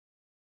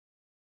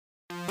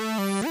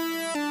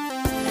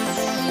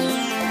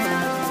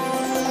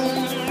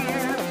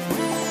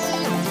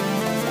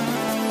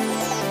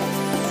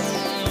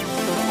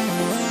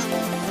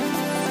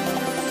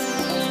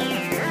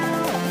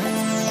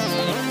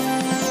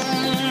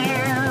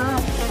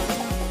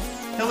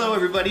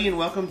everybody, and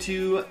welcome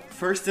to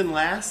First and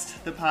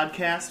Last, the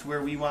podcast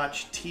where we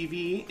watch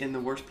TV in the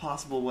worst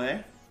possible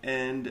way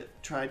and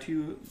try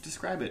to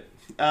describe it.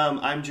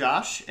 I'm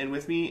Josh, and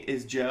with me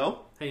is Joe.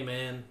 Hey,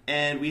 man.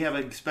 And we have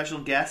a special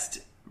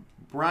guest,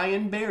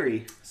 Brian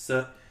Barry.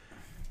 Sup?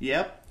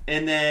 Yep.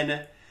 And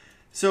then,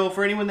 so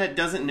for anyone that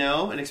doesn't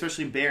know, and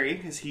especially Barry,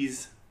 because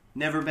he's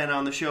never been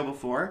on the show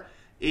before,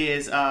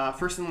 is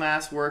First and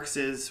Last works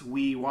is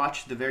we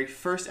watch the very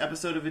first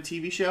episode of a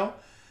TV show,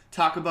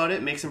 talk about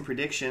it, make some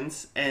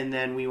predictions, and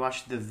then we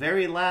watch the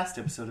very last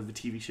episode of a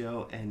TV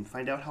show and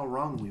find out how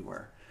wrong we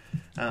were.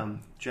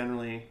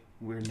 Generally,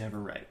 we're never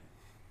right.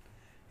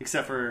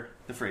 Except for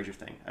the Frasier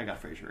thing. I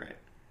got Frasier right.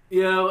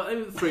 Yeah, well,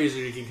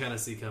 Frasier you can kind of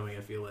see coming,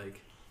 I feel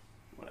like.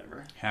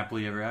 Whatever.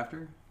 Happily ever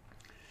after?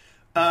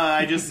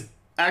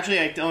 Actually,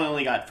 I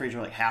only got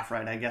Frasier like half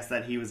right. I guess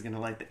that he was going to,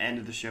 like, the end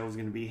of the show was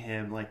going to be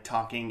him, like,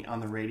 talking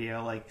on the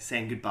radio, like,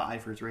 saying goodbye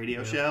for his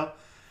radio show.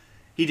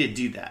 He did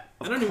do that.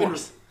 I don't even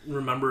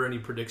remember any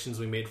predictions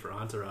we made for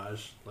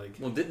Entourage. Like,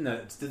 well, didn't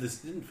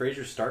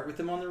Frasier start with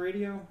him on the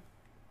radio?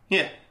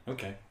 Yeah.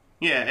 Okay.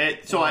 Yeah,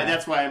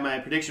 that's why my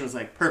prediction was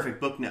like perfect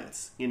book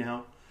notes, you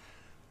know?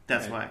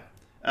 That's why.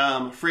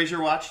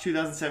 Frasier Watch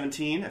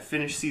 2017, I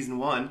finished season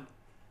 1,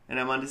 and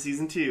I'm on to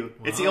season 2. Wow.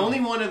 It's the only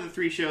one of the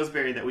 3 shows,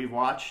 Barry, that we've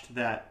watched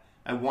that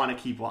I want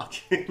to keep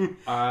watching.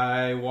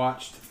 I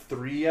watched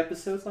 3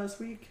 episodes last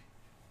week,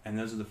 and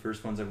those are the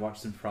first ones I've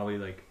watched since probably,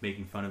 like,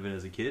 making fun of it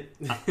as a kid.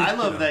 I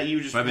love that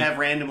you just have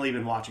randomly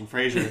been watching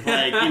Frasier.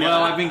 Like, you know.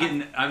 Well, I've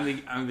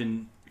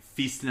been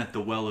feasting at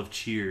the well of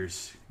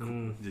Cheers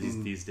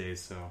these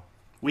days, so...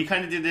 We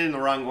kind of did it in the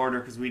wrong order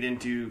because we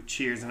didn't do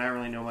Cheers, and I don't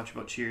really know much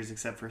about Cheers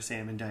except for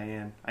Sam and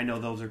Diane. I know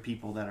those are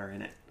people that are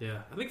in it.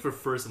 Yeah, I think for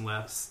first and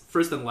last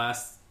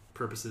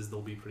purposes, they'll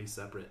be pretty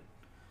separate.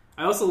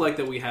 I also like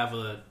that we have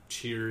a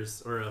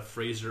Cheers or a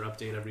Frasier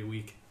update every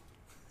week.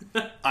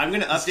 I'm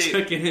going to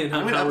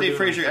update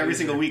Frasier every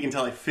single week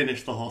until I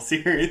finish the whole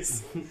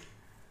series,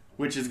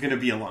 which is going to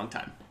be a long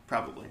time,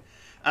 probably.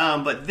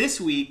 But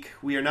this week,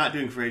 we are not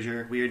doing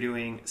Frasier. We are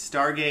doing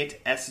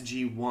Stargate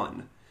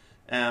SG-1.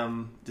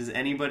 Does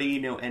anybody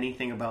know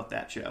anything about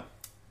that show?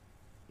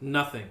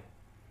 Nothing.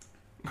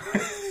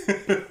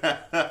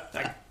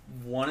 I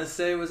want to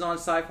say it was on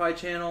Sci-Fi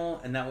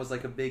Channel, and that was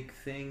like a big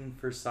thing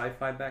for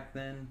sci-fi back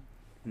then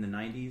in the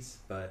 90s,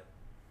 but...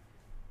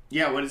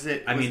 Yeah, what is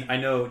it? I mean, I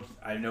know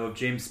of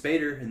James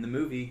Spader in the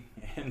movie,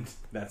 and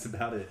that's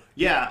about it.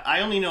 Yeah, I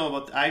only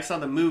know I saw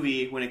the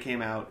movie when it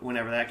came out,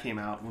 whenever that came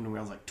out, when I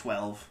was like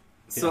 12.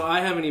 So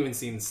I haven't even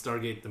seen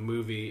Stargate the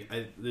movie.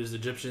 There's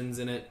Egyptians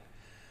in it.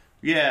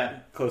 Yeah,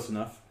 close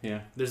enough.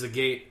 Yeah, there's a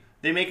gate.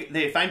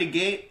 They find a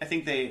gate. I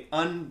think they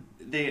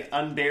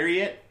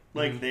unbury it.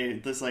 Like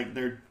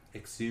they're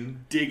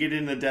exhume, dig it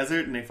in the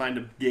desert, and they find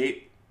a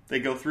gate. They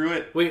go through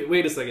it.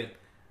 Wait a second.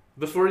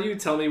 Before you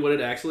tell me what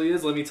it actually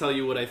is, let me tell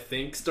you what I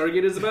think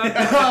Stargate is about.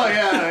 Oh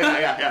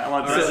yeah.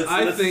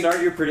 Let's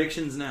start your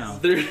predictions now.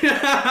 There's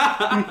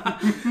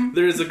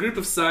a group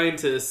of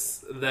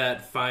scientists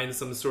that find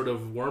some sort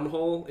of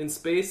wormhole in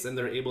space, and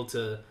they're able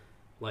to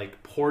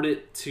like port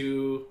it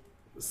to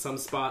some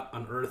spot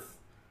on Earth,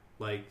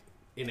 like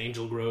in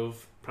Angel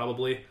Grove,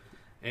 probably,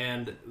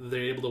 and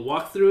they're able to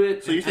walk through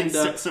it. So you think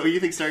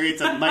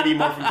Stargate's a Mighty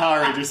Morphin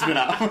Power Ranger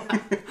spin-off?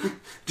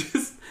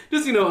 just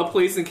a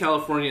place in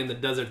California in the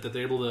desert that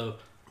they're able to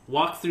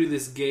walk through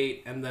this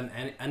gate and then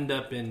end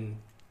up in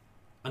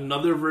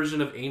another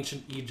version of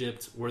ancient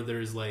Egypt where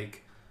there's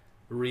like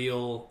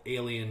real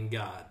alien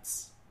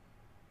gods,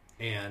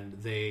 and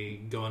they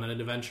go on an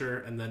adventure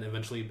and then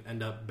eventually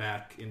end up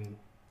back in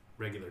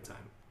regular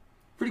time.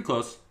 Pretty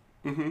close.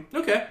 Mm-hmm.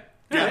 Okay.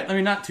 Yeah. Right. I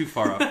mean, not too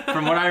far off.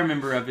 From what I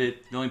remember of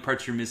it, the only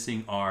parts you're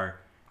missing are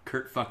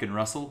Kurt fucking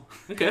Russell.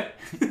 Okay.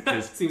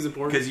 Seems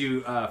important. Because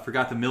you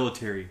forgot the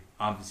military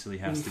obviously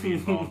has to be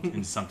involved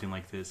in something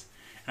like this.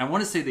 And I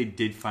want to say they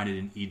did find it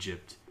in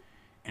Egypt.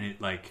 And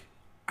it, like,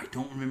 I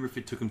don't remember if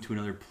it took them to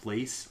another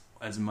place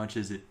as much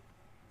as it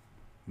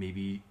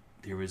maybe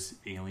there was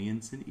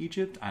aliens in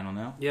Egypt. I don't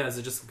know. Yeah, is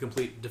it just a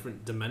complete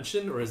different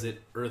dimension, or is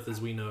it Earth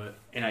as we know it?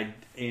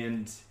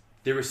 And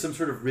there was some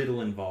sort of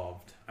riddle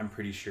involved, I'm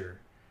pretty sure.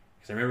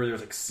 Because I remember there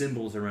was like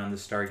symbols around the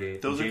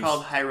Stargate. Those are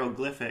called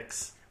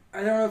hieroglyphics.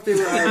 I don't know if they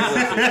were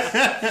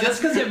hieroglyphics. Just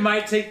because it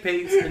might take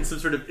place in some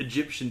sort of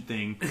Egyptian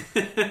thing.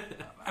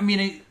 I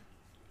mean,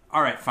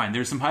 all right, fine.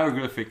 There's some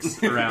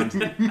hieroglyphics around,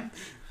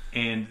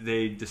 and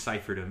they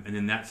deciphered them, and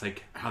then that's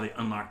like how they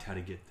unlocked how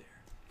to get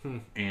there.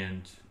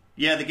 And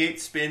yeah, the gate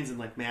spins and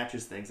like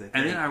matches things, I think.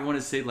 And then I want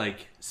to say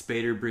like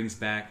Spader brings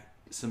back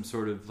some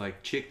sort of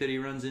like chick that he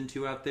runs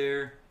into out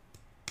there.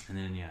 And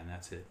then, and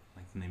that's it.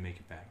 Like, then they make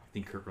it back. I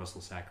think Kurt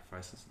Russell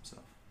sacrifices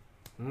himself.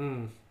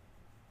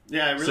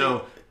 Yeah, really.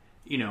 So,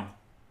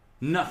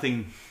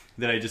 nothing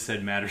that I just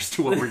said matters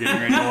to what we're getting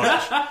ready to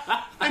watch.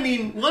 I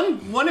mean,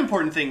 one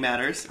important thing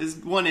matters. There's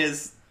probably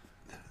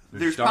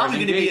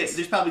going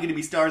to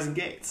be stars and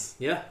gates.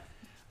 Yeah.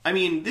 I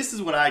mean, this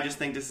is what I just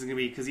think this is going to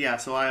be, because,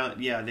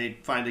 they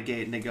find a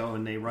gate and they go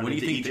and they run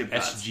into Egypt.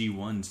 What do you think the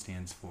SG-1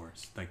 stands for?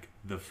 It's like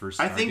the first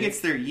Stargate? I think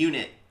it's their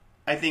unit.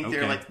 I think they're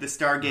Okay. like the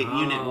Stargate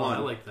Unit 1. I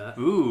like that.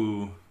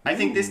 Ooh. I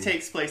think this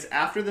takes place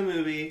after the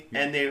movie,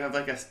 and they have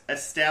like a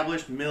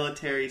established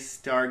military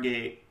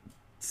Stargate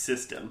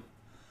system.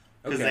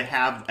 Because Okay. they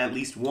have at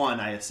least one,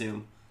 I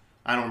assume.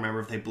 I don't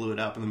remember if they blew it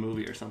up in the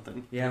movie or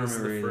something. Yeah, I don't This is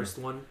remember the either. first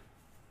one.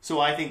 So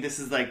I think this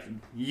is like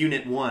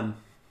Unit 1.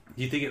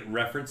 Do you think it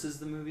references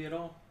the movie at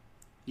all?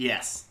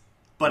 Yes.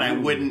 But I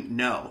Ooh. wouldn't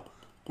know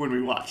when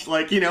we watch.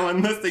 Like,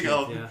 unless they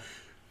go... Yeah.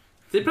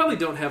 They probably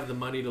don't have the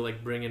money to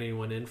like bring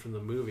anyone in from the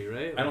movie,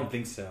 right? I don't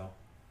think so.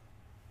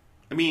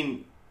 I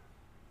mean,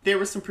 there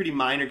were some pretty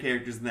minor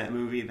characters in that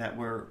movie that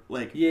were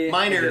like Yeah, I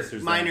minor guess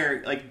there's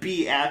like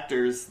B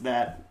actors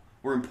that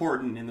were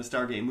important in the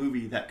Stargate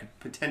movie that could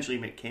potentially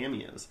make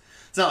cameos.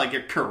 It's not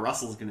like Kurt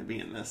Russell's going to be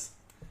in this.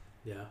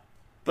 Yeah.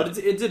 But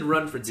it did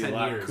run for 10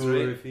 years,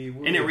 right? If he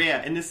would.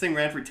 And this thing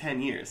ran for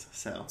 10 years.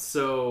 So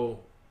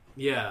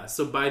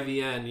So by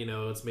the end,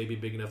 it's maybe a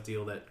big enough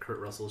deal that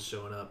Kurt Russell's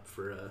showing up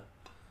for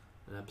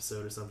an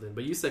episode or something.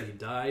 But you said he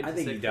died. I to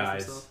think he take care of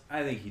dies. himself?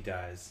 I think he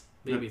dies.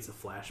 Maybe it's a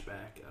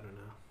flashback. I don't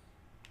know.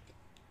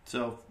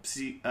 So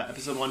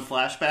episode 1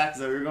 flashback. Is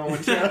that what you're going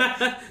with, Joe?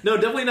 No,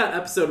 definitely not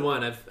episode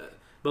 1.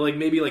 But like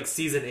maybe like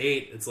season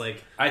 8. It's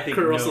like I think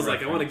Kurt no Russell's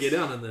like, I want to reference. get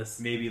in on this.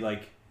 Maybe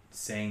like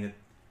saying that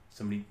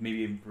somebody,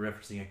 maybe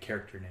referencing a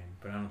character name,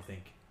 but I don't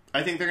think.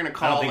 I think they're going to I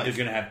call don't it think like, there's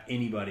gonna have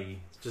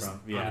anybody Just from.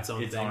 on Yeah, its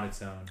own it's thing. on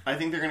its own. I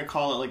think they're going to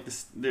call it like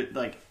this. They're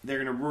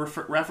going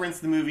to reference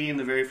the movie in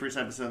the very first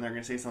episode. And they're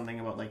going to say something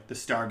about like the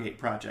Stargate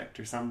project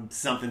or something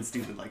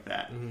stupid like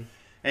that. Mm-hmm.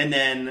 And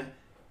then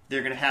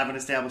they're going to have an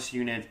established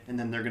unit, and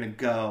then they're going to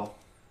go.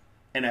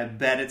 And I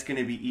bet it's going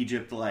to be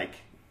Egypt-like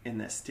in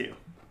this too,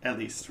 at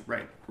least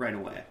right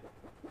away,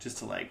 just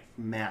to like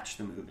match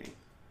the movie.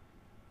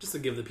 Just to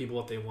give the people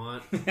what they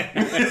want. Want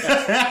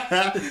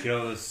Want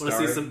to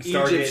see some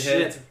Egypt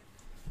shit.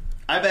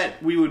 I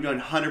bet we would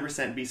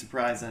 100% be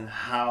surprised on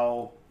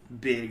how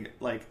big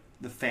like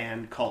the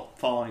fan cult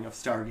following of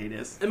Stargate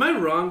is. Am I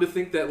wrong to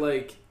think that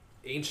like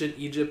ancient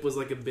Egypt was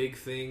like a big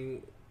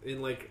thing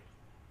in like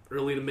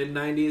early to mid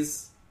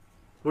 90s?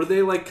 Were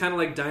they like kind of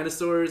like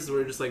dinosaurs?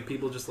 Were just like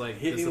people just like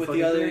Hit this me a with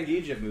fucking the other thing?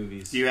 Egypt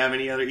movies. Do you have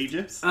any other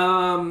Egypts?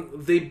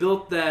 They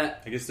built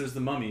that I guess there's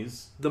the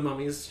mummies. the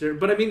mummies, sure,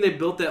 but I mean they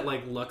built that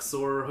like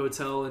Luxor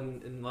hotel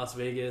in Las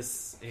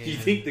Vegas. And... You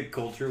think the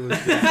culture was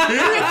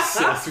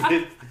obsessed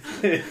with?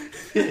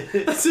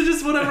 That's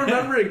just what I'm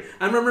remembering.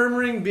 I'm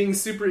remembering being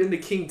super into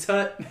King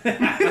Tut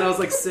when I was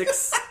like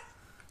 6.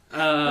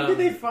 When did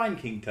they find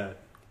King Tut?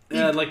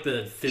 Like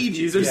the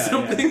 50s or Yeah,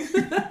 something.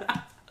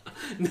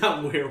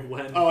 Not where,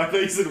 when. Oh, I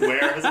thought you said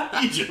where. I was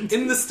like, Egypt.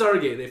 In the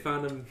Stargate. They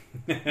found him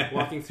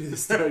walking through the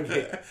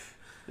Stargate.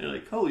 They're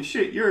like, holy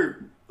shit,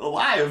 you're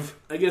alive.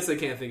 I guess I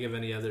can't think of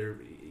any other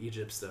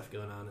Egypt stuff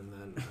going on in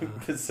then.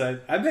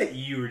 Besides, I bet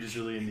you were just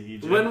really into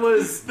Egypt. When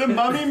was... The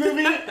Mummy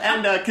movie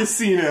and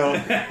Casino.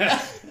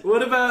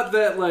 What about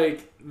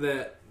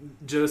that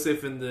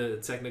Joseph and the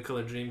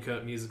Technicolor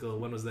Dreamcoat musical?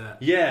 When was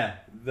that? Yeah,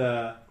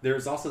 there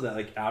was also that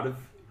like out of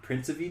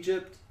Prince of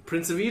Egypt.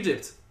 Prince of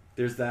Egypt.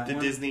 There's that The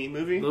one. Disney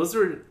movie. Those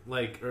were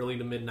like early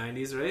to mid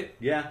 90s, right?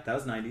 Yeah, that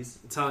was 90s.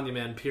 I'm telling you,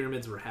 man,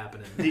 pyramids were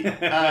happening.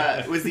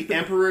 Was the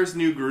Emperor's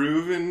New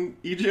Groove in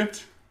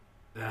Egypt?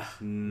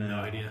 No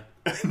idea.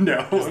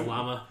 No. There's a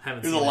llama.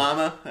 Haven't There's seen a it.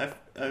 llama,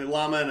 a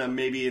llama, and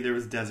maybe there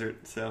was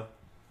desert. So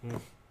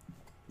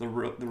the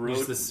road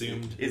Just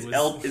assumed is it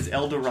was... is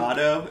El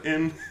Dorado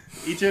in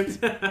Egypt.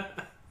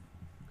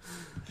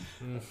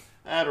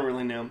 I don't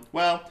really know.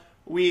 Well,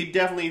 we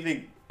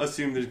definitely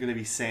assume there's going to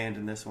be sand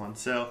in this one.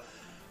 So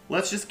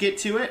let's just get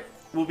to it.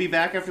 We'll be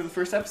back after the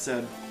first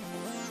episode.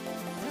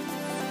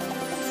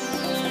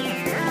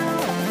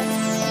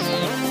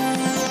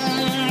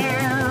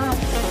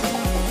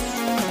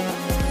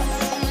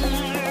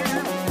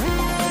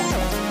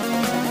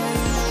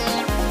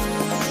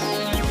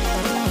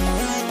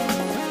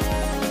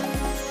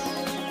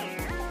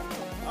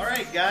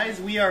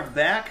 Guys, we are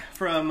back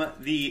from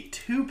the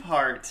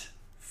 2-part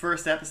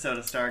first episode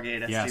of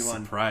Stargate SG-1. Yeah,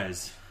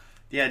 surprise.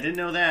 Yeah, didn't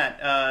know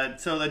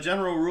that. So the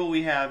general rule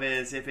we have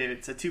is if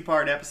it's a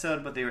 2-part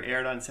episode but they were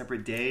aired on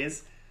separate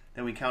days,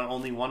 then we count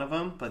only one of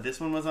them. But this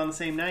one was on the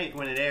same night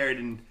when it aired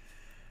in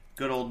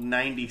good old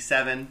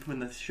 97 when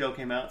the show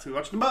came out. So we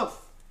watched them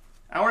both.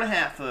 Hour and a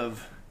half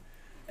of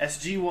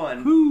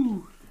SG-1.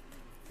 Woo!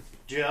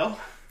 Joe?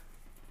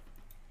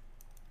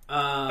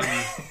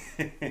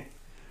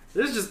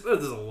 There's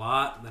a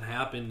lot that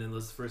happened in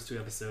those first 2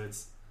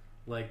 episodes.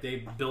 Like, they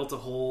built a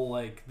whole,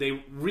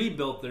 they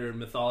rebuilt their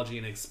mythology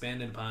and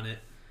expanded upon it,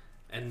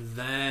 and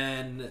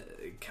then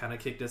kind of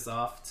kicked us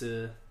off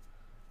to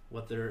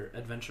what their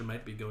adventure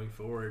might be going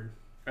forward.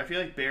 I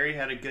feel like Barry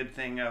had a good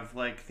thing of,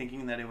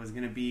 thinking that it was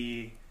going to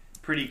be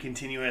pretty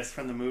continuous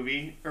from the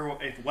movie, or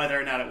whether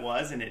or not it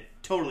was, and it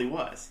totally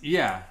was.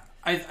 Yeah.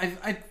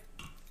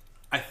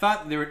 I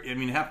thought they were,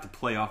 have to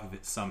play off of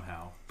it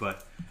somehow,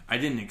 but I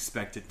didn't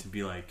expect it to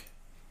be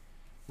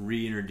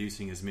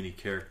reintroducing as many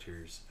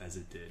characters as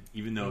it did,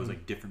 even though it was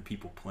different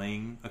people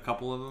playing a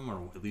couple of them,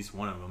 or at least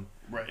one of them.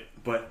 Right.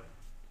 But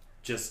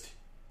just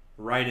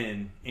right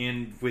in,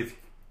 and with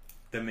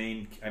the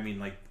main. I mean,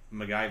 like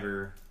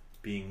MacGyver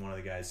being one of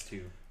the guys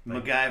too.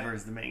 Like, MacGyver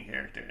is the main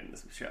character in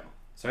this show.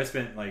 So I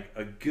spent like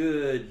a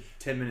good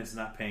 10 minutes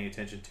not paying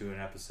attention to an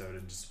episode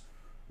and just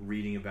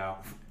reading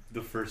about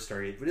the first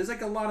Stargate. But there's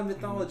like a lot of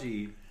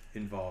mythology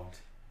involved.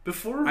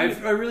 I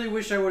really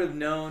wish I would have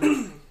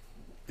known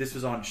this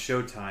was on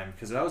Showtime,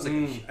 because I was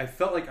like, I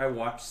felt like I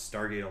watched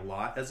Stargate a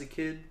lot as a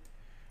kid,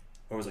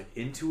 or was like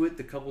into it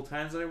the couple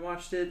times that I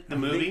watched it. The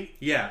movie?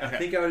 Yeah, okay. I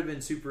think I would have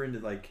been super into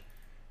like.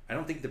 I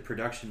don't think the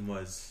production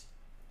was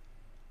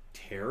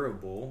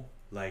terrible,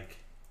 like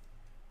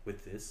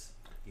with this.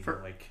 You know,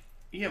 like.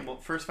 Yeah, well,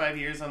 first 5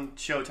 years on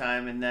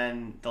Showtime, and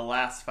then the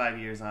last 5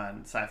 years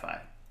on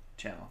Sci-Fi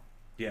Channel.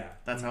 Yeah,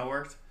 that's how it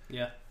worked.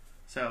 Yeah.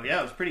 So yeah,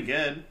 it was pretty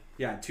good.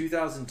 Yeah,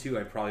 2002.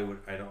 I probably would.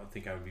 I don't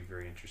think I would be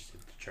very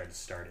interested to try to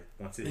start it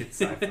once it hits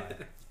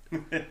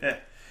Sci-Fi.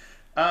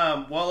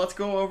 Well, let's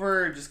go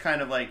over just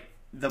kind of like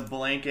the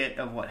blanket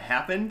of what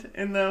happened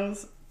in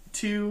those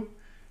two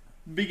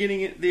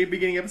the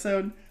beginning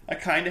episode. I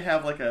kind of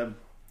have like a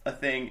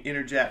thing,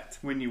 interject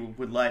when you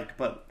would like,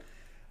 but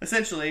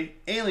essentially,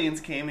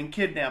 aliens came and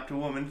kidnapped a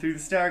woman through the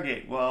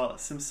Stargate while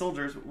some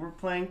soldiers were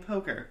playing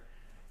poker.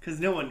 Because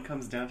no one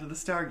comes down to the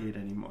Stargate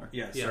anymore.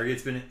 Yeah,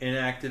 Stargate's been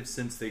inactive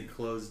since they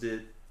closed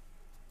it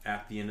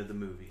at the end of the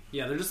movie.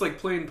 Yeah, they're just like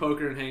playing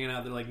poker and hanging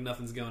out. They're like,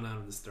 nothing's going on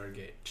with the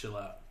Stargate. Chill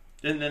out.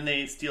 And then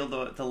they steal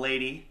the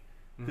lady,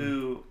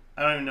 who,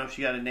 I don't even know if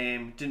she got a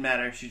name. Didn't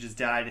matter. She just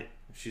died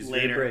She's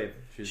later. Very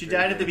brave. She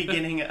died at the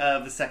beginning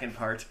of the second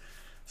part.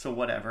 So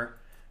whatever.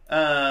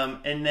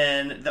 And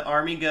then the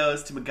army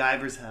goes to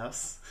MacGyver's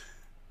house.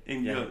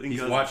 And he's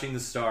goes, watching the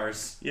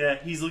stars.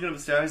 Yeah, he's looking up at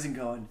the stars and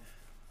going,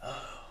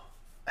 "Oh,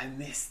 I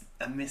miss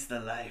the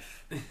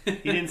life." He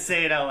didn't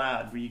say it out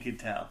loud, but you could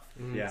tell.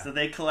 Yeah. So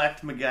they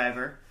collect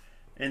MacGyver,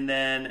 and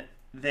then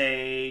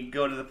they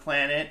go to the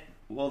planet.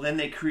 Well, then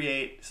they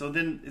create. So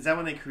then, is that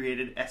when they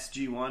created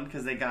SG-1?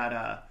 Because they got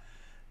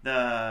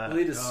Well,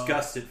 they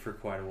discussed it for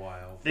quite a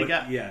while.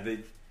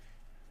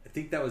 I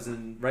think that was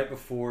right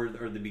before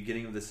or the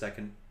beginning of the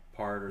second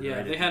part. Or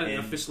right they hadn't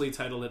officially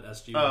titled it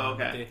SG-1. Oh,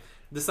 okay. They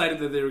decided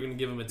that they were going to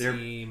give him a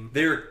team.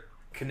 They were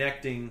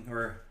connecting,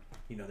 or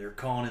they were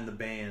calling in the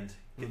band,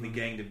 getting the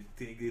gang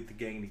to get the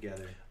gang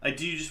together. I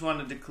do just want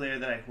to declare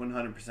that I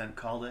 100%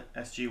 called it.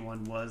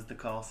 SG-1 was the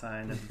call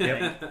sign of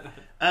the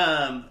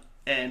thing.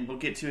 And we'll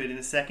get to it in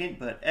a second,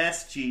 but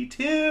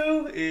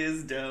SG-2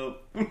 is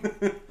dope.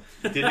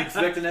 Didn't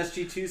expect an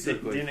SG-2 so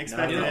quick. Didn't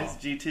expect an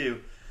SG-2.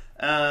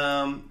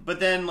 But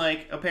then,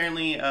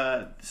 apparently,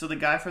 so the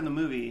guy from the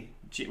movie,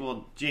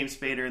 James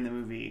Spader in the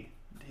movie,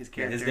 his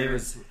character... his name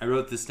is... I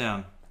wrote this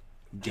down.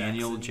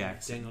 Daniel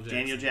Jackson.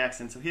 Daniel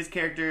Jackson. So his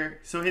character,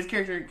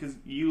 because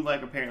you,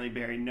 apparently,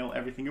 Barry, know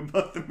everything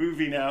about the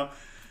movie now,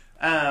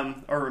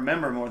 or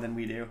remember more than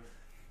we do.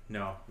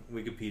 No,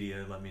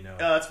 Wikipedia let me know.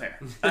 Oh, that's fair.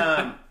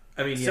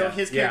 I mean, so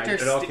his character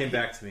it all came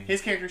back to me. His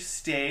character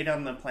stayed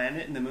on the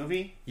planet in the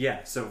movie?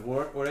 Yeah, so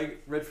what I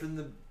read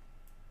from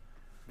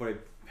what I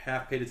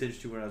half paid attention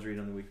to when I was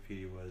reading on the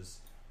Wikipedia was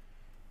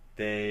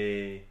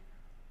they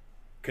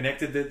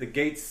connected the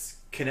gates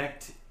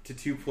connect to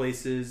two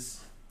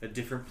places, a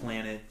different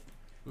planet.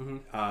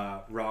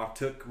 Mm-hmm.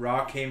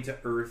 Ra came to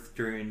Earth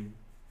during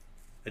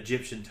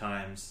Egyptian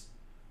times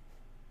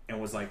and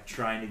was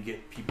trying to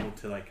get people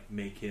to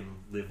make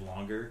him live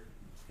longer,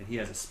 and he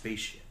has a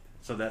spaceship.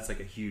 So that's a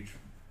huge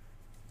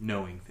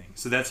knowing thing.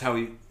 So that's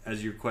how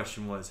as your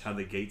question was, how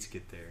the gates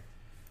get there.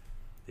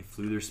 They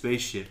flew their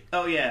spaceship.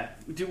 Oh yeah.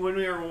 When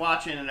we were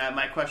watching it,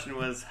 my question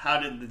was, how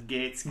did the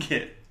gates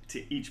get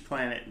to each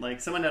planet?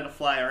 Someone had to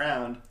fly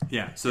around.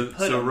 Yeah.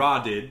 So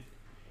Ra did,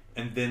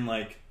 and then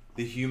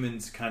the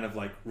humans kind of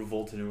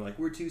revolted and were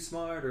we're too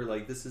smart, or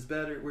this is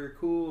better, we're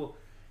cool.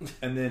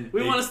 And then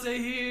we want to stay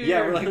here.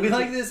 Yeah, we're we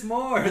like this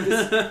more.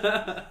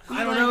 I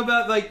don't know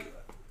about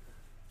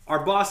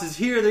our bosses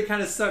here. They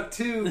kind of suck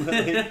too, but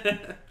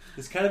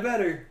it's kind of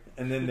better.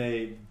 And then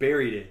they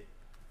buried it.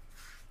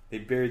 They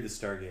buried the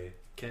Stargate,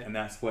 and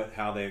that's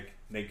how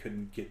they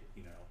couldn't get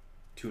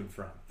to and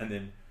from. And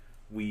then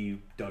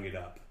we dug it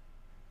up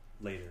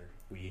later.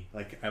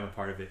 I'm a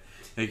part of it.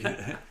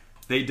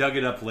 They dug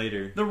it up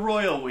later. The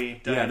royal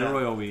we.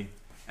 Royal we.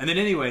 And then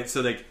anyway,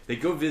 so they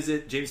go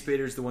visit. James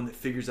Spader's the one that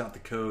figures out the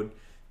code.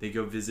 They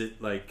go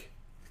visit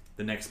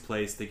the next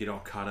place. They get all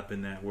caught up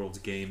in that world's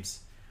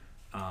games.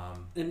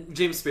 And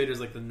James Spader's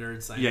the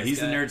nerd scientist. Yeah, he's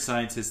guy. the nerd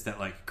scientist that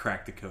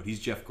cracked the code. He's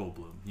Jeff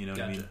Goldblum. You know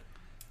what I mean?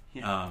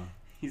 Yeah.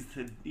 He's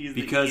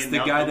because the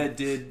guy that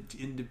did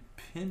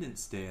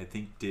Independence Day, I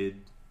think,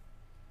 did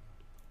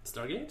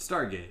Stargate.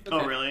 Okay.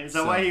 Oh, really? Is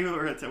that why you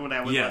were when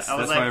I was? Yes, I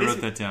was that's why I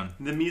wrote that down.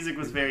 The music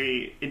was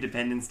very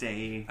Independence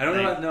Day. I don't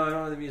know. I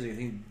don't know the music. I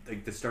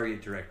think the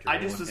Stargate director. I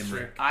was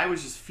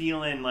just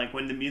feeling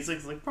when the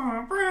music's it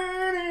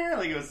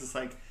was just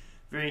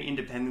very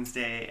Independence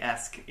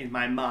Day-esque in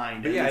my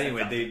mind. But yeah,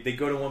 anyway, they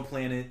go to one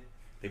planet,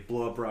 they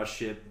blow up Ra's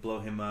ship, blow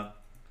him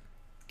up,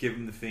 give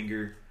him the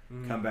finger,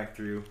 come back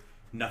through.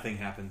 Nothing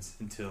happens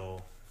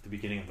until the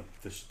beginning of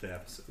the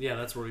episode. Yeah,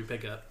 that's where we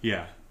pick up.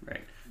 Yeah.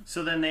 Right.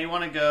 So then they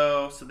want to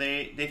go. So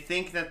they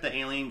think that the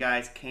alien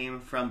guys came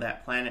from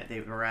that planet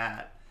they were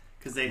at,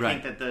 because they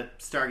think that the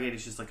Stargate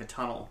is just like a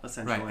tunnel,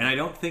 essentially. Right. And I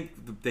don't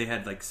think they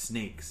had like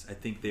snakes. I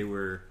think they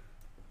were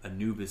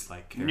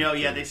Anubis-like characters. No,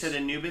 yeah, they said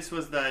Anubis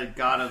was the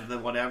god of the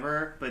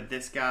whatever, but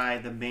this guy,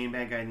 the main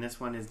bad guy in this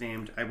one, is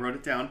named. I wrote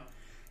it down.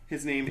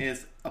 His name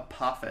is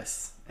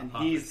Apophis, and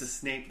he's the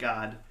snake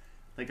god,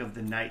 like of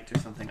the night or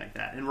something like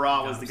that. And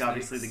Ra was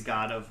obviously the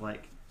god of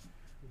like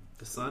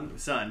the sun.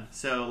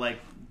 So like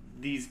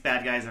these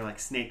bad guys are like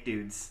snake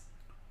dudes.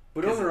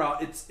 But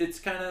overall, it's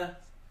kind of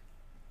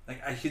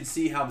like I can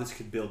see how this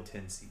could build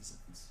 10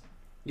 seasons.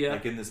 Yeah,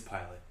 like in this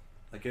pilot,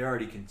 like it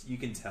already you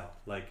can tell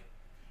like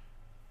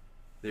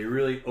they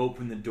really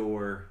open the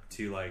door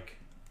to like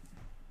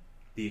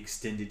the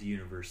extended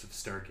universe of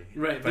Stargate,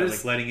 right? By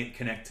like letting it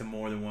connect to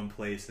more than one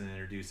place and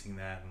introducing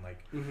that, and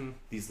like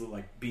these little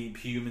like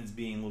humans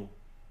being little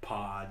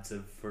pods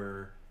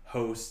for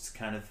hosts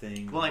kind of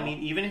thing. Well, I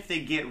mean, even if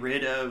they get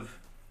rid of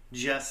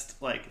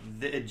just like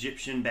the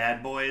Egyptian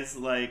bad boys,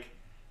 like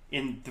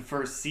in the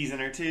first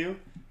season or two,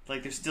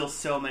 like there's still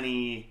so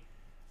many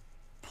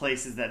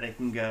places that they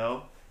can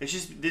go.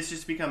 This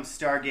just becomes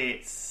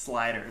Stargate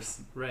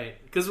sliders, right?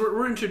 Because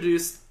we're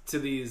introduced to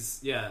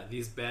these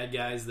bad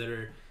guys that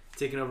are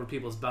taking over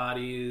people's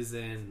bodies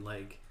and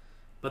like,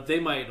 but they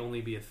might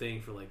only be a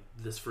thing for like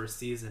this first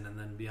season, and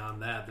then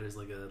beyond that, there's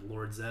like a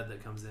Lord Zed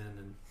that comes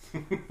in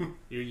and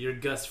your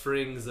Gus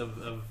Frings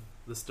of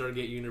the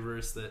Stargate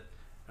universe that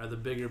are the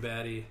bigger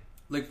baddie.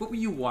 Like, what were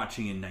you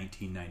watching in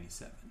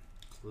 1997?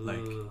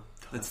 Like,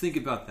 tough. Let's think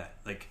about that.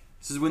 Like,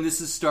 this is when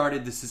this is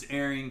started. This is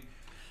airing.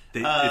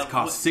 It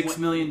cost $6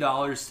 million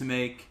to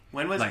make.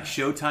 When was like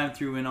Showtime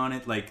threw in on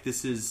it? Like,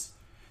 this is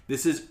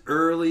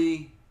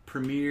early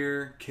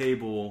premiere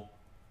cable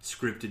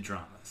scripted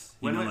dramas.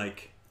 When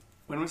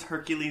was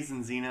Hercules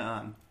and Xena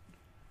on?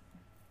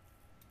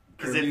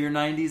 Earlier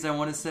 90s, I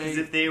want to say. Because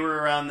if they were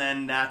around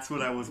then, that's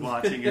what I was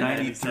watching. In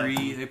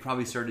 93, they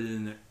probably started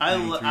in the.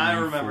 I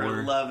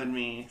remember loving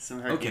me some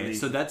Hercules. Okay,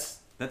 so that's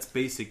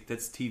basic.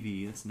 That's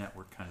TV. That's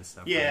network kind of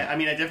stuff. Yeah, right? I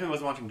mean, I definitely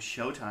wasn't watching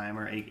Showtime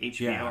or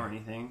HBO or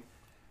anything.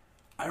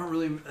 I don't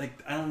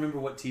remember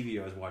what TV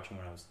I was watching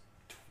when I was,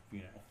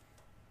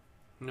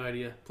 No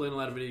idea. Playing a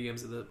lot of video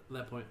games at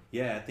that point.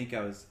 Yeah, I think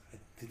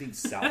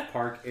South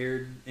Park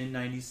aired in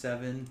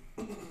 97.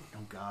 Oh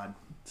God,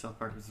 South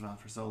Park was on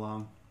for so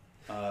long.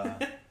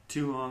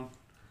 Too long.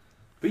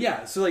 But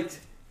yeah, so like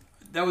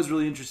that was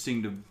really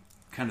interesting to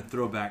kind of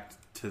throw back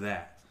to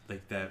that,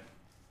 like that.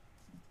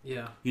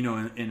 Yeah. In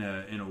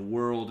a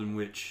world in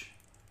which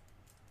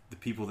the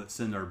people that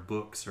send our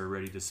books are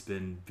ready to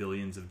spend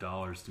billions of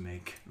dollars to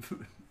make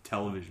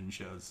television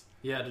shows.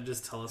 Yeah, to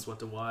just tell us what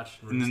to watch.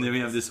 And then we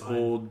have this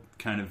old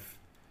kind of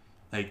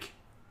like,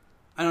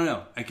 I don't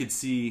know. I could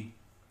see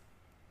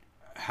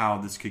how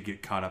this could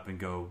get caught up and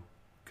go.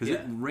 Because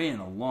it ran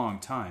a long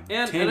time.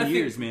 10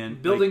 years,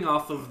 man. Building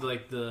off of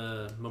like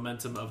the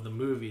momentum of the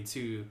movie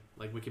too.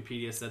 Like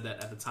Wikipedia said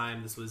that at the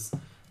time this was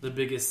the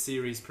biggest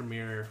series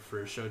premiere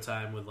for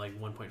Showtime with like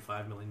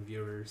 1.5 million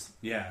viewers.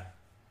 Yeah.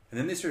 And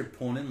then they started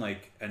pulling in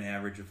like an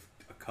average of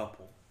a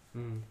couple.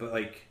 But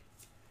like,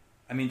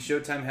 I mean,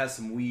 Showtime has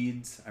some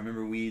weeds. I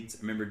remember Weeds.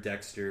 I remember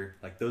Dexter.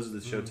 Like those are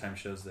the Showtime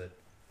shows that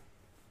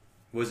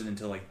wasn't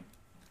until like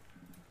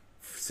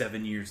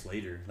 7 years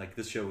later. Like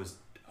this show was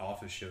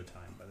off of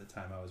Showtime by the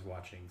time I was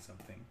watching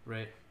something.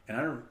 Right. And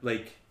I don't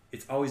like.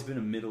 It's always been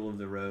a middle of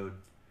the road.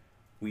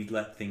 We'd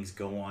let things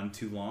go on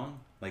too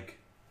long. Like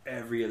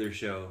every other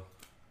show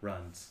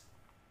runs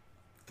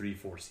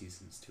 3-4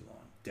 seasons too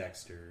long.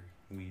 Dexter,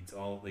 Weeds,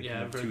 all like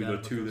the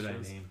two that I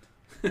named.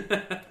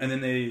 And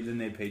then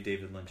they paid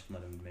David Lynch and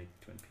let him make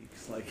Twin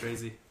Peaks. Like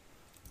crazy.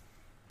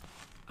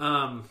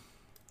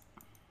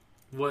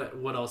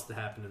 What else to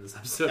happen in this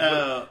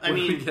episode? What did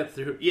we get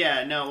through?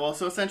 Yeah, no. Well,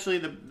 so essentially,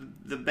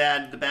 the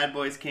bad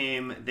boys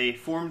came. They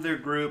formed their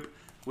group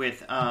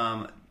with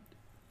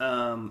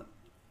MacGyver,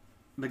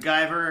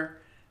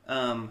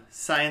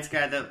 science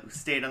guy that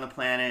stayed on the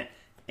planet,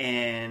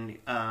 and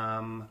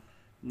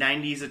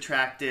 90s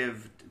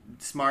attractive,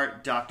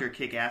 smart doctor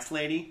kick-ass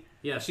lady.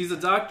 Yeah, she's a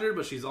doctor,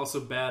 but she's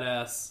also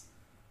badass,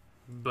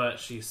 but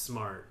she's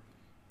smart.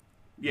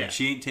 Yeah,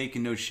 she ain't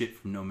taking no shit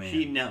from no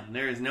man.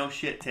 There is no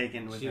shit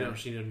taken with her.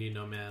 She don't need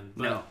no man.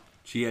 But no.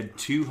 She had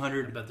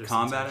 200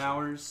 combat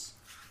hours.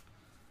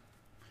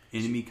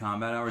 Enemy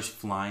combat hours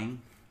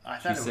flying.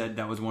 She said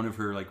that was one of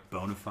her like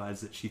bona fides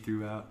that she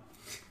threw out.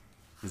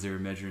 As they were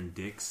measuring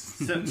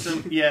dicks.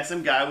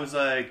 Some guy was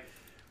like,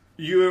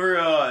 "You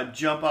ever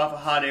jump off a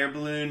hot air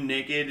balloon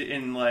naked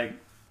and like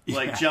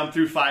jump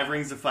through 5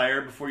 rings of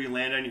fire before you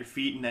land on your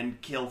feet and then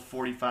kill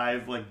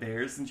 45 like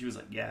bears?" And she was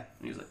like, "Yeah."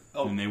 And he was like,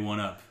 "Oh." And they won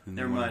up.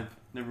 Never mind.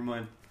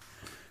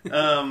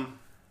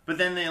 But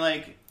then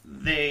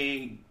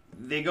they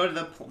go to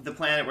the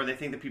planet where they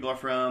think the people are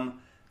from.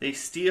 They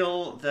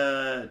steal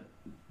the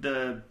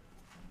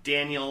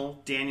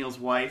Daniel's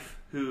wife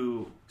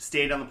who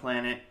stayed on the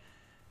planet.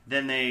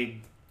 Then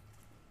they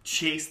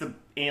chase the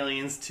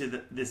aliens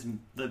to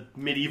the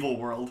medieval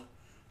world.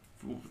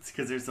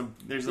 Because they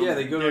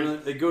go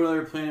to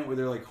another planet where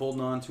they're like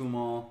holding on to them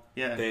all.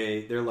 Yeah,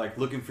 they're like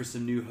looking for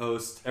some new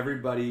hosts.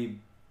 Everybody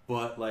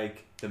but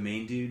like the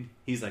main dude,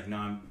 he's like,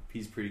 no,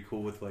 he's pretty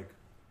cool with like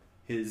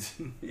his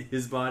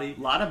body.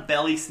 A lot of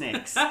belly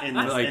snakes in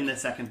this, in the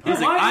second part.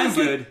 He's like, I'm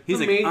good. He's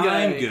like,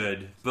 I'm guy.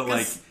 good, but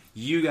like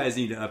you guys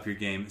need to up your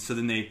game. So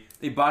then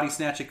they body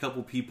snatch a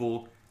couple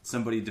people.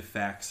 Somebody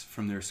defects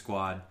from their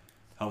squad,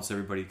 helps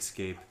everybody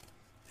escape,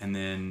 and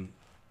then.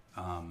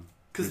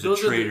 Because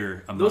those are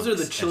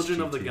the children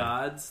SG-2. of the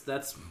gods.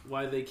 That's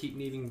why they keep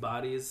needing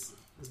bodies.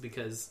 Is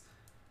because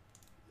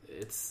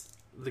it's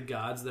the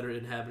gods that are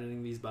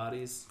inhabiting these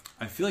bodies.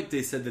 I feel like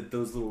they said that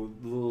those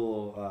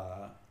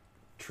little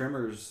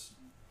trimmers,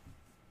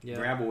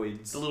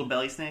 graboids, the little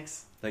belly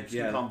snakes. We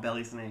call them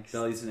belly snakes.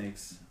 Belly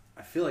snakes.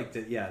 I feel like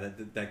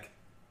that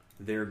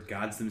they're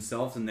gods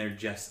themselves and they're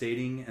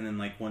gestating, and then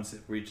like once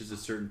it reaches a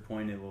certain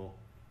point, it will.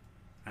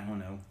 I don't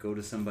know, go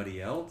to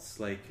somebody else,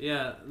 like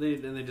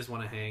they just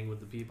want to hang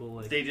with the people,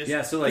 like they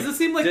just so like because it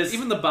seemed like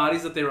even the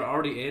bodies that they were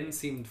already in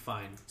seemed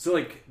fine. So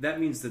like that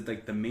means that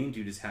like the main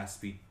dude has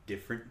to be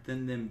different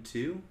than them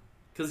too,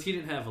 because he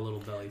didn't have a little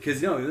belly.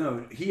 Because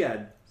no, he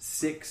had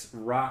 6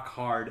 rock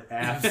hard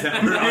abs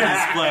that were on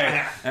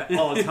display at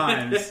all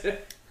times.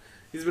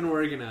 He's been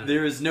working on it.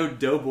 There is no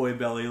doughboy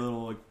belly,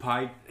 little like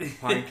pie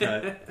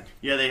cut.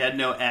 Yeah, they had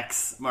no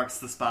X marks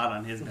the spot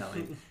on his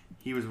belly.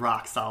 He was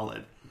rock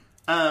solid.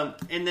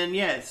 And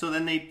then so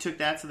then they took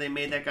that, so they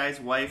made that guy's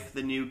wife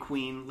the new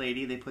queen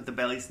lady. They put the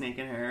belly snake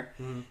in her,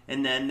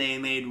 and then they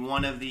made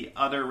one of the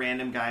other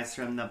random guys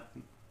from the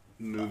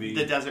movie,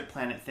 the desert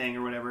planet thing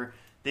or whatever.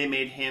 They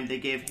made him. They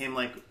gave him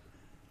like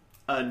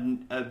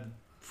a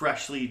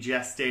freshly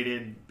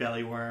gestated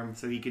belly worm,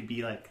 so he could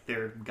be like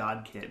their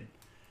god kid.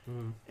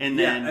 And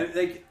then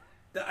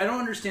I don't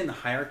understand the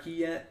hierarchy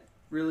yet,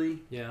 really.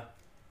 Yeah,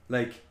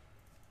 like.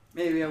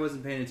 Maybe I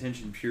wasn't paying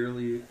attention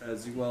purely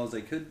as well as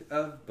I could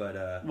have,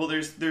 but well,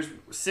 there's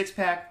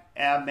 6-pack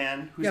ab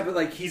man. But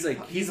like he's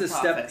a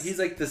step. He's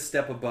like the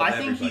step above. I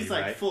think he's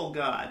like right? Full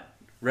god,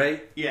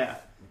 right? Yeah,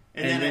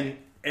 and then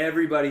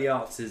everybody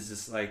else is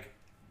just like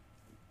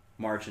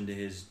marching to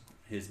his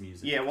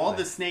music. Yeah, well, all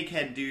the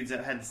snakehead dudes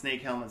that had the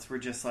snake helmets were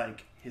just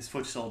like his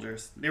foot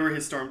soldiers. They were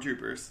his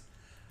stormtroopers.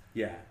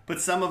 Yeah, but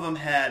some of them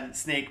had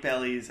snake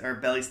bellies or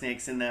belly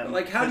snakes in them. But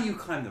like, how do you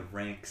climb the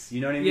ranks?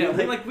 You know what I mean? Yeah,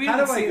 like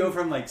how do I go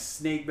from like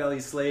snake belly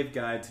slave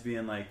guy to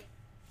being like,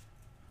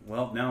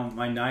 well, now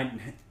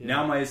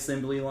my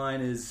assembly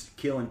line is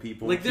killing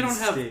people. Like they don't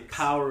have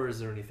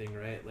powers or anything,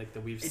 right? Like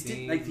that we've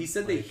seen. Like he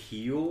said, they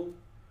heal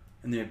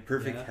and they have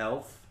perfect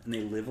health and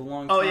they live a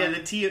long time. Oh yeah,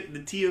 the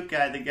Teok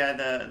guy, the guy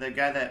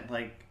that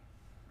like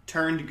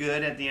turned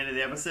good at the end of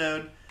the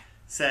episode,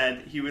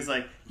 said he was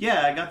like,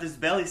 yeah, I got this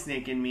belly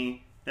snake in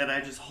me that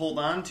I just hold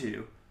on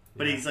to,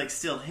 but he's like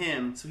still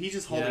him, so he's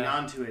just holding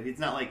on to it.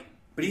 It's not like,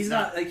 but he's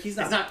not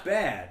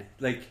bad.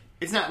 Like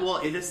it's not.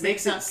 Well, the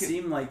snake's not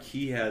seem like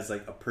he has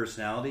like a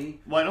personality.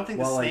 Well, I don't think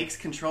the snake's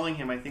controlling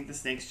him. I think the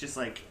snake's just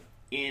like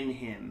in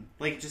him,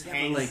 like just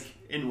hangs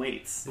in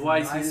weights. Why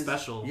is he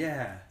special?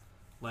 Yeah,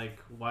 like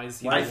why is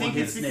he? I think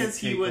it's because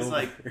he was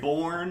like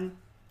born.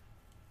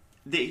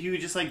 That he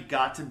just like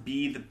got to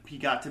be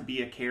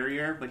a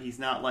carrier, but he's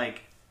not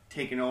like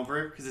taken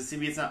over because it's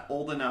not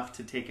old enough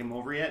to take him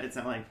over yet. It's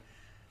not like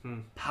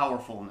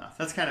powerful enough.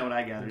 That's kind of what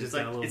I gathered. It's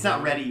like it's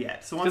not ready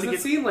yet. So once it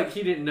seemed like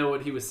he didn't know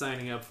what he was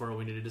signing up for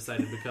when he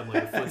decided to become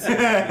like a foot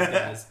soldier of these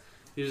guys.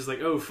 He was just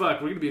like, oh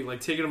fuck, we're gonna be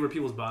like taking over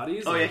people's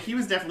bodies. Oh yeah, he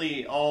was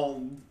definitely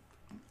all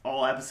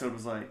episode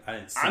was like,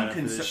 I'm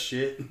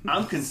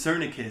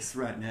Concernicus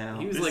right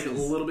now. He was like a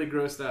little bit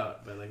grossed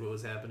out by like what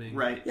was happening.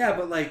 Right. Yeah,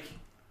 but like,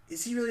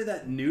 is he really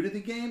that new to the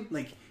game?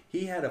 Like.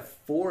 He had a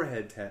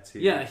forehead tattoo.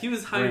 Yeah, he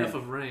was high enough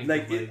of rank.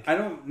 Like, I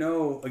don't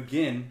know.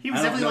 Again, he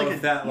was definitely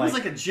was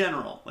like a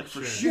general, like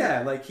for sure.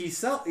 Yeah, like he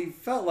felt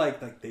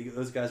like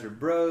those guys were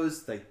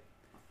bros. Like,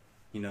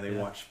 you know, they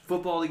watch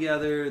football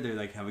together. They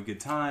like have a good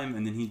time,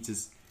 and then he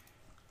just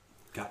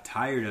got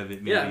tired of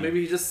it. Maybe. Yeah,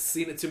 maybe he just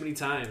seen it too many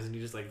times, and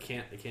he just like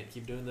I can't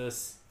keep doing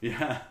this.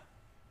 Yeah.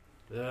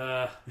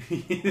 Here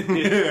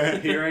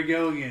I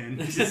go again.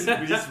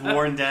 We're just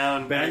worn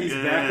down. He's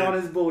back on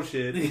his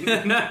bullshit.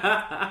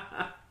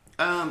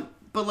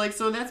 But like,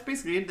 so that's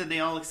basically it. That they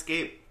all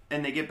escape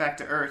and they get back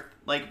to Earth.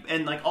 Like,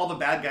 and like all the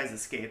bad guys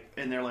escape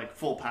and they're like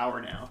full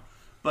power now.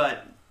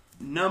 But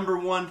number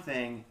one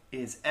thing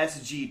is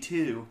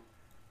SG-2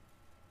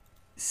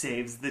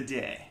 saves the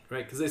day.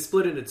 Right, because they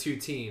split into 2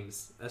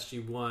 teams: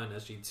 SG-1,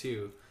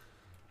 SG-2.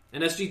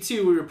 And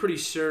SG-2, we were pretty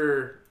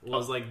sure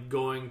was like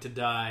going to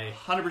die.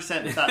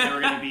 100% thought they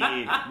were going to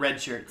be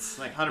red shirts.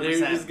 Like 100%.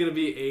 They were just going to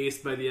be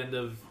aced by the end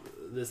of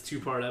this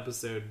 2-part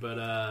episode, but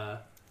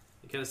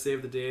they kind of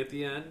saved the day at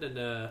the end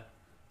and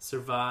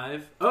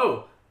survive.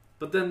 Oh,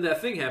 but then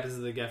that thing happens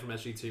to the guy from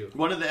SG-2.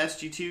 One of the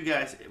SG-2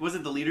 guys, was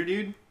it the leader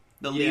dude?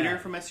 The leader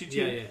from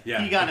SG-2?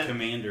 Yeah. He got the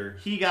commander.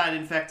 He got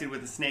infected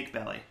with a snake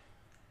belly.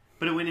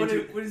 But it went But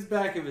into... it was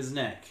back of his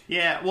neck.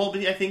 Yeah, well,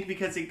 but I think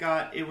because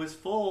it was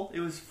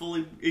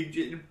fully...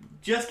 It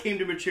just came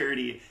to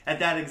maturity at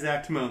that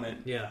exact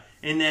moment. Yeah.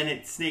 And then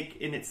it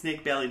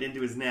snake-bellied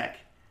into his neck.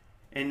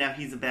 And now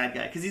he's a bad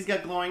guy. Because he's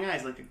got glowing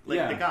eyes like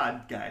the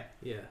god guy.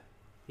 Yeah.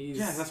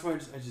 That's why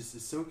I just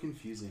it's so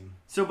confusing.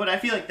 So, but I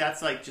feel like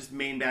that's like just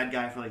main bad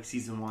guy for like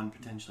season 1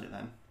 potentially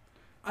then.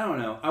 I don't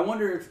know. I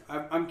wonder if...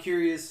 I'm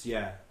curious,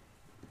 yeah.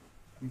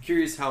 I'm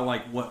curious how,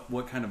 like,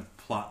 what kind of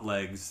plot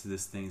legs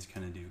this thing's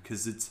kind of do.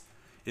 Because it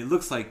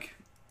looks like,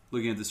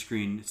 looking at the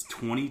screen, it's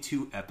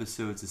 22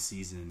 episodes a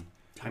season.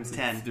 Times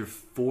 10. They're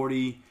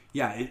 40...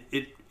 Yeah,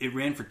 it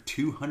ran for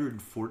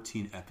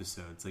 214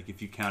 episodes. Like,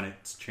 if you count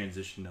its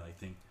transition to, I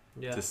think,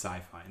 to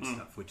sci-fi and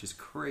stuff, which is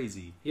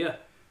crazy. Yeah.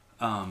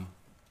 I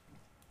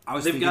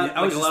was just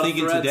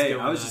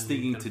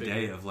thinking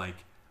today of, like,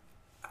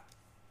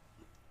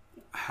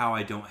 how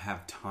I don't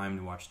have time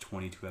to watch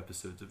 22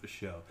 episodes of a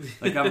show.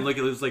 Like,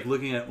 it was like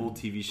looking at old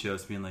TV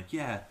shows being like,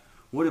 yeah,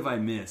 what have I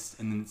missed?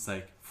 And then it's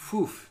like,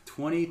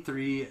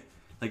 23,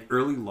 like,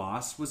 early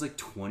Lost was like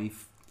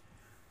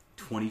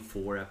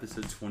 24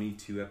 episodes,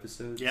 22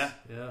 episodes. Yeah.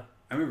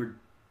 I remember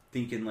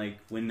thinking, like,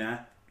 when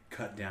that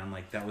cut down,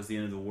 like, that was the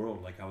end of the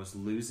world. Like, I was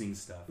losing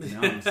stuff. And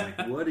now I'm just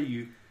like, what are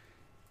you...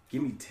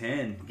 Give me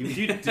 10. Give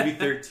me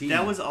 13.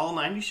 That was all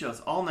 90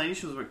 shows. All 90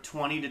 shows were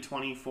 20 to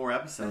 24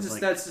 episodes.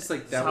 That's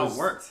how it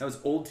works. That was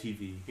old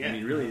TV. Yeah. I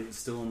mean, really, it's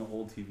still in the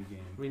old TV game.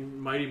 I mean,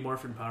 Mighty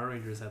Morphin Power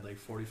Rangers had like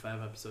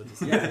 45 episodes.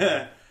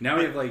 Yeah. Now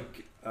we have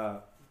like, I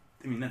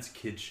mean, that's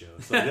kids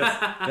shows. Like,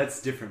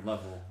 that's different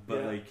level.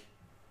 But like,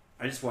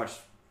 I just watched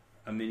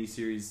a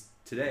miniseries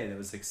today that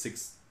was like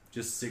six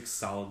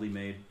solidly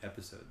made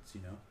episodes.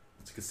 You know,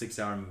 it's like a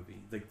 6-hour movie.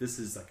 Like, this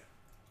is like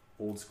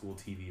old school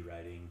TV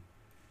writing.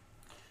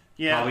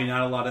 Yeah. Probably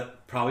not a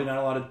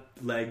lot of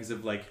legs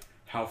of like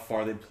how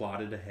far they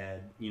plotted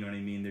ahead. You know what I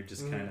mean? They're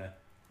just kind of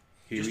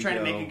just trying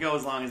to make it go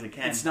as long as it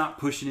can. It's not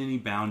pushing any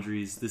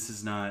boundaries. This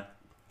is not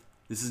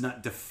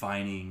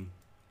defining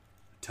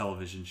a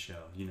television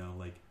show. You know,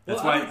 like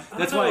that's why I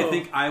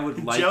think I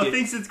would like Joe it.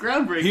 thinks it's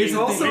groundbreaking. Here's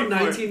also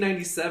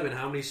 1997.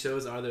 How many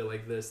shows are there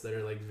like this that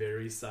are like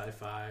very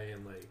sci-fi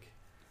and like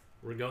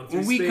we're going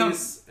through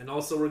space and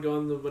also we're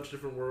going to a bunch of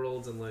different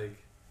worlds and like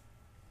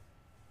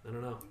I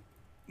don't know.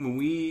 When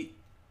we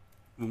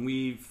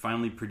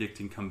finally predict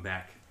and come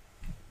back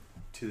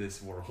to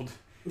this world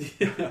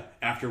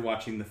after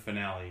watching the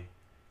finale,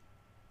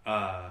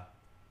 I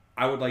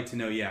would like to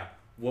know,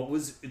 what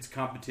was its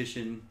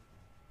competition?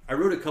 I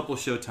wrote a couple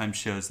Showtime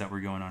shows that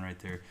were going on right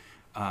there.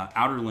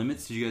 Outer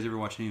Limits. Did you guys ever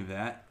watch any of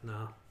that?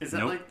 No. Is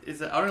that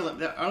Outer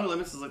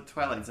Limits is like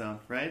Twilight Zone,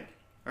 right?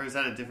 Or is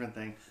that a different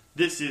thing?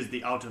 This is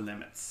the Outer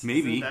Limits.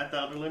 Maybe. Isn't that the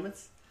Outer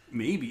Limits?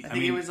 Maybe. I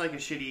think it was like a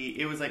shitty.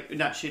 It was like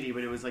not shitty,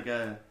 but it was like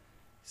a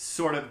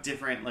sort of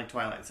different, like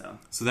Twilight Zone.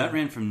 So that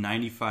ran from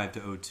 95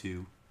 to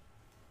 02.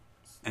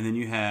 And then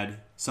you had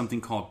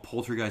something called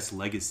Poltergeist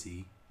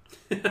Legacy.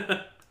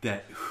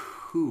 That,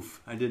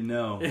 I didn't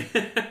know.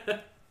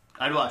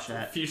 I'd watch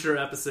that. Future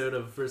episode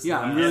of First.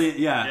 Yeah,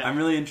 I'm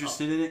really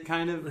interested in it,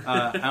 kind of.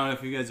 I don't know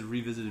if you guys have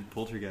revisited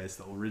Poltergeist,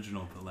 the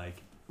original, but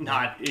like...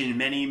 Not in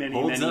many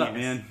holds up,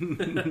 years.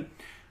 man.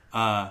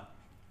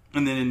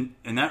 And then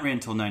and that ran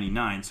until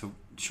 99, so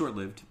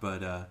short-lived,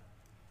 but...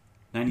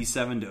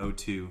 97 to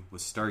 02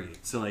 was Stargate.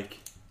 So, like,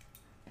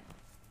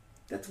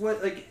 that's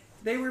what, like,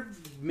 they were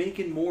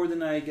making more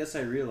than I guess I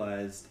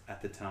realized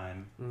at the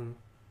time. Mm-hmm.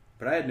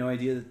 But I had no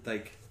idea that,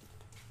 like,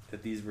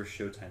 that these were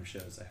Showtime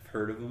shows. I've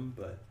heard of them,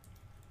 but...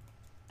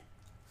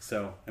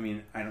 So, I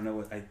mean, I don't know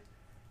what...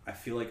 I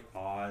feel like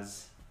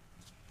Oz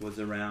was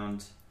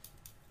around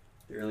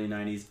the early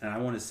 90s, and I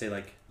want to say,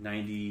 like,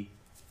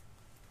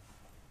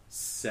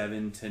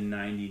 97 to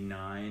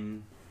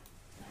 99...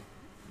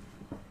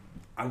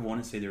 I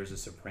want to say there was a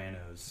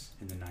Sopranos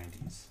in the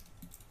 90s.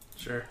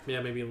 Sure.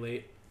 Yeah, maybe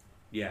late.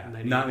 Yeah.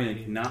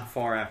 90. Not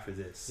far after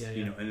this. Yeah,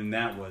 you know, and then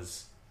that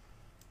was,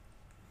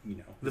 you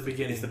know... The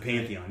beginning. It's the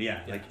Pantheon, right?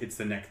 yeah. Like, it's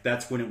the next...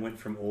 That's when it went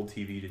from old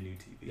TV to new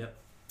TV. Yep.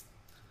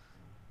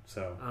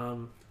 So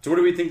where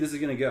do we think this is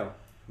going to go?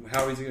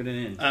 How is it going to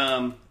end?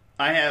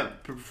 I have...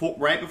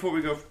 Right before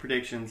we go for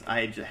predictions,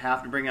 I just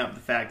have to bring up the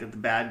fact that the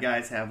bad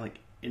guys have, like,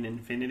 an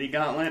infinity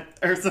gauntlet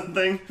or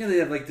something. Yeah, they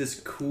have like this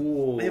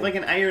cool... They have like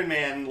an Iron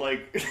Man,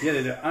 like... Yeah,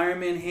 they have an Iron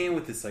Man hand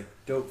with this like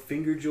dope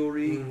finger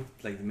jewelry.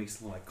 Like, it makes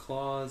it look like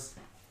claws.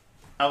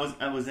 I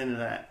was into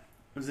that.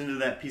 I was into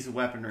that piece of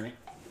weaponry.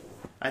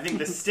 I think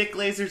the stick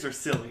lasers are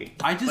silly.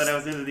 But I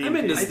was into the... I'm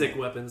into stick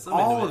weapons.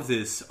 All of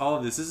this.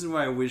 This is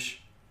why I wish...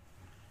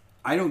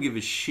 I don't give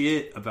a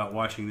shit about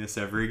watching this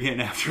ever again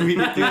after we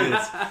get through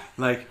this.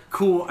 Like,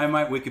 cool, I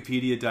might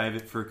Wikipedia dive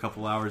it for a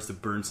couple hours to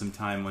burn some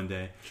time one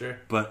day. Sure.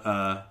 But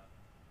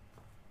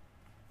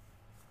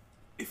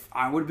if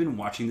I would have been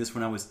watching this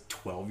when I was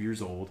 12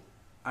 years old,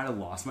 I'd have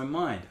lost my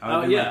mind. I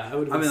would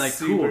have been like,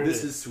 cool,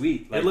 this is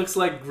sweet. Like, it looks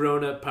like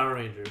grown-up Power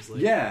Rangers.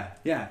 Like.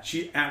 Yeah.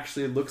 She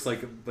actually looks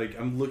like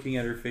I'm looking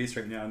at her face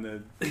right now in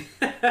the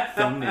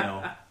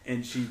thumbnail,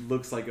 and she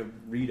looks like a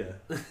Rita.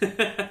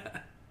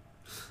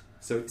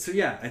 So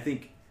yeah, I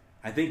think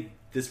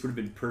this would have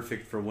been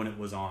perfect for when it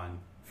was on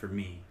for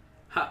me.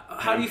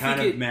 How do you think I'm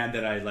kind of mad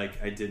that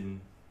I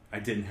didn't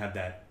have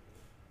that.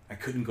 I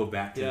couldn't go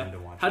back to them to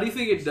watch. How do you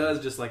think it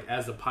does just like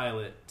as a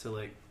pilot to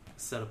like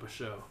set up a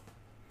show?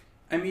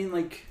 I mean,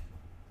 like,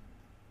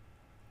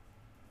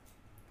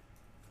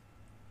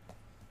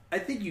 I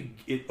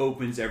think it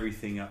opens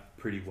everything up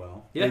pretty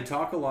well. Yeah. They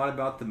talk a lot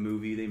about the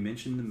movie. They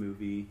mention the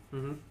movie.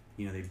 Mm-hmm.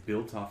 You know, they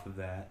built off of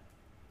that.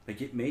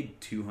 Like, it made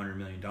 $200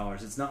 million.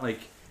 It's not like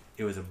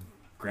it was a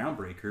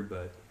groundbreaker,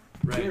 but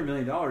 $200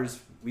 million.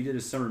 We did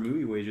a summer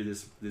movie wager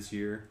this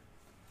year,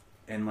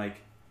 and like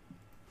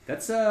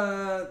that's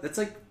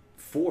like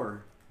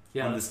 4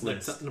 on this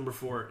list. That's number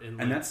 4 in,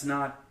 like, and that's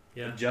not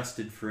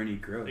adjusted for any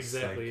gross.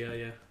 Exactly.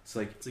 Like, it's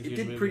like it's a it huge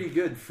did movie. pretty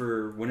good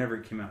for whenever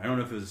it came out. I don't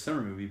know if it was a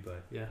summer movie,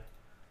 but yeah.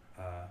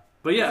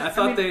 But yeah, I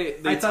thought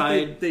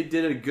they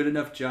did a good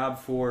enough job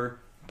for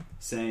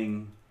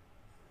saying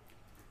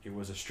it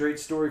was a straight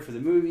story for the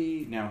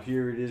movie. Now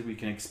here it is. We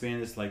can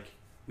expand this. Like,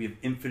 we have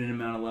infinite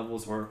amount of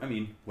levels, or I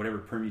mean, whatever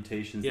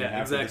permutations they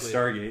have for the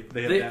Stargate.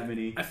 They have that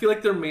many. I feel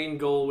like their main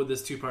goal with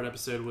this 2-part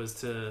episode was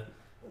to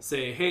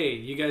say, "Hey,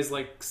 you guys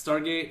like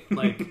Stargate?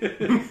 Like,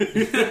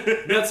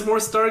 that's more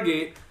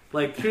Stargate.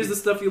 Like, here's the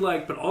stuff you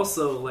like, but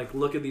also like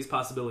look at these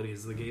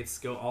possibilities. The gates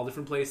go all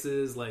different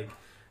places. Like,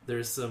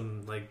 there's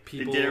some like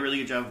people." They did a really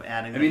good job of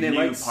adding. I mean, they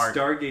liked part.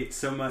 Stargate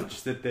so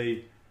much that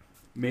they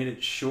made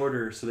it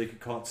shorter so they could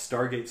call it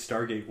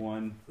Stargate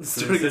 1.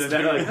 So instead of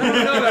that, like, I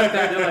don't know about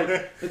that. They're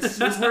like,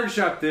 let's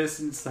workshop this,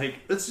 and it's like,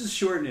 let's just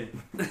shorten it.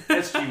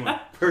 SG-1,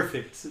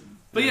 perfect.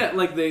 But yeah,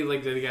 like they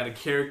got a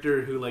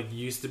character who like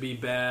used to be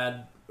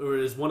bad or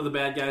is one of the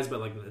bad guys, but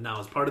like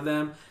now is part of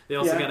them. They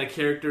also got a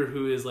character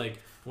who is like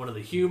one of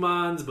the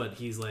humans, but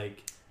he's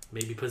like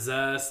maybe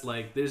possessed.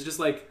 Like, there's just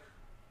like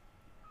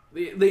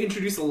they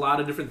introduce a lot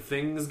of different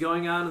things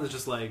going on, and it's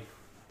just like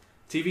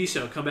TV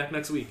show. Come back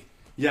next week.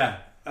 Yeah.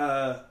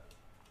 A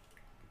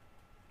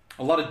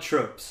lot of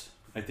tropes,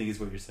 I think, is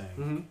what you're saying.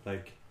 Mm-hmm.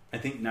 Like, I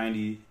think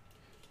 90,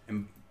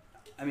 and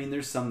I mean,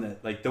 there's some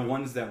that, like, the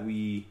ones that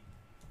we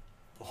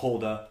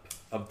hold up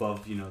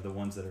above, you know, the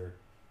ones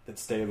that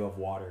stay above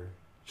water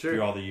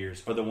through all the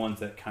years, are the ones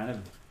that kind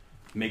of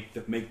make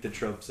the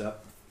tropes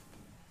up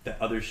that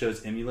other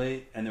shows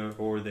emulate,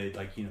 or they,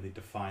 like, you know, they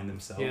define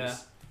themselves. Yeah,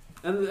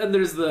 and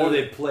there's or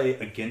they play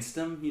against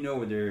them, you know,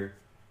 where they're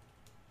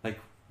like,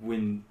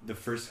 when the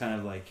first kind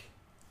of like.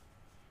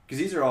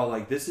 Because these are all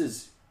like, this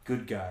is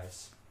good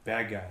guys,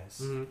 bad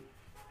guys. Mm-hmm.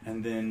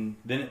 And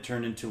then it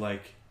turned into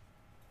like,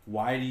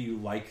 why do you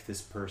like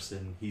this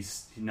person?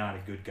 He's not a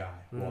good guy.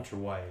 Mm-hmm. Walter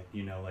White,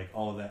 you know, like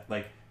all of that.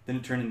 Like, then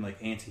it turned into like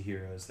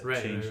anti-heroes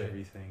that changed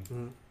everything.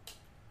 Mm-hmm.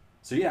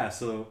 So yeah,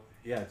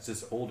 it's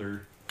just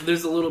older.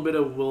 There's a little bit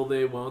of will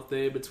they, won't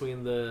they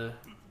between the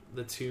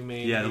two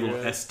main heroes. The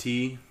little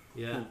ST.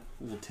 Yeah. A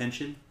little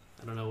tension.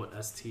 I don't know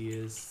what ST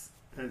is.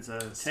 It's a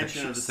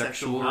tension of the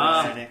sexual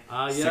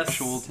yes.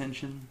 Sexual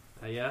tension.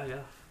 Yeah.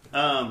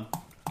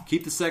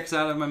 Keep the sex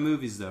out of my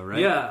movies, though, right?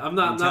 Yeah, I'm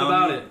not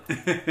about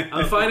it.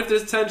 I'm fine if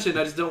there's tension.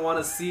 I just don't want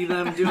to see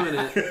them doing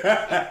it.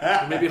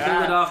 Or maybe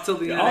hold it off till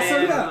the end.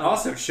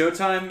 Also,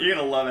 Showtime. You're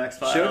gonna love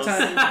X-Files.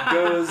 Showtime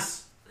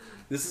goes.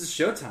 This is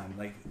Showtime.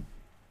 Like,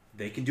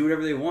 they can do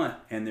whatever they want,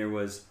 and there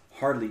was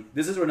hardly.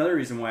 This is another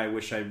reason why I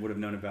wish I would have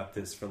known about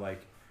this. For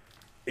like,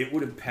 it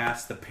would have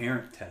passed the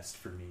parent test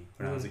for me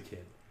when I was a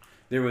kid.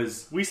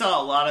 We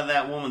saw a lot of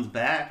that woman's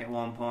back at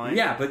one point.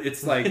 Yeah, but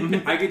it's like,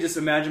 I could just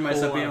imagine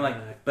myself being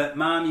like, but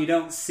Mom, you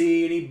don't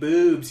see any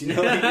boobs, you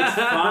know, like, it's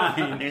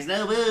fine. There's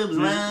no boobs,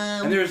 Mom.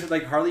 And there's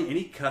like hardly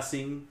any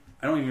cussing.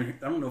 I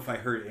don't know if I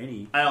heard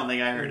any. I don't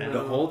think I heard any. The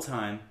whole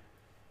time.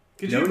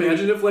 Could you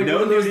imagine if like one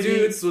of those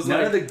dudes was none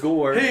like, of the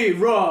gore. "Hey,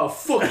 Raw,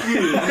 fuck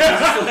you."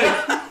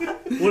 Like,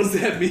 what does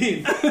that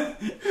mean?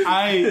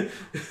 I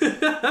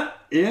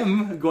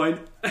am going.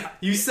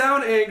 You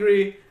sound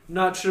angry.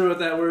 Not sure what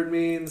that word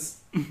means.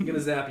 I'm gonna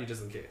zap you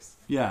just in case.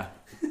 Yeah.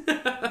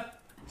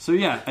 So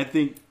yeah, I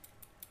think.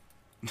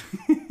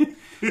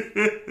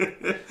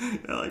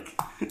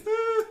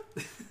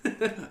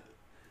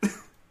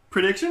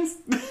 Predictions?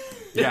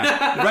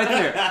 Yeah, right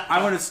there.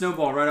 I want to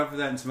snowball right off of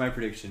that into my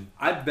prediction.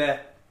 I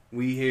bet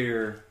we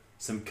hear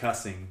some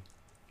cussing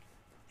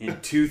in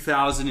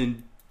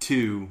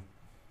 2002.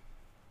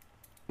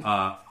 In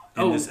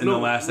the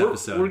last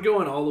episode. We're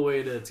going all the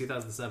way to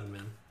 2007,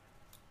 man.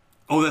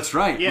 Oh, that's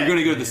right. We're going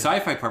to go to the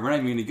sci-fi part. We're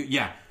not even going to go.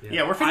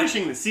 Yeah, we're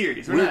finishing the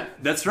series. We're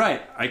not. That's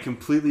right. I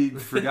completely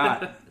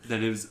forgot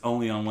that it was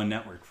only on one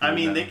network. I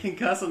mean, they can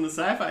cuss on the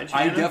Sci-Fi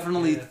channel.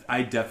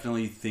 I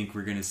definitely think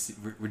we're going to see.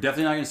 We're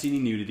definitely not going to see any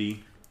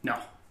nudity. No.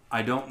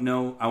 I don't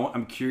know.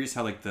 I'm curious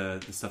how like the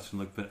stuff's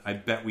going to look, but I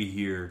bet we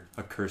hear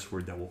a curse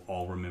word that we'll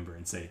all remember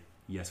and say,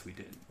 "Yes, we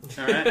did."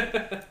 All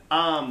right.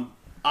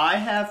 I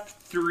have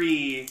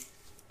 3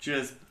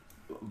 just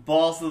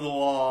balls to the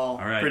wall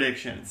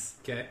predictions.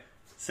 Okay.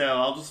 So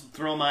I'll just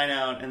throw mine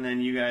out, and then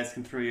you guys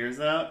can throw yours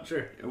out.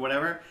 Sure. Or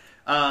whatever.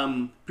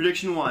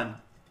 Prediction 1.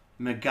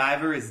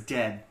 MacGyver is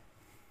dead.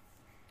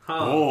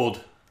 Huh.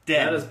 Bold.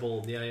 Dead. That is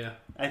bold. Yeah.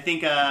 I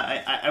think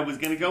I was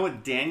going to go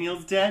with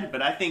Daniel's dead,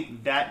 but I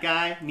think that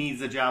guy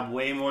needs a job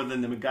way more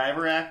than the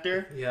MacGyver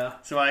actor. Yeah.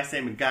 So I say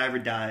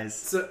MacGyver dies.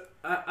 So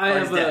I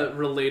have a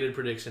related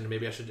prediction.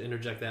 Maybe I should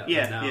interject that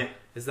now. Yeah.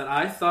 Is that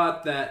I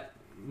thought that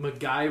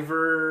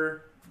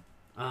MacGyver,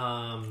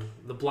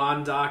 the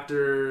blonde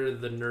doctor,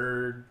 the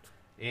nerd,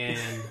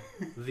 and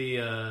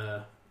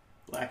the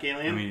Black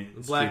alien?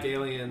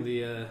 alien,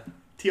 the...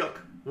 Teal'c.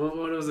 What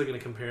was I going to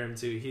compare him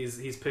to?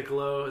 He's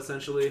Piccolo,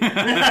 essentially.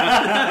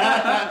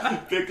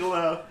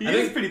 Piccolo. He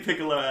is pretty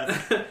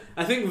Piccolo-esque.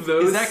 I think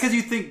those... Is that because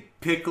you think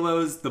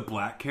Piccolo's the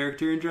black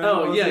character in Dragon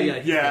Ball? Oh,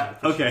 yeah.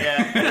 Okay.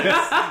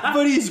 Yeah.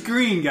 But he's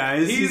green,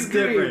 guys. He's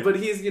green, different. but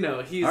he's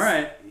all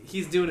right.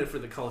 He's doing it for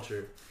the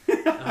culture. All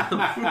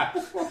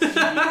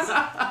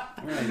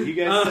right, you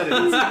guys said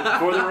it.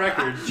 For the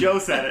record, Joe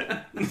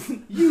said it.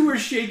 You were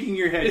shaking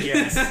your head,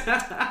 yes.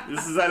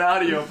 This is an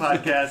audio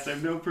podcast. I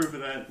have no proof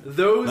of that.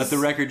 Let the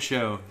record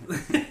show.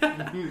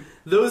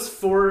 Those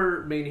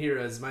 4 main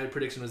heroes, my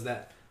prediction was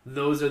that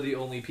those are the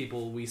only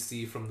people we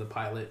see from the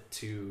pilot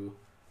to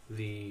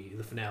the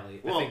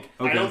finale. Well,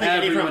 I don't think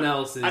everyone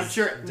else is. I'm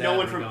sure no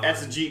one from gone.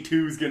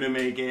 SG-2 is going to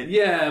make it.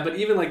 Yeah, but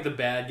even like the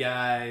bad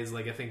guys,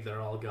 like I think they're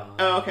all gone.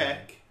 Oh, okay.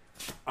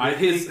 Like,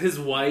 his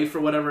wife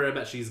or whatever, I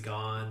bet she's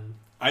gone.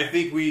 I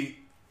think we.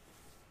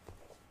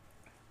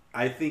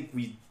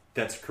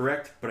 That's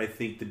correct, but I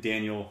think the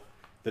nerd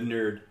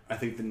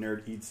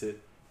eats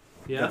it.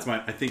 Yeah, that's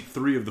I think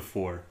 3 of the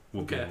 4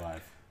 will be Okay.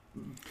 alive.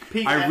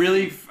 Pete, I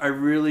really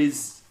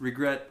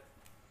regret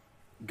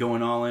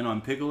going all in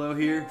on Piccolo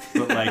here,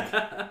 but like,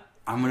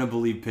 I'm gonna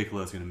believe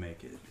Piccolo's gonna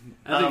make it.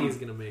 I think he's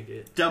gonna make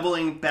it.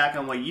 Doubling back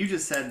on what you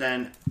just said,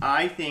 then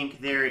I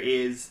think there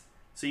is.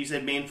 So you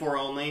said main 4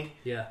 only.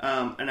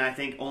 Yeah. And I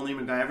think only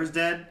MacGyver's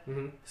dead.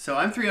 Mm-hmm. So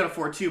I'm 3 out of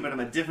 4 too, but I'm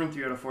a different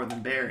 3 out of 4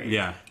 than Barry.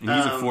 Yeah, and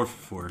he's a 4 for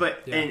 4.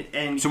 But Yeah.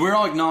 and so we're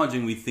all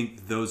acknowledging we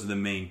think those are the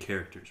main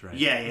characters, right?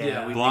 Yeah.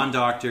 Yeah. Blonde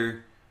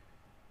Doctor,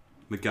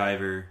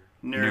 MacGyver,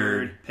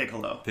 Nerd,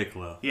 Piccolo.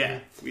 Yeah.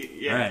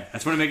 All right. I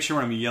just want to make sure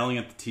when I'm yelling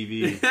at the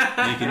TV,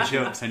 making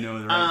jokes, I know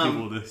the right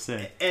people to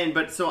say.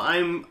 But so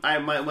one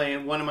of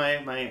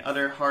my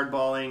other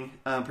hardballing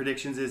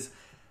predictions is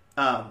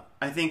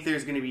I think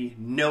there's going to be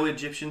no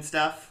Egyptian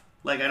stuff.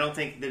 Like I don't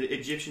think the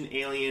Egyptian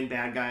alien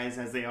bad guys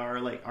as they are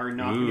are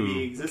not going to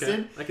be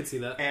existed. Okay. I can see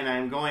that. And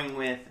I'm going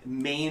with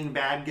main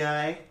bad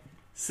guy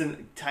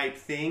type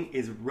thing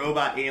is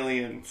robot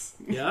aliens.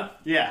 Yeah.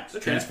 Yeah. Okay.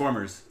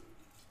 Transformers.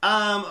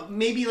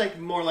 Maybe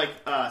more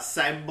like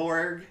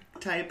cyborg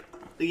type.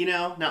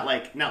 Not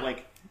like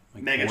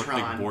Megatron.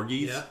 Like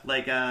Borgies.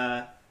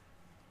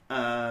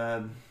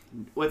 Yeah.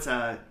 What's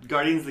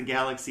Guardians of the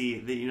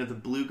Galaxy? The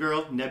blue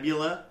girl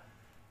Nebula.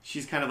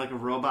 She's kind of like a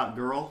robot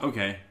girl.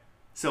 Okay.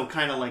 So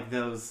kind of like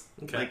those,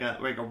 Okay.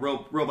 like a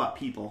robot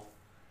people.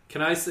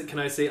 Can I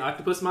say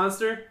octopus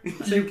monster?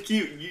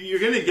 You're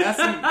gonna guess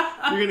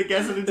it. You're gonna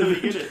guess it until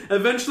you get it.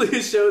 Eventually,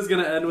 his show is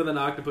gonna end with an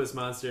octopus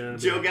monster. And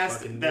Joe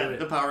guessed that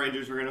the Power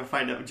Rangers were gonna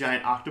find a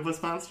giant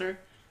octopus monster.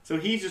 So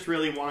he just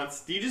really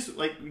wants. Do you just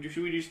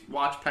should we just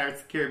watch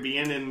Pirates of the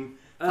Caribbean and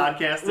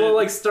podcast it? Well,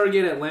 like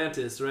Stargate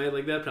Atlantis, right?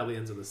 Like that probably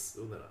ends with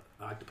an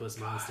octopus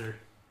monster.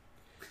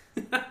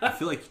 I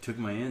feel like you took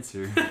my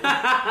answer.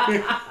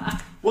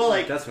 Well,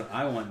 that's what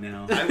I want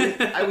now.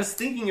 I was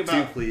thinking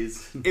about. 2,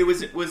 please.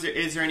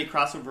 Is there any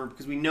crossover?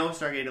 Because we know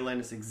Stargate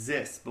Atlantis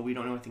exists, but we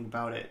don't know anything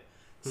about it.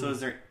 So is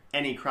there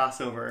any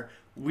crossover?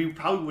 We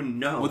probably wouldn't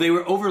know. Well, they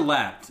were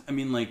overlapped. I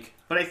mean,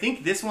 But I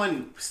think this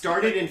one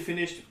started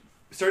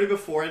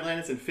before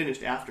Atlantis and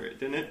finished after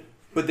it, didn't it?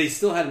 but they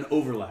still had an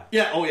overlap.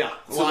 Yeah. Oh yeah.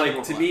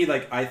 So, to me,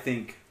 I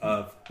think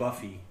of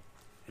Buffy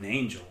and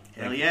Angel.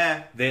 Hell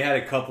yeah. They had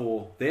a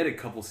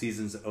couple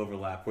seasons of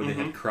overlap where they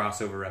had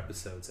crossover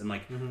episodes,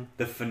 and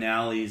the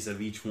finales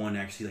of each one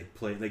actually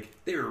played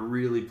they were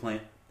really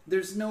playing.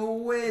 There's no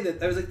way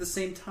that was the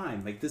same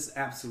time. This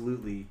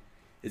absolutely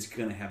is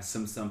gonna have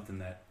something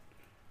that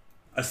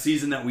a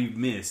season that we've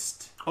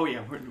missed. Oh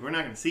yeah, we're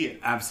not gonna see it.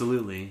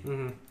 Absolutely.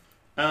 Mm-hmm.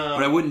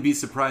 But I wouldn't be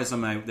surprised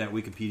on that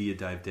Wikipedia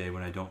dive day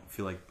when I don't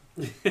feel like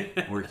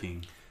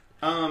working.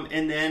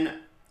 And then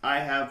I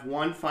have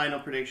one final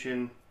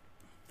prediction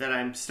that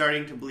I'm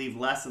starting to believe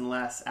less and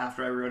less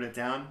after I wrote it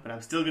down, but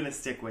I'm still going to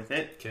stick with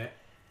it. Okay.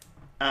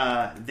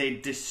 They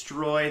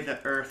destroy the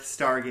Earth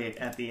Stargate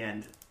at the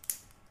end.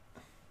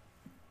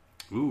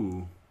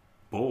 Ooh,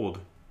 bold.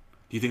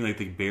 Do you think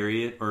they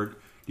bury it, or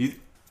do you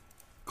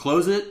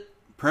close it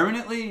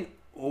permanently,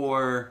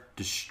 or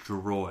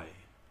destroy?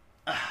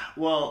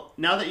 Well,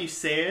 now that you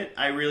say it,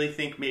 I really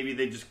think maybe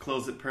they just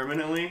close it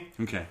permanently.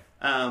 Okay.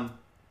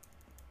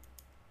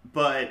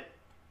 But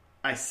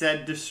I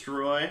said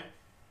destroy,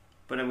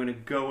 but I'm going to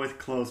go with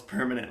close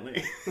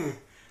permanently.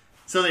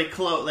 So they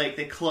close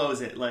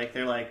it.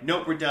 They're like,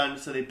 nope, we're done.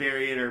 So they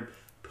bury it or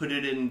put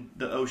it in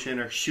the ocean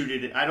or shoot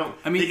it.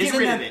 They get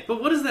rid of it.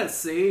 But what does that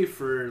say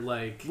for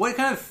What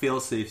kind of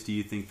fail-safes do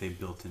you think they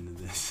built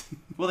into this?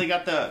 Well, they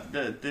got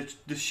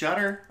the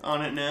shutter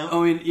on it now.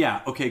 I mean,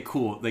 yeah, okay,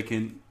 cool. They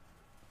can.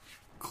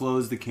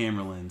 close the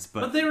camera lens.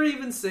 But they were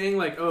even saying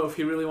like, oh, if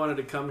he really wanted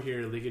to come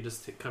here, they could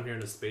just come here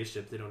in a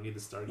spaceship. They don't need the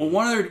Stargate. Well,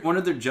 one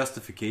of their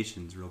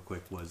justifications, real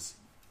quick, was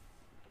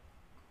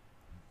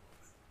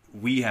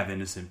we have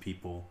innocent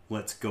people.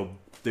 Let's go.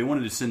 They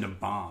wanted to send a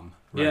bomb.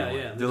 Right away.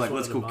 Yeah. They're like,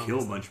 let's go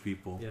kill a bunch of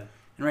people. Yeah.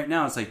 And right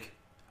now, it's like,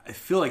 I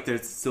feel like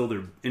they're still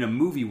their in a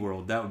movie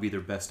world. That would be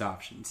their best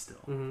option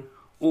still. Mm-hmm.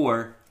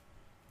 Or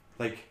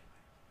like,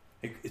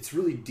 it's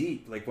really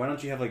deep. Like, why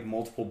don't you have like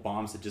multiple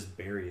bombs that just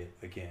bury it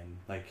again?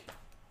 Like,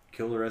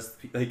 kill the rest of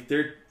the people. Like,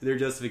 their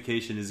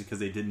justification is because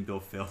they didn't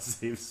build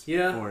fail-safes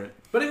for it.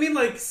 But I mean,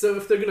 like, so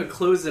if they're going to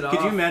close it off...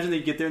 Could you imagine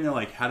they get there and they're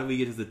like, how do we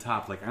get to the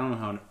top? Like, I don't know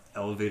how an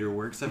elevator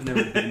works. I've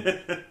never been...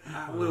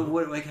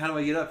 like, how do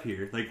I get up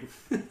here? Like...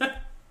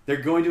 They're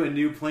going to a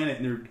new planet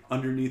and they're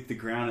underneath the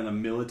ground in a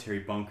military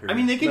bunker. I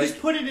mean, they could just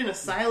put it in a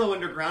silo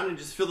underground and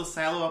just fill the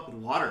silo up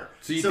with water.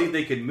 So you think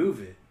they could move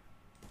it?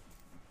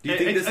 Do you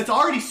think it's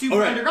already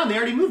super underground. They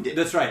already moved it.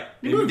 That's right.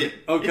 They moved it.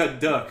 Oh,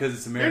 duh, because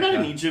it's America. They're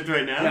not in Egypt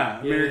right now.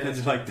 Yeah, Americans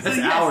are like, that's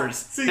So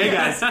ours. Hey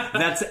guys,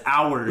 that's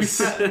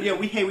ours.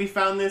 We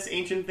found this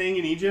ancient thing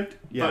in Egypt,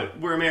 but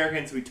we're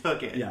Americans, so we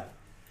took it. Yeah.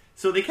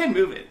 So they can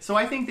move it. So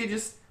I think they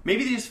just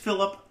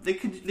fill up. They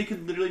could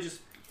literally just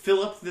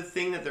fill up the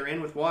thing that they're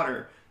in with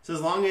water. So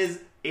as long as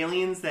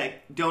aliens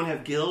that don't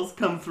have gills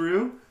come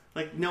through,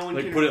 like no one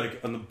can put it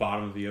like on the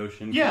bottom of the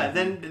ocean. Yeah,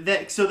 then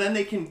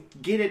they can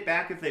get it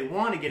back if they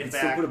want to get it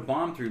back. Still put a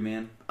bomb through,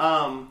 man.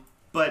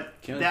 But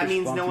that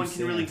means no one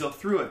can really go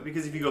through it,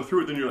 because if you go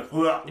through it, then you're like,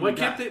 why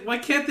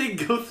can't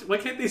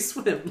they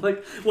swim?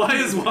 Like, why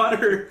is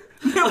water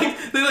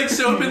like they like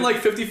show up in like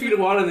 50 feet of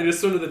water and they just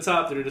swim to the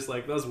top? They're just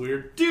like, that was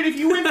weird, dude. If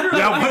you went through,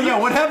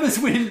 what happens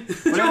when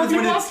if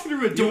you walked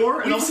through a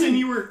door and all of a sudden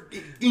you were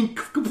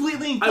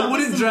completely I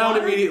wouldn't drown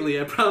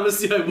immediately. I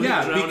promise you, I wouldn't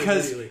drown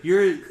immediately.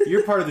 because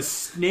you're part of the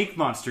snake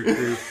monster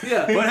crew.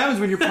 Yeah. What happens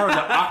when you're part of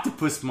the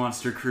octopus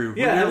monster crew?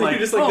 Yeah, you're like,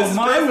 just like, oh,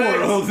 my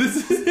world.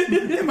 This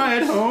is, am I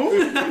at home?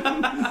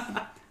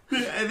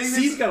 I think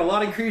Sea's got a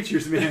lot of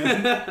creatures,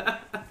 man.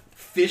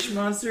 Fish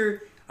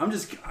monster.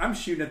 I'm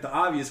shooting at the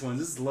obvious ones.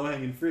 This is low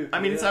hanging fruit.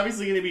 I mean, it's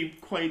obviously going to be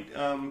quite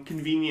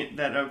convenient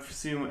that I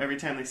assume every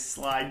time they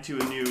slide to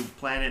a new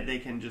planet, they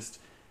can just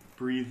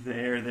breathe the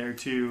air there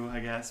too,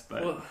 I guess.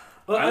 But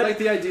I like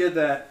the idea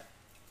that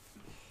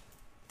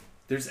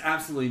there's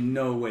absolutely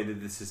no way that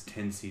this is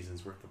 10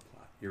 seasons worth of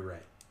plot. You're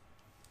right.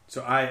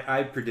 So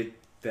I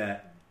predict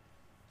that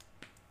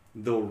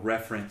they'll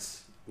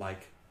reference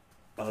like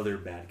other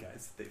bad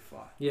guys that they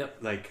fought. Yep.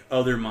 Like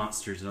other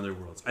monsters in other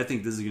worlds. I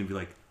think this is going to be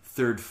like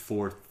third,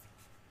 fourth,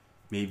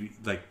 maybe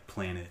like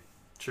planet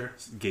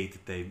gate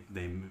that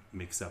they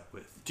mix up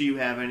with. Do you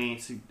have any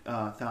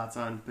thoughts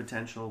on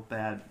potential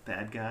bad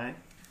guy?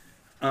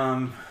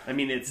 I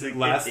mean, it's like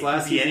last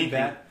season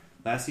anything.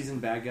 Last season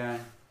bad guy.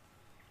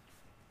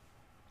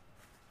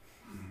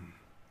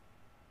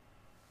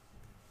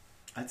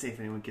 I'd say if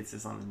anyone gets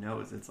this on the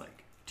nose, it's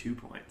like 2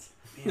 points.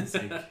 Man, it's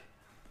like,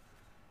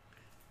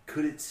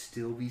 could it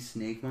still be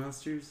snake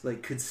monsters?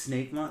 Like, could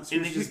snake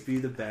monsters just be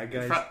the bad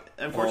guys?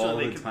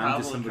 Unfortunately, they could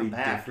probably somebody come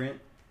back.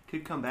 Different?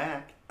 Could come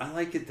back. I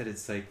like it that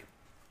it's like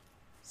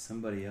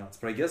somebody else,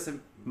 but I guess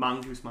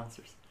mongoose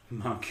monsters.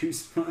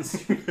 Mongoose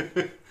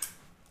monsters.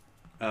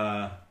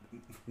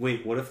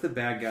 Wait, what if the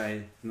bad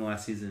guy in the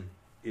last season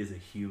is a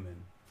human?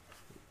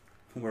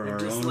 We're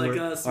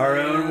our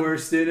own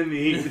worst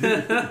enemy.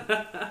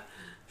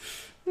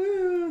 All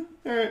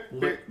right.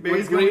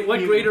 What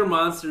greater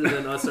monster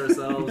than us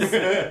ourselves?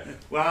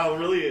 Wow,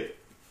 really.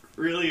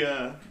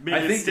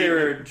 I think they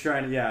were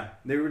trying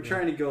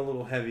to go a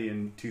little heavy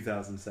in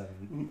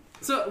 2007.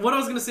 So what I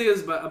was gonna say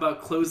is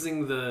about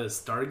closing the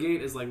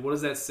Stargate is like, what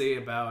does that say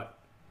about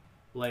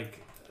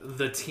like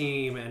the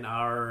team and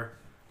our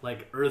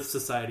like Earth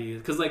society?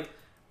 Because like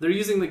they're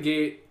using the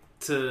gate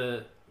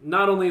to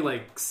not only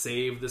like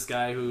save this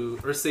guy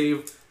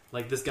save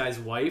like this guy's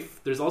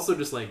wife. There's also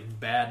just like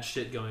bad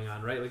shit going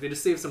on, right? Like they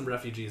just saved some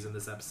refugees in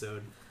this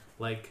episode.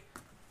 Like,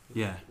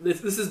 yeah,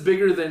 this is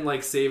bigger than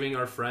like saving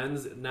our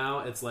friends. Now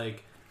it's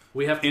like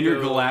we have to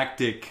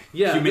intergalactic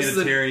humanitarian this is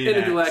an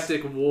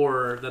intergalactic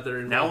war that they're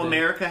involved now.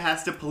 America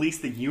has to police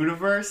the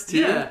universe too.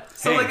 Yeah,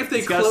 so like if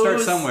they gotta start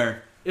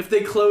somewhere. If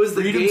they close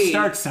the freedom gate,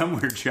 starts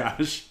somewhere,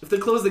 Josh. If they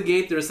close the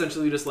gate, they're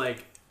essentially just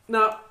like,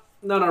 no,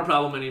 not our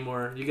problem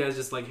anymore. You guys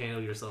just like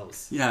handle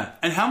yourselves. Yeah,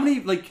 and how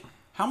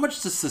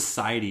much does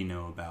society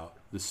know about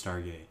the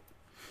Stargate?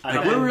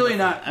 Like, we're really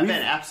not. I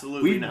bet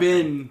absolutely. We've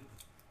been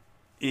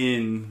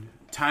in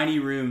tiny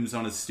rooms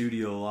on a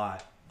studio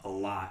a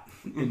lot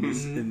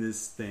in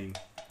this thing.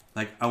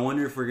 Like, I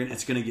wonder if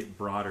it's gonna get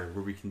broader,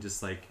 where we can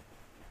just like,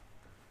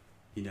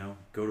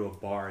 go to a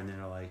bar and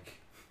they're like,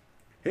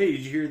 "Hey,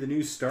 did you hear the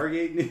new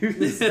Stargate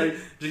news? Like,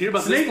 did you hear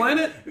about this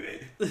planet?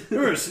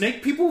 There are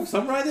snake people.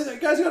 Some that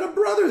guy's got a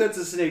brother that's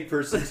a snake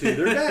person too.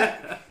 They're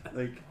back."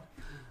 Like,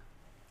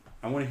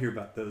 I want to hear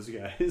about those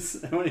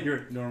guys. I want to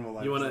hear normal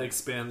life. You want to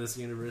expand this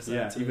universe?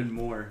 Yeah, even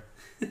more.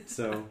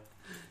 So,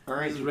 all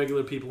right, just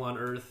regular people on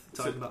Earth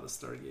talking about the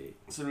Stargate.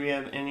 So, do we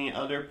have any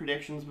other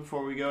predictions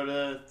before we go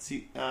to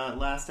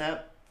last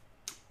ep?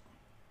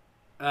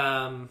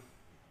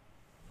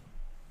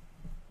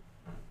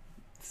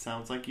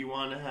 Sounds like you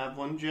want to have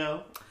one,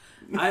 Joe.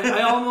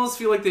 I almost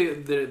feel like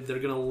they're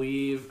gonna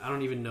leave. I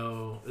don't even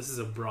know. This is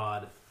a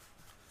broad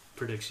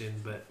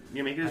prediction, but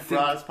you make it as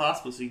broad as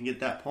possible so you can get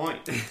that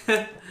point.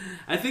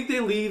 I think they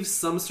leave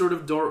some sort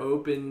of door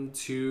open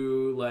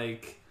to,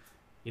 like,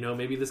 you know,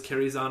 maybe this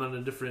carries on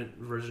a different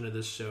version of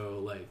this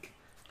show. Like,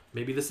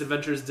 maybe this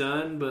adventure's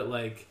done, but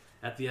like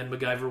at the end,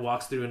 MacGyver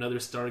walks through another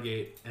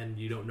Stargate, and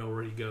you don't know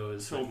where he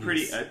goes. So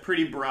a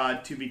pretty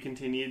broad to be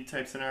continued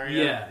type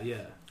scenario.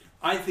 Yeah.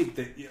 I think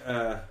that.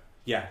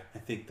 I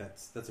think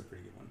that's a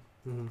pretty good one.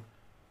 Mm-hmm.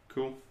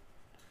 Cool.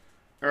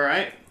 All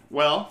right.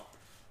 Well,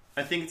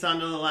 I think it's on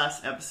to the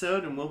last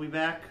episode, and we'll be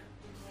back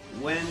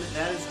when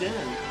that is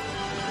done.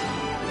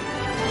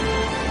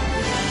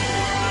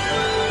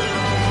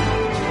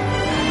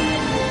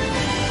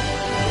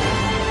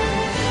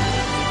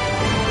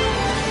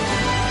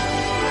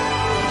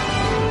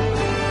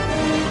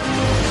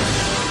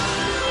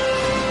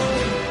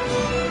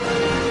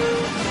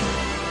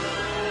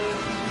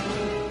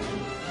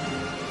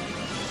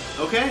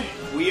 Okay,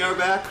 we are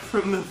back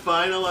from the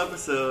final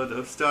episode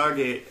of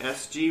Stargate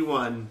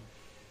SG-1.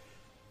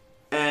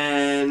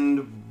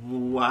 And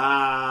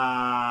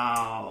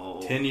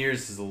wow. 10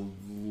 years is a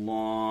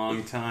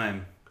long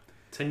time.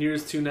 10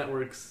 years, 2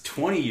 networks.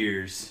 20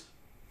 years.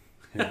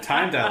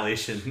 Time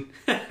dilation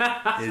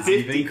is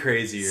even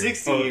crazier.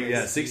 60 years.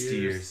 Yeah, 60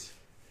 years.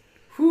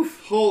 Whew,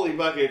 holy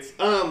buckets.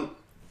 I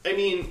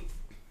mean,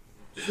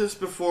 just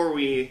before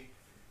we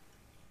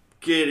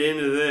get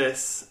into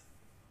this,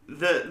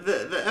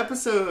 the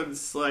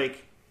episodes,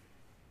 like,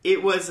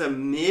 it was a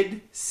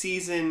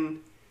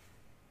mid-season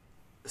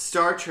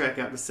Star Trek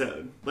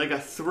episode, like a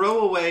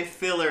throwaway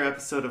filler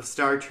episode of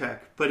Star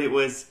Trek, but it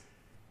was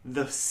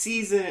the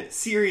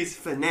series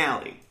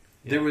finale.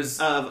 There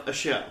was of a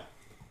show.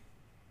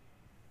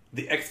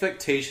 The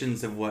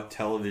expectations of what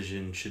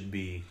television should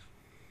be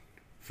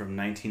from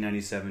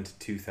 1997 to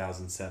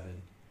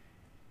 2007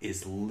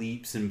 is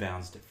leaps and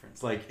bounds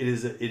difference. Like, it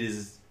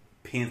is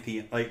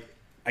pantheon. Like,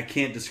 I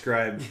can't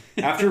describe.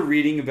 After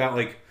reading about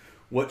like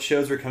what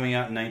shows were coming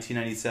out in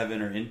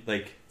 1997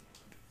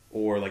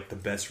 or the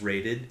best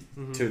rated,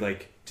 to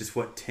like just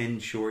what 10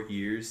 short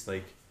years,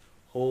 like,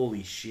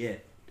 holy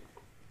shit.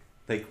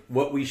 Like,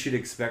 what we should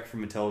expect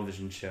from a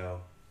television show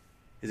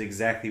is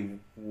exactly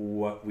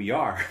what we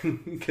are,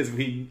 because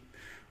we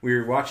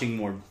were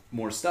watching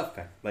more stuff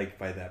by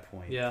that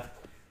point. Yeah.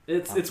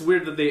 It's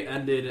weird that they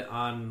ended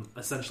on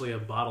essentially a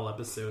bottle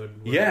episode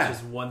where it's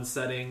just one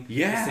setting,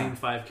 the same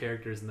 5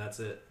 characters, and that's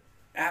it.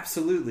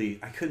 Absolutely.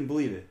 I couldn't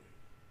believe it.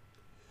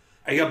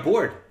 I got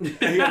bored.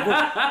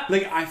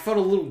 Like, I felt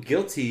a little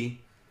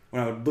guilty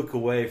when I would look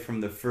away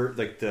from the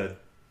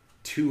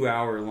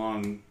 2-hour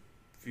long,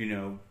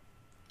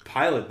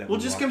 pilot that we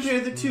just watched.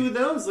 compare the two of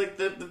those. Like,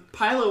 the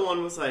pilot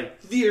one was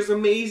like, there's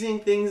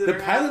amazing things that are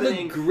happening. The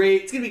pilot looked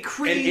great. It's going to be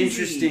crazy. And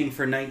interesting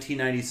for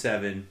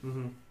 1997.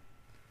 Mm-hmm.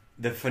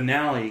 The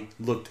finale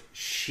looked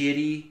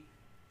shitty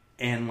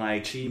and,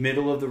 like, cheap,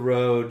 middle of the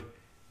road,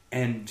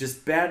 and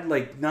just bad,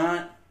 like,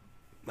 not,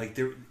 like,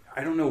 there,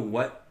 I don't know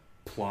what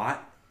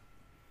plot.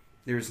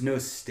 There was no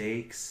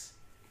stakes.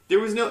 It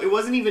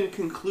wasn't even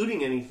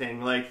concluding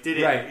anything. Like, did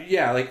it? Right,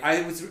 yeah, like,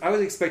 I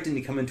was expecting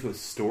to come into a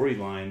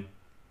storyline.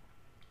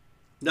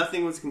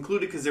 Nothing was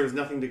concluded because there was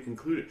nothing to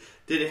conclude.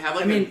 Did it have,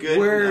 like, a good...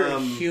 were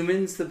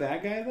humans the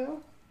bad guy,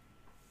 though?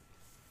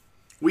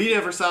 We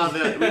never saw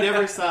that. We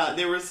never saw...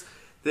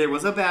 There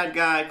was a bad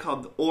guy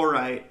called the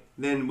Orite.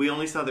 Then we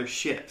only saw their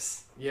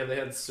ships. Yeah, they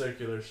had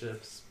circular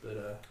ships,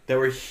 but that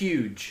were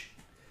huge.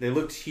 They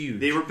looked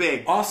huge. They were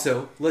big.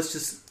 Also, let's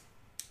just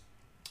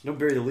don't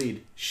bury the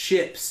lead.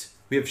 Ships.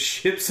 We have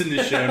ships in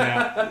the show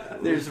now.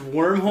 There's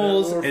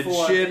wormholes and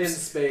ships in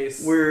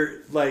space.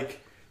 Where,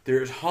 like,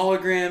 there's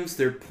holograms.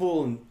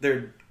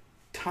 They're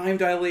time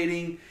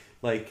dilating.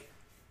 Like,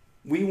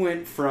 we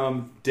went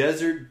from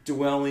desert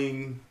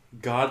dwelling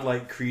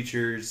godlike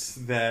creatures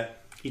that.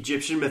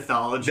 Egyptian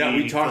mythology. That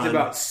we talked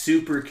about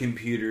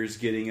supercomputers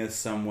getting us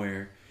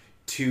somewhere,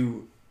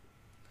 to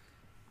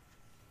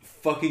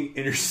fucking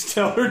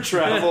interstellar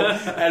travel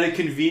at a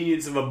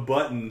convenience of a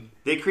button.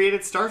 They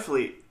created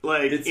Starfleet,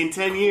 like, in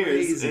 10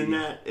 years,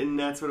 and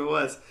that's what it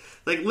was.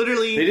 Like,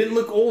 literally... They didn't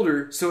look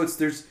older, so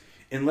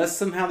unless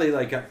somehow they,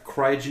 like, got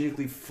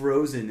cryogenically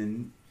frozen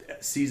in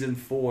season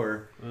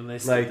 4. And they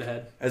skipped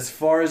ahead. As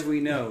far as we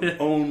know,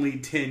 only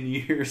 10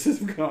 years has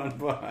gone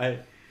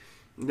by.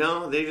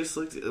 No, they just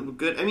looked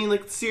good. I mean,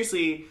 like,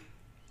 seriously,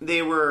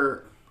 they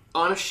were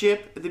on a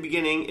ship at the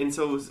beginning, and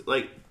so it was,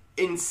 like,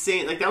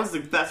 insane. Like, that was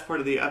the best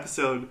part of the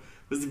episode,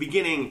 was the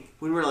beginning,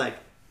 when we were like,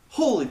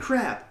 holy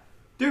crap,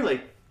 they're,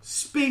 like,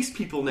 space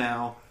people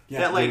now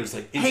that,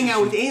 like hang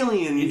out with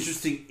aliens.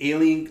 Interesting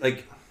alien,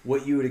 like,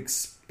 what you would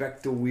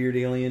expect a weird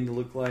alien to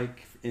look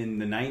like in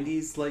the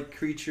 90s, like,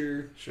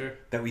 creature. Sure.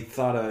 That we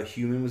thought a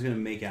human was going to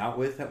make out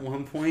with at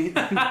one point.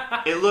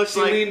 It looked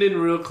she leaned in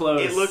real close.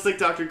 It looked like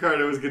Dr.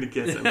 Carter was going to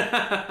kiss him.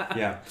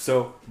 Yeah,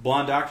 so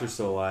Blonde Doctor's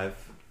still alive.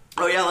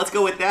 Oh yeah, let's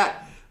go with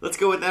that. Let's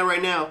go with that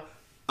right now.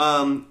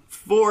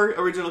 4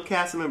 original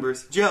cast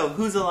members. Joe,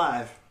 who's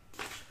alive?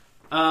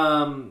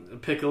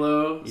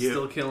 Piccolo, Yep.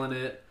 still killing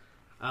it.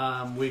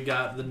 We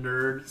got the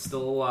nerd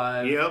still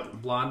alive. Yep.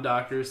 Blonde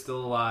Doctor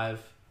still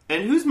alive.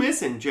 And who's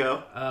missing,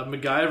 Joe?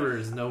 MacGyver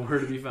is nowhere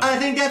to be found. I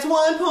think that's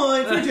 1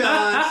 point for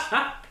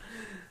Josh.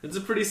 It's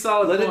a pretty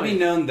solid Let point. it be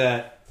known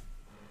that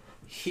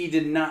he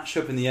did not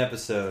show up in the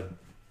episode.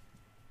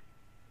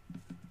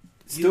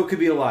 Still could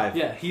be alive.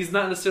 Yeah, he's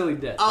not necessarily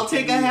dead. I'll He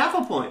take could a be half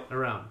a point.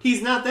 around.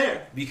 He's not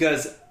there.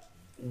 Because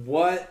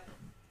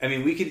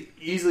we could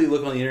easily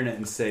look on the internet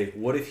and say,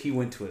 what if he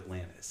went to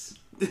Atlantis?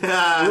 Ooh,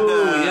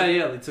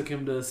 yeah. They took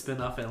him to spin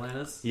off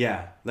Atlantis.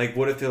 Yeah. Like,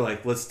 what if they're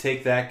like, let's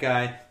take that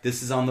guy.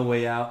 This is on the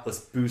way out. Let's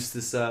boost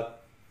this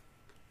up.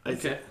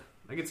 Okay,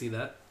 I can see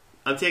that.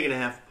 I'm taking a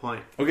half a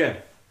point.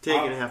 Okay.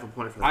 Taking a half a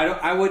point for that.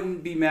 I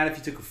wouldn't be mad if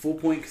he took a full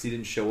point because he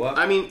didn't show up.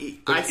 I mean,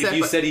 If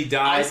you said he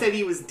died. I said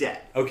he was dead.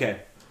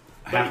 Okay.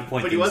 Half a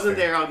point. But he wasn't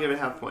there. I'll give it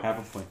half a point. Half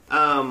a point.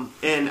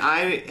 And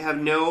I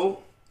have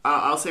no.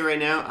 I'll say right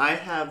now, I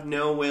have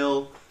no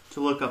will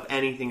to look up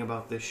anything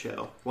about this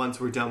show once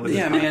we're done with it.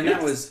 Yeah, man,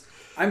 that was.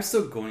 I'm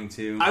still going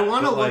to. I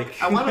want to but, look.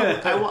 like- I want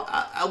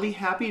to. I'll be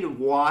happy to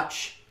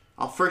watch.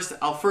 I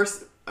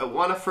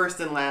want a first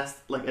and last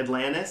like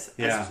Atlantis.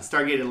 Yeah.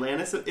 Stargate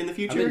Atlantis in the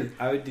future.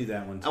 I would do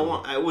that one too.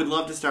 I would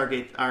love to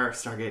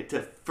Stargate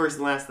to first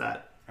and last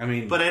that. I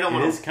mean, but I don't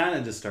want. It is kind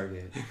of just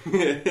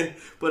Stargate.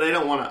 But I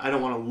don't want to. I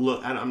don't want to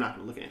look. I'm not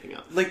going to look anything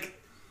up. Like,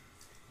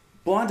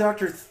 Blonde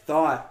Doctor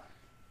thought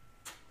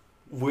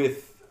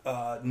with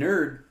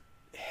Nerd,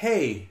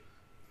 hey,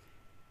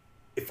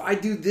 if I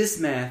do this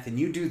math and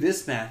you do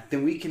this math,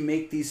 then we can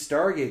make these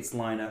Stargates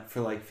line up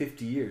for like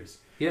 50 years.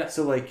 Yeah.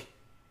 So like,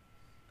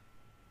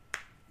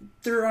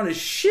 they're on a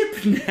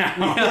ship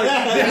now.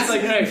 It's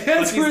like, hey,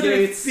 that's where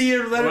they Gates, see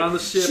her letter. we're on the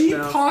ship she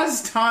now.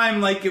 paused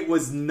time like it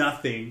was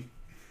nothing,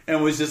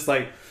 and was just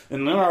like,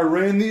 and then I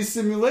ran these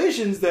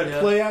simulations that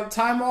play out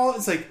time all.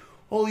 It's like,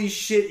 holy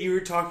shit, you were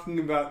talking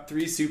about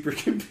 3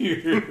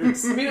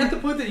 supercomputers. I mean, at the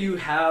point that you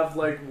have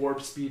like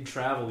warp speed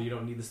travel, you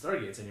don't need the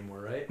Stargates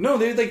anymore, right? No,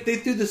 they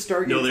threw the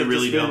Stargates. No, they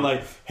really been don't.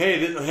 Like,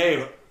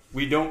 hey,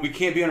 we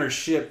can't be on our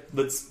ship.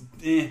 Let's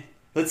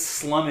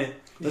slum it.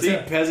 Let's be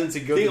peasants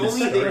and go. They to the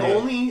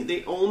Stargate.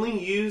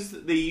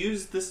 they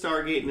used the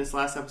Stargate in this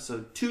last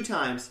episode 2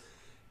 times.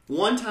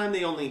 One time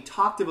they only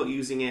talked about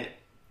using it,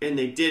 and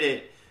they did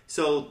it.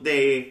 So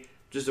they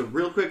just a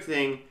real quick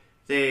thing.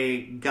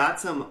 They got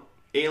some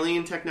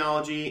alien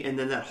technology, and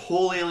then that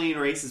whole alien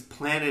race's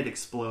planet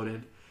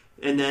exploded,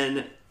 and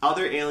then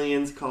other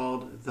aliens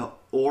called the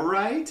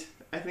Orite,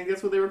 I think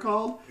that's what they were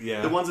called.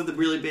 Yeah. The ones with the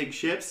really big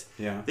ships.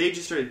 Yeah. They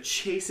just started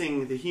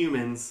chasing the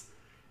humans,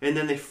 and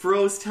then they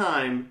froze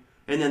time.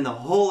 And then the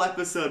whole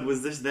episode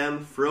was just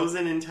them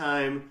frozen in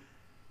time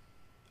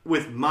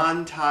with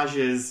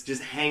montages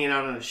just hanging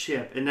out on a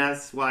ship. And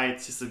that's why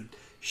it's just a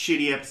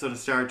shitty episode of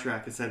Star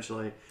Trek,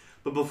 essentially.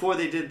 But before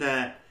they did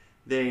that,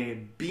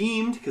 they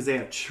beamed, because they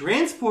have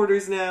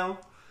transporters now,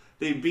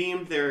 they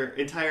beamed their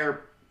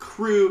entire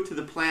crew to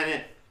the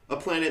planet, a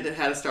planet that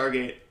had a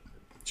Stargate,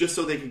 just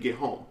so they could get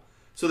home.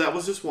 So that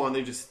was just one.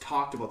 They just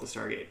talked about the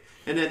Stargate.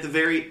 And at the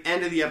very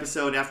end of the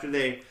episode, after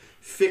they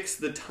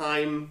fixed the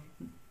time...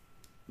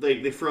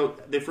 They froze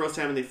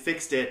time and they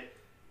fixed it,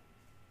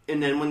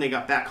 and then when they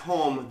got back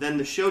home, then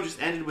the show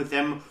just ended with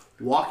them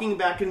walking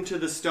back into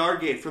the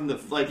Stargate from the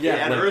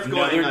Earth,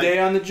 going another day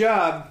on the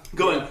job,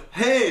 going,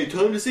 "Hey,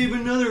 time to save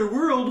another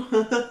world,"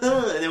 and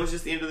that was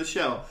just the end of the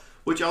show.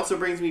 Which also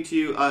brings me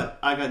to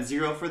I got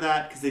 0 for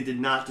that because they did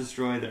not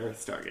destroy the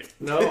Earth Stargate.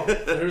 No,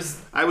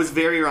 I was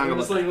very wrong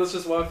about that. Let's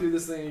just walk through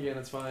this thing again.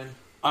 It's fine.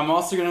 I'm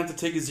also gonna have to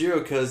take a 0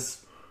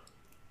 because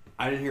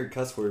I didn't hear a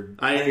cuss word.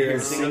 I didn't hear a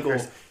single.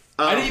 curse.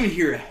 I didn't even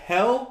hear a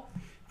hell.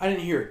 I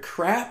didn't hear a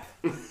crap.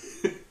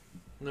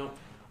 No.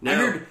 I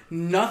heard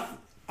nothing.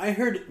 I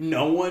heard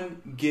no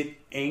one get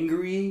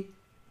angry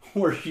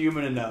or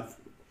human enough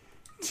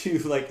to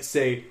like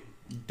say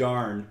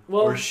darn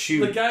or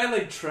shoot. The guy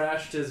like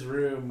trashed his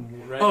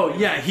room. Right? Oh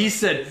yeah, he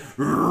said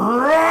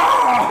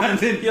 "Raw!" and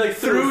then he like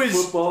threw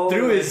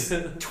his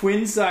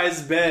twin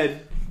size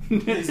bed,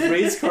 his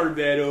race car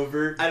bed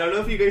over. I don't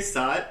know if you guys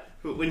saw it,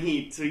 but when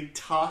he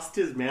tossed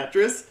his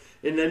mattress,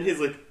 and then his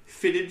like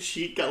fitted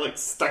sheet got like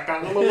stuck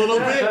on him a little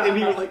bit, and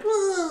he was like,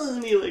 "Whoa,"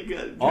 and he like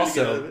got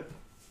also, out of it.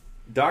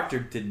 Doctor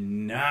did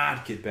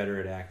not get better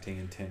at acting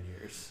in 10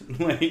 years.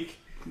 Like,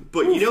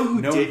 but you know who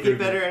no did get improvement.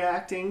 better at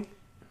acting?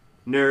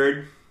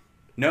 Nerd.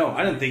 No,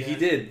 I don't think he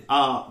did.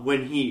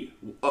 When he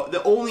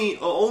the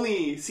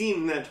only scene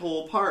in that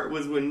whole part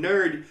was when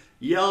Nerd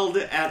yelled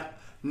at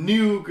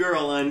new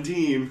girl on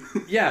team.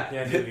 Yeah,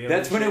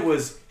 that's when it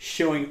was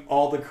showing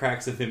all the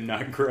cracks of him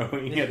not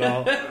growing at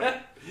all.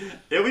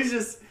 It was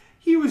just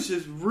he was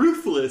just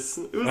ruthless.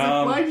 It was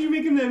like, why did you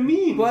make him that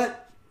mean? But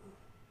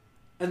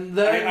and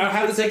then I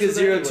have to take a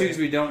 0 too because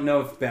we don't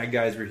know if bad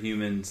guys were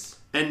humans.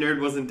 And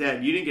Nerd wasn't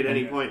dead. You didn't get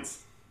any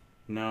points.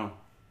 No.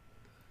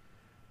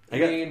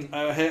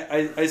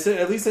 I said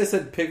at least I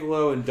said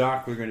Piccolo and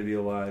Doc were going to be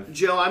alive.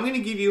 Joe, I'm going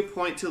to give you a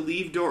point to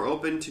leave door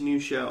open to new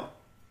show.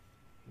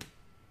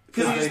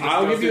 Because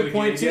I'll give you a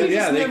point too. they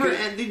Yeah,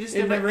 just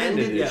never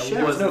ended the Yeah, show.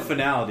 There was no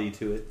finality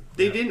to it.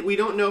 They didn't. We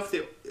don't know if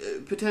they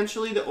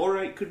potentially the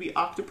Alright could be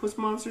Octopus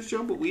Monster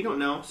show, but we don't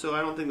know. So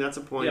I don't think that's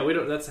a point. Yeah, we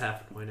don't. That's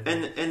half a point.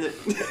 And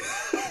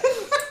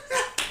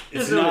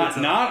It's not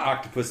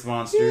octopus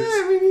monsters,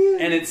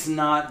 and it's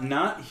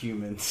not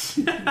humans.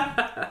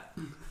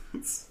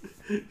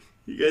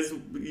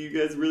 You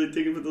guys really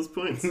taking for those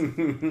points.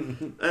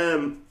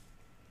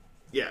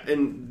 Yeah,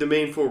 and the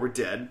main four were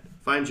dead.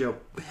 Fine, Joe.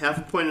 Half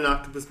a point in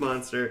Octopus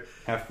Monster.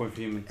 Half point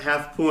for human.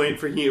 Half point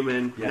for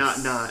human.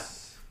 Yes. Not.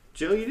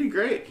 Joe, you did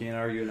great. Can't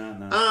argue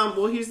not.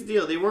 Well, here's the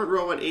deal. They weren't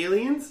robot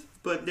aliens,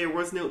 but there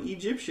was no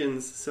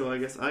Egyptians, so I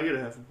guess I get a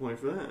half a point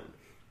for that.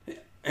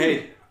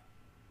 Hey,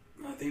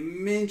 they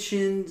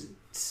mentioned...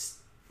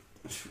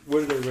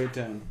 What did I write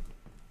down?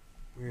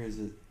 Where is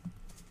it?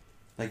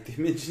 Like,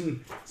 they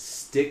mentioned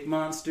stick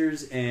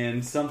monsters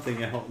and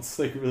something else.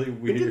 Like, really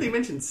weird. Did they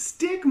mention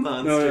stick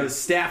monsters? No,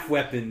 staff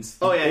weapons.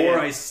 Oh, yeah,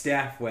 Ori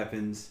staff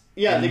weapons.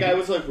 Yeah, and, the guy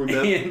was like,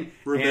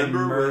 remember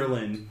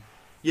Merlin.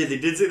 Yeah, they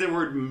did say the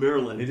word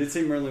Merlin. They did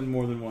say Merlin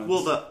more than once.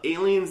 Well, the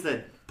aliens,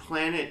 that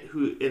planet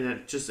and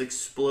it just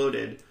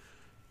exploded,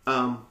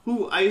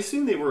 who I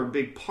assume they were a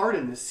big part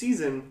in this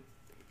season.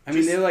 I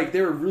mean,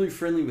 they were really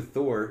friendly with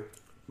Thor.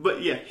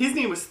 But yeah, his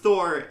name was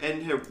Thor,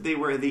 and they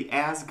were the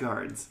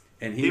Asgards.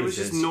 And he was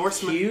just as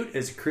Norseman. Cute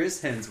as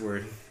Chris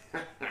Hemsworth.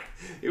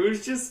 It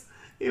was just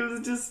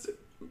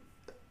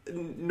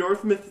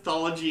Norse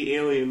mythology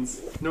aliens.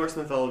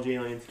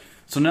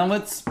 So now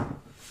let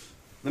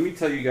me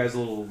tell you guys a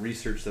little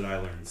research that I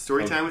learned.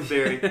 Story time with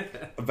Barry.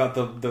 About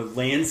the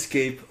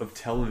landscape of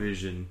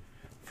television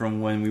from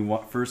when we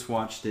first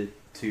watched it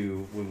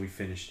to when we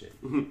finished it.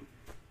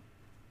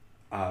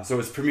 So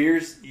its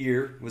premiere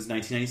year was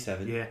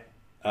 1997.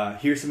 Yeah.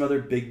 Here's some other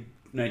big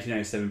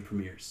 1997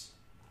 premieres.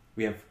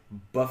 We have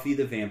Buffy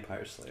the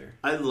Vampire Slayer.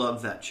 I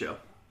love that show.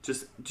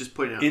 Just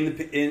point it out.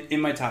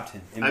 In my top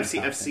 10.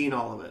 I've seen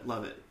all of it.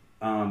 Love it.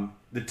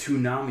 The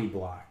Toonami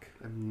block.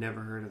 I've never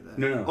heard of that.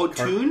 No. Oh,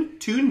 Toonami.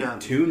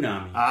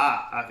 Toonami.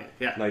 Ah, okay,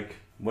 yeah. Like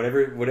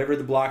whatever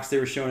the blocks they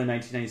were showing in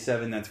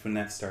 1997, that's when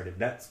that started.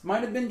 That might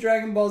have been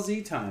Dragon Ball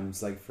Z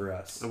times, like for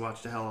us. I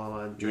watched a hell of a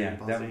lot of Dragon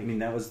Ball Z.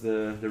 That was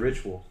the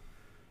ritual.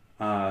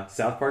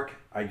 South Park.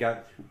 I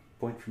got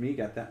point for me.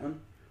 Got that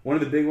one. One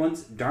of the big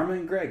ones. Dharma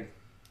and Greg.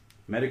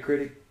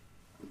 Metacritic.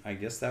 I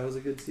guess that was a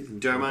good season.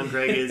 Dharma and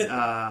Greg is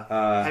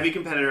heavy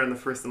competitor on the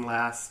first and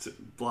last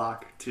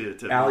block to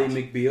Ally watch.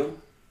 McBeal.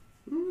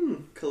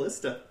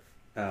 Callista.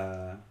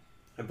 I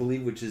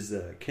believe, which is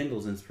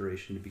Kendall's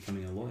inspiration to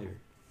becoming a lawyer.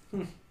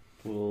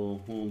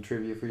 Little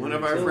trivia for you. One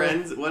of our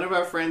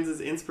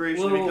friends'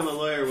 inspiration to become a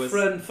lawyer was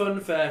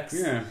fun facts.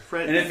 Yeah.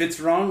 And if it's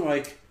wrong,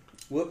 like,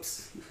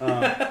 whoops.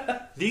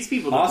 These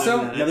people don't also,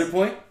 know that. another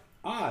point,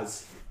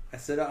 Oz. I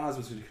said Oz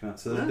was going to come out,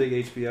 so that's a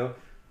big HBO.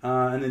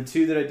 And then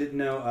two that I didn't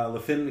know, La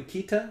Femme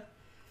Nikita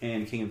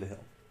and King of the Hill.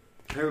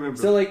 I remember.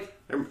 So, like,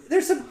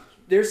 there's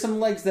some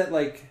legs that,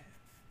 like,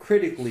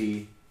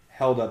 critically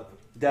held up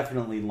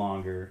definitely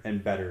longer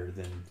and better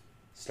than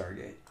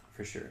Stargate,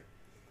 for sure.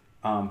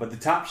 But the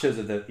top shows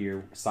of that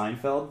year,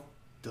 Seinfeld.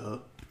 Duh.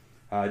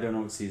 I don't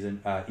know what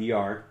season.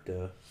 ER.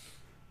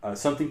 Duh.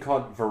 Something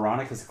called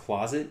Veronica's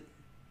Closet.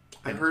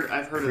 I've heard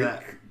of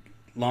that.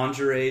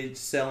 Lingerie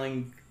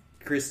selling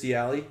Kirstie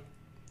Alley.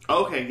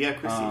 Oh, okay, yeah,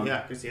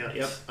 Kirstie Alley.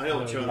 Yep, I know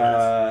what show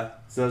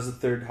that is. So that was the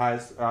third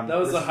highest. That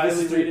was the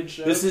highly rated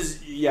show. This is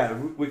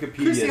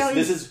Wikipedia.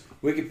 This is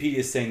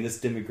Wikipedia saying this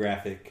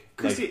demographic.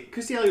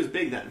 Kirstie Alley was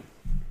big then.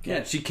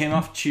 Yeah, she came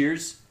off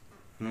Cheers.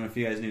 I don't know if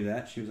you guys knew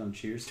that. She was on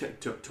Cheers.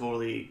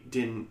 Totally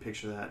didn't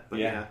picture that, but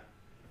yeah.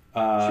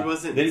 She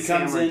wasn't. Then Sam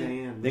comes or in.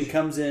 Diane. Then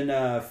comes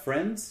in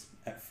Friends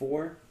at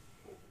 4,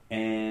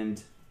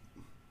 and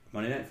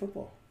Monday Night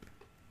Football.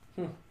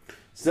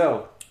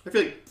 So I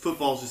feel like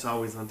football's just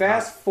always on.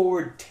 Fast top.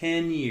 forward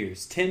 10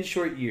 years, 10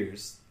 short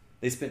years.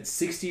 They spent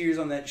 60 years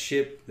on that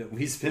ship that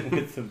we spent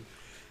with them.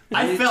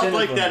 I felt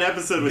like that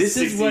episode was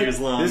 60 years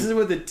long. This is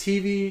what the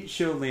TV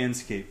show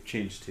landscape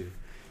changed to.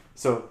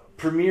 So,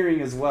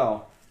 premiering as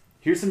well.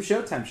 Here's some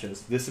Showtime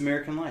shows. This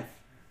American Life.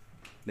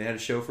 They had a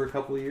show for a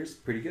couple of years.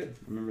 Pretty good.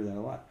 I remember that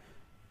a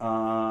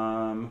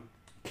lot.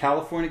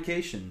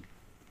 Californication.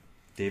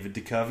 David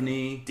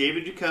Duchovny.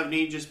 David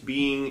Duchovny just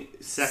being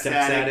sex Sex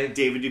addict. addict.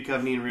 David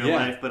Duchovny in real Yeah.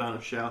 life, but on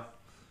a show.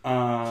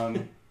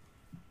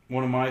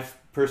 One of my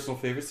personal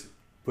favorites,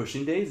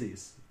 Pushing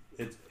Daisies.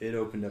 It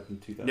opened up in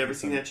 2000. Never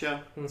seen that show.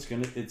 It's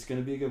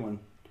gonna be a good one.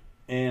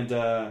 And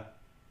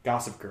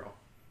Gossip Girl.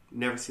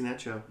 Never seen that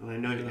show. And I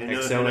know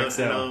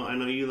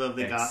you love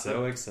the gossip.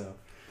 XOXO.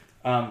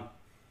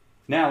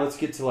 Now let's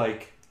get to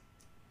like.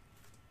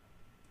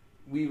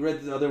 We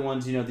read the other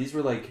ones. You know, these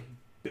were like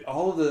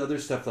all of the other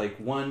stuff. Like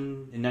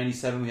one in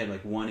 '97, we had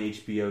like one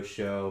HBO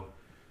show.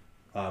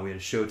 We had a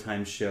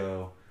Showtime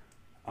show.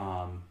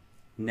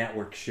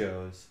 Network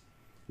shows.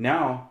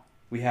 Now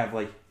we have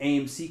like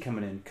AMC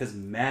coming in because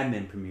Mad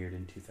Men premiered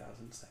in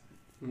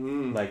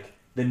 2007. Like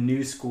the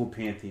new school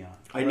pantheon.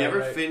 I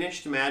never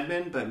finished Mad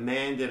Men, but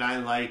man, did I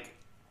like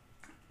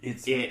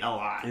It's it a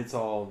lot. It's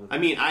all. I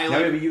mean, I now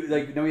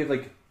like... now we have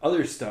like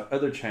other stuff,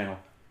 other channel,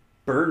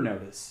 Burn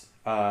Notice.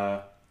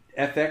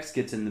 FX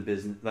gets in the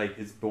business, like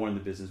it's born in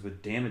the business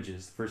with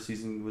Damages. The first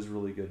season was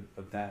really good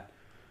of that.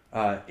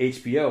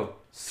 HBO,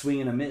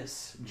 Swing and a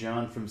Miss,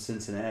 John from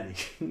Cincinnati.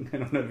 I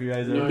don't know if you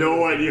guys ever...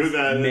 No idea who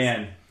that is.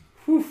 Man,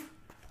 whew,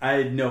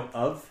 I know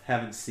of,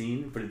 haven't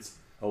seen, but it's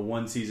a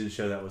one-season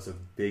show that was a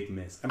big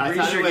miss. I'm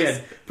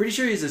pretty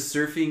sure he's a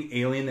surfing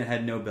alien that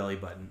had no belly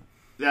button.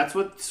 That's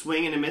what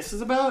Swing and a Miss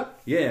is about?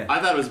 Yeah. I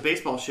thought it was a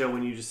baseball show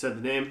when you just said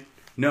the name.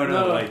 No,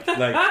 like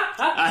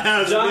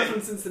John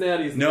from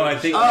Cincinnati. No, I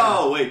think.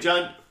 Wait,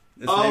 John.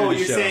 You're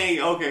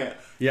saying okay.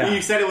 Yeah.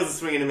 You said it was a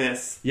Swing and a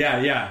Miss.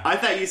 Yeah. I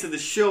thought you said the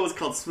show was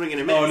called Swing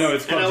and a Miss. Oh no,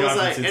 it's called John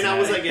from Cincinnati. And I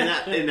was like,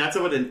 and that's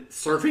what a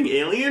surfing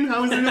alien?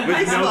 How is it a with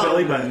baseball? no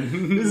belly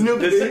button. There's no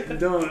belly.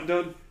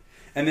 Don't.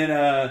 And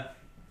then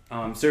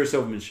Sarah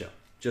Silverman's show,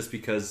 just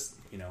because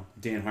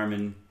Dan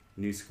Harmon,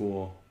 New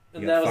School.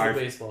 And that was the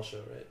baseball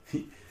show,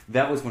 right?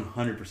 That was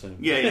 100%.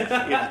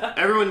 Yeah.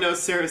 Everyone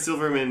knows Sarah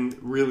Silverman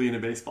really into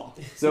baseball.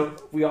 So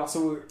we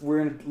also were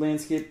in a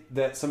landscape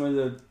that some of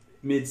the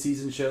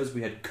mid-season shows,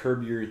 we had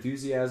Curb Your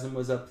Enthusiasm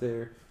was up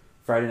there,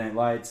 Friday Night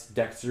Lights,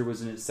 Dexter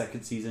was in its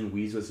second season,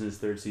 Weeds was in its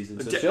third season.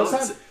 So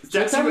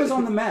Showtime was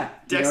on the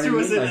map. Dexter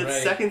was in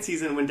its second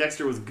season when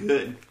Dexter was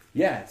good.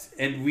 Yeah,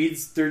 and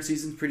Weeds' third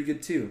season's pretty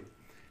good too.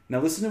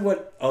 Now listen to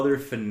what other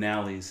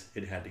finales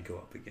it had to go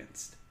up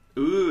against.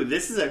 Ooh,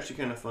 this is actually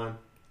kind of fun.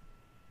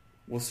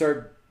 We'll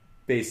start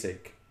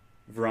basic.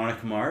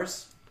 Veronica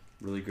Mars,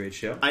 really great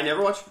show. I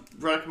never watched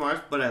Veronica Mars,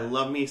 but I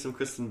love me some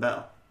Kristen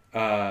Bell.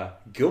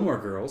 Gilmore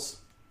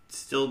Girls.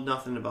 Still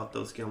nothing about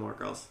those Gilmore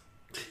Girls.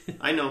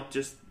 I know,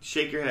 just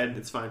shake your head.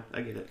 It's fine.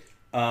 I get it.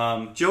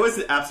 Joe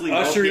has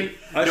absolutely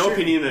no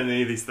opinion on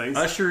any of these things.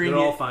 They're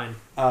all fine.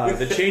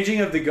 The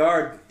Changing of the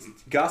Guard.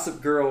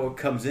 Gossip Girl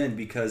comes in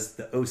because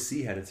the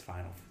OC had its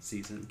final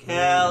season.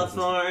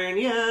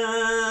 California.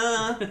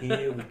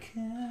 Here we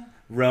come.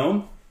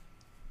 Rome.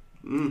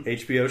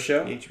 HBO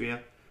show. HBO.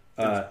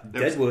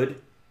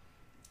 Deadwood.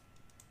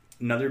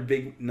 Another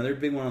big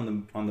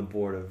one on the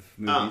board of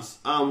movies.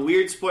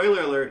 Weird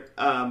spoiler alert,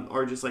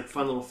 or just like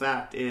fun little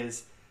fact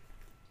is,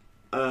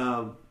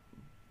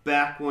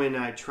 back when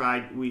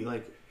we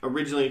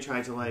originally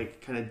tried to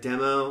kind of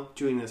demo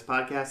doing this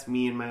podcast,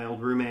 me and my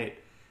old roommate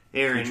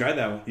Aaron. You tried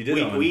that one. You did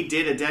that one. We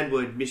did a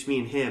Deadwood, me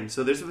and him.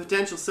 So there's a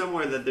potential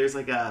somewhere that there's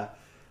like a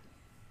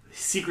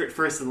secret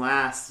first and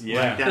last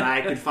that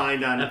I could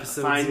find on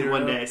find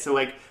one day. So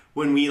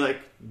when we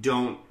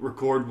don't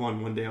record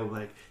one day, I'll be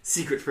like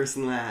secret first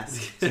and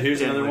last. So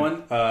here's another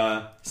one.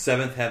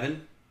 Seventh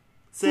Heaven.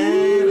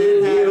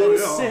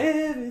 Seventh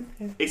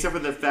Heaven. Except for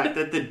the fact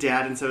that the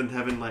dad in Seventh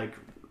Heaven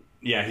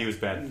yeah, he was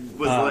bad.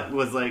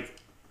 Was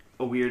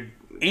a weird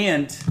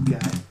and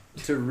guy.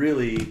 To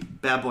really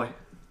bad boy.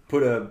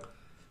 Put a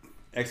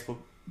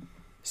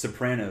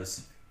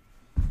Sopranos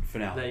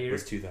finale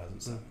was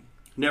 2007.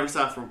 Never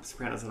saw it from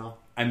Sopranos at all.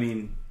 I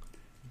mean,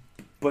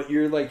 but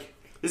you're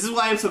this is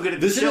why I'm so good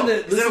at this show.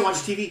 Because I don't watch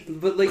TV.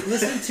 But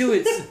listen to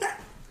it.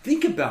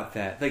 Think about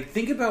that.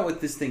 Think about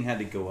what this thing had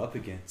to go up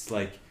against.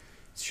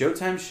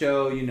 Showtime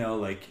show,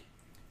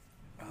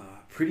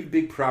 pretty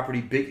big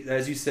property, big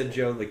as you said,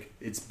 Joe.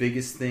 Its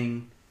biggest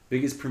thing,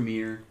 biggest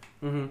premiere.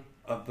 Mm-hmm.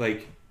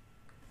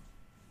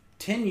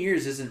 10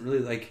 years isn't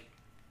really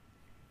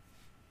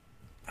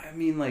I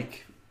mean,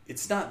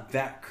 it's not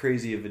that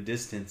crazy of a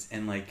distance,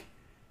 and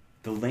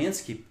the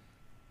landscape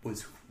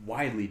was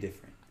widely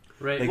different.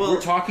 Right. We're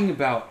talking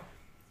about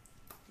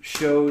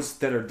shows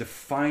that are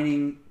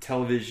defining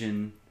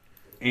television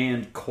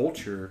and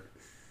culture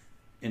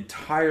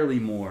entirely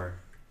more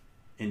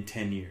in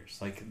 10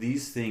 years.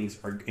 These things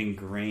are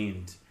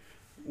ingrained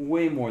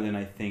way more than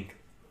I think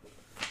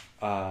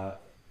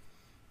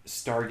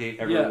Stargate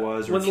ever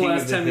was. Or when's King the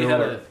last of the time Hill we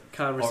had a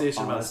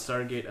conversation about Oz.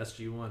 Stargate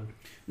SG-1?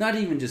 Not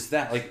even just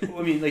that.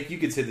 I mean, you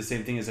could say the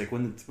same thing as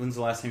when's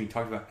the last time you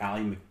talked about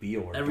Ally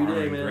McBeal or Every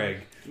day, man. Greg?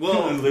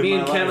 Well, me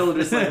and Kendall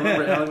just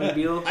remember Ally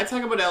McBeal. I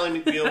talk about Ally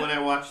McBeal when I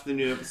watch the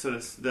new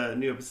episodes of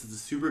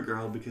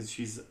Supergirl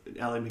because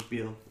Ally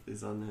McBeal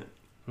is on that.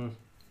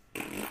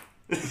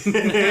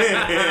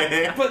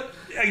 But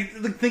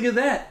think of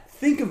that.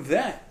 Think of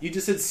that. You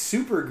just said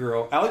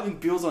Supergirl. Ally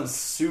McBeal's on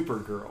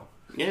Supergirl.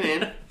 Yeah,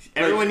 man.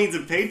 Everyone needs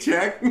a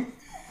paycheck.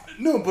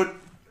 No, but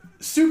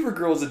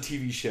Supergirl is a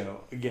TV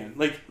show. Again,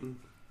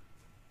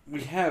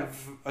 we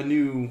have a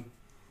new...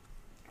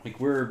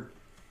 we're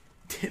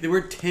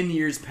 10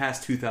 years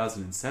past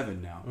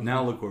 2007 now. Mm-hmm.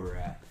 Now look where we're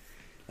at.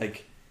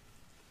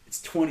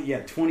 It's 20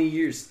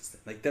 years.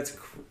 That's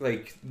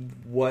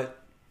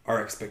what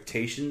our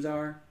expectations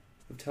are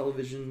of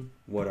television.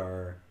 What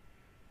are...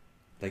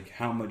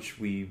 how much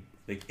we...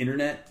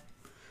 internet...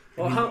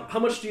 Well, how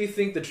much do you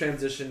think the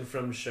transition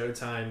from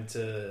Showtime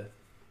to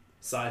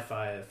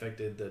sci-fi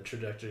affected the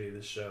trajectory of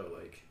the show?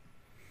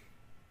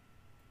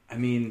 I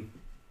mean,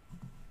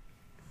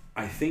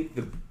 I think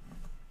the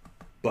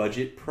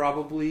budget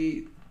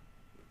probably,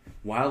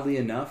 wildly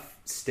enough,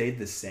 stayed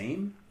the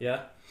same.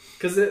 Yeah.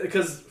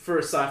 Because for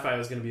sci-fi it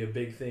was going to be a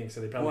big thing, so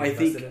they probably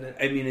invested in it.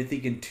 I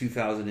think in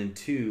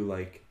 2002,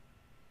 like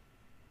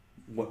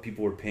what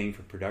people were paying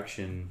for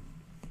production,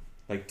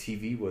 like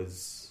TV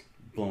was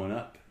blowing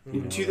up.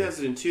 In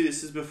 2002,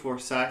 this is before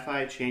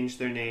Sci-Fi changed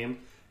their name.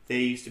 They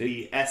used to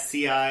be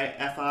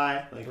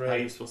SCI-FI, like how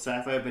you spell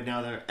sci-fi, but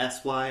now they're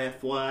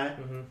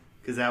SYFY,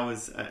 because that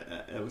was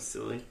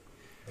silly.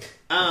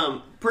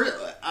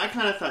 I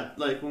kind of thought,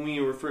 like, when we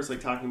were first like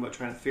talking about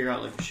trying to figure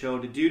out like a show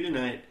to do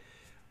tonight,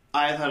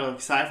 I thought of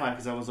sci-fi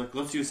because I was like,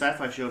 let's do a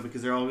sci-fi show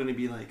because they're all going to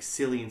be like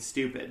silly and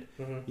stupid.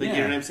 Like, you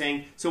know what I'm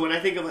saying? So when I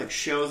think of like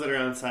shows that are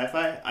on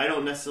sci-fi, I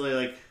don't necessarily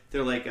like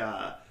they're like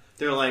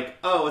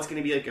oh, it's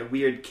going to be like a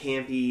weird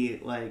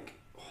campy like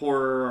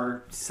horror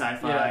or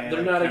sci-fi. Yeah,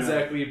 they're not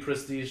exactly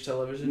prestige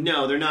television.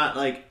 No, they're not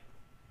like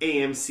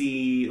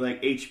AMC,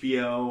 like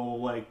HBO,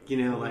 like, you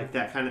know, like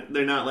that kind of.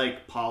 They're not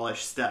like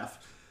polished stuff,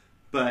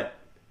 but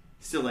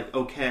still like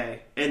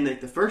okay. And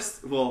like the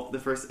first episode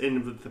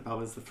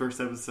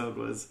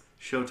was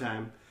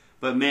Showtime,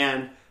 but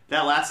man,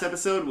 that last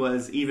episode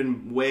was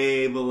even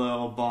way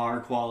below bar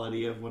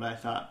quality of what I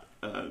thought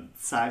a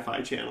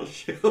Sci-Fi Channel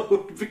show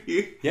would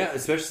be. Yeah,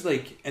 especially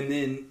like, and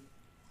then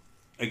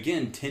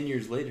again, 10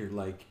 years later,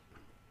 like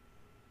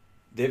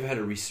they've had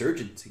a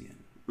resurgence again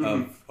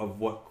of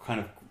what kind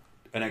of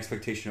an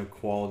expectation of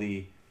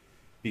quality,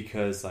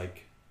 because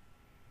like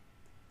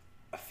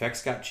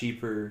effects got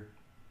cheaper,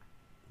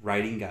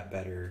 writing got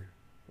better,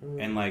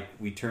 and like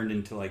we turned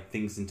into like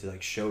things into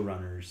like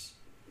showrunners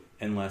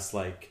and less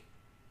like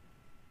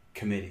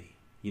committee.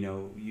 You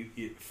know,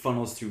 it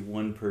funnels through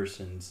one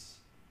person's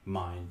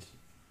mind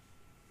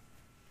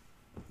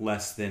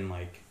less than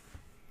like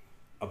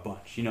a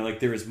bunch. You know, like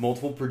there was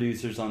multiple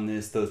producers on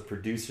this. Those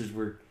producers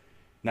were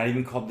not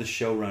even called the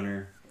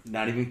showrunner.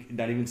 Not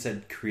even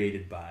said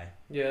created by.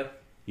 Yeah.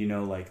 You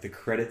know, like the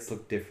credits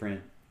look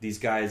different. These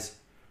guys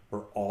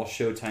were all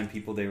Showtime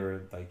people. They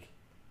were like,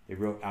 they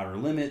wrote Outer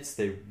Limits.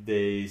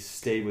 They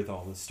stayed with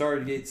all the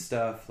Stargate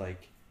stuff.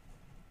 Like,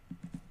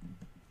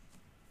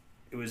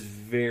 it was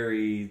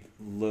very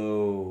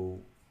low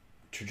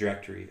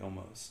trajectory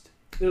almost.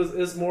 It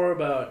was more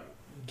about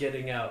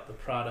getting out the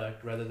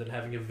product rather than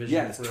having a vision.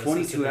 Yeah, it's for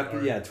 22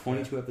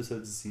 22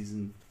 episodes a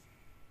season.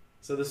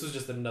 So this was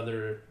just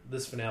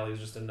this finale was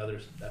just another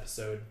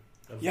episode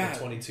of the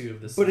 22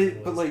 of this.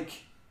 But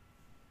like,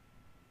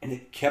 and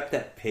it kept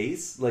that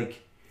pace.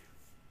 Like,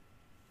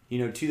 you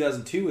know,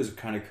 2002 was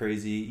kind of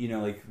crazy. You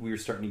know, like we were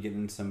starting to get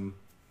in some,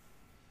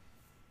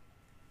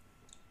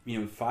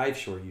 you know, 5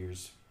 short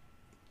years.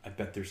 I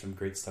bet there's some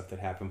great stuff that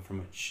happened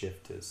from a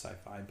shift to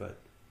sci-fi, but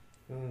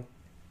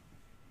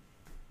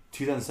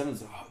 2007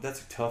 is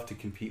that's tough to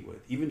compete with.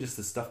 Even just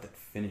the stuff that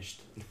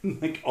finished,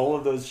 like all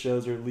of those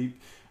shows are leap.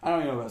 I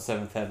don't even know about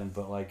Seventh Heaven,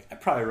 but like I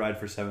probably ride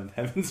for Seventh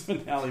Heaven's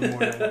finale more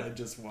than what I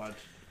just watched.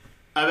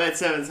 I bet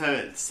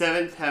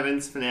Seventh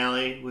Heaven's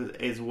finale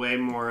is way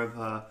more of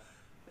a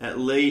at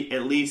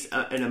least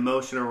an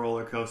emotional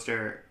roller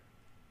coaster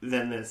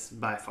than this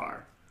by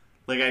far.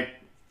 Like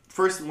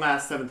first and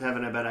last Seventh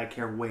Heaven, I bet I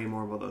care way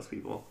more about those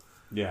people.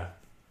 Yeah.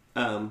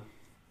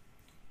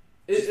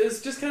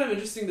 It's just kind of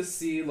interesting to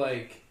see,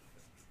 like,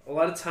 a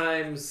lot of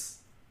times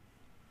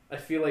I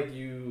feel like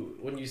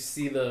when you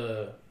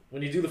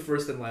do the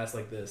first and last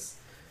like this,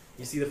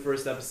 you see the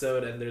first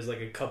episode and there's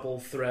like a couple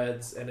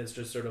threads and it's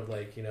just sort of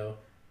like, you know,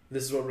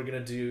 this is what we're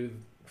going to do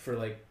for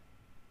like,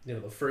 you know,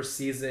 the first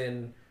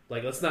season.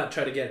 Like, let's not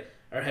try to get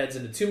our heads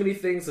into too many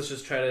things. Let's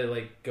just try to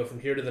like go from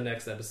here to the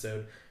next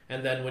episode.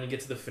 And then when you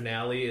get to the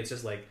finale, it's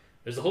just like,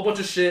 there's a whole bunch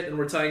of shit and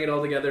we're tying it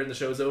all together and the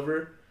show's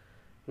over.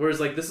 Whereas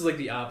like, this is like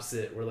the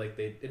opposite, where like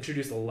they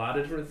introduced a lot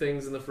of different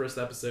things in the first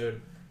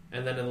episode.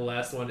 And then in the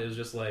last one, it was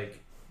just like,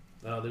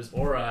 oh, there's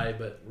Ori,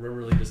 but we're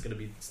really just going to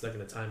be stuck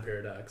in a time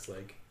paradox.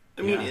 Like,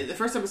 I mean, the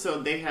first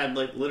episode, they had,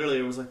 like, literally,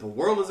 it was like, the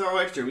world is our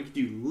oyster. We could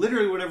do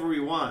literally whatever we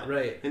want.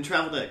 Right. And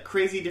travel to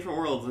crazy different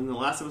worlds. And the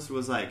last episode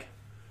was like,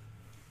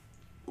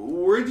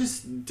 we're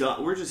just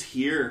done. We're just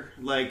here.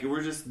 Like,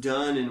 we're just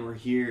done and we're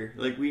here.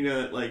 Like, we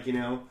know, like, you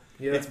know,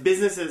 it's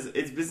business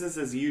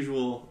as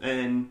usual.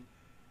 And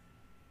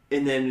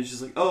then it's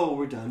just like, oh,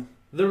 we're done.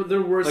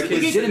 Their worst like,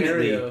 case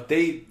scenario.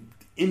 They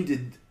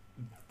ended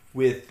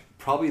with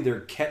probably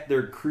their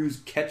crew's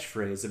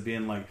catchphrase of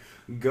being like,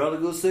 gotta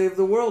go save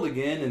the world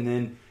again, and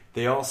then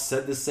they all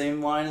said the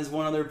same line as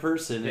one other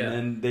person, and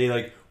then they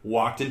like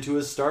walked into a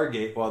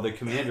Stargate while the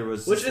commander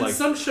was just like,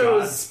 some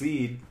shows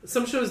Godspeed.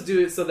 Some shows do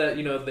it so that,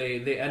 you know,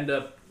 they end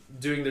up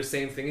doing their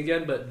same thing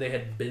again, but they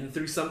had been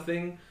through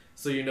something,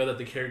 so you know that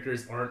the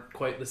characters aren't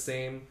quite the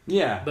same.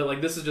 Yeah. But like,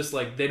 this is just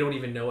like, they don't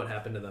even know what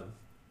happened to them,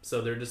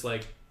 so they're just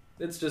like,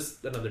 it's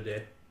just another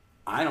day.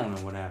 I don't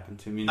know what happened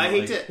to me. I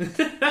hate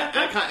to.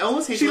 I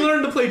almost hate. She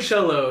learned to play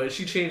cello, and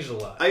she changed a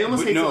lot. I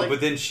almost hate to.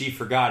 But then she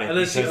forgot it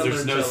because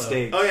there's no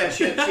stakes. Oh yeah,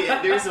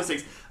 there is no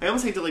stakes. I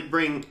almost hate to like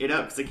bring it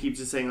up because I keep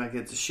just saying like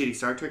it's a shitty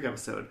Star Trek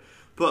episode,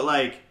 but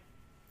like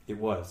it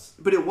was.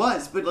 But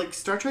like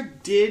Star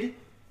Trek did,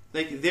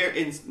 like there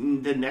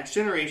in the Next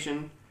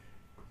Generation,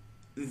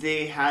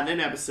 they had an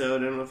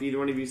episode. I don't know if either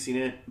one of you've seen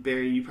it.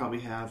 Barry, you probably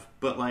have,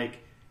 but like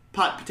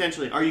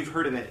potentially, or you've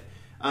heard of it.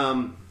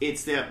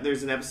 It's that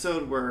there's an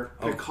episode where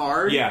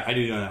Picard, Yeah, I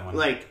do know that one.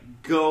 like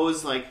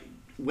goes like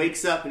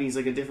wakes up and he's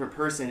like a different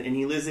person, and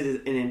he lives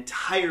an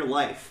entire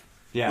life.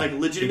 Yeah, like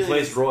legitimately. He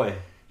plays Roy.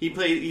 He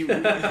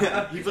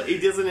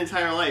does an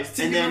entire life,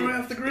 and then him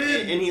off the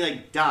grid. and he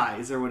like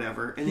dies or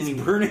whatever, and then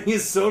He's burning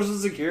his social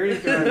security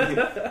card.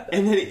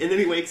 and then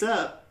he wakes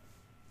up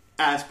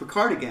as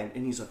Picard again,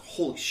 and he's like,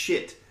 "Holy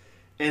shit!"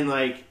 And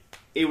like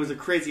it was a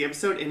crazy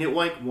episode, and it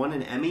like won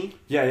an Emmy.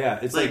 Yeah.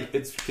 It's Like,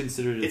 it's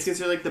considered. It's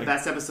considered like the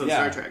best episode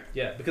yeah. of Star Trek.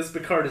 Yeah, because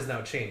Picard has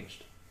now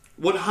changed.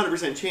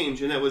 100%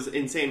 change, and that was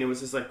insane. It was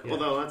just like, Yeah.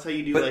 although that's how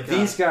you do But like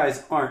these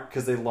guys aren't,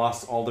 because they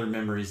lost all their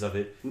memories of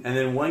it. And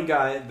then one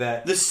guy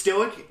that the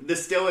stoic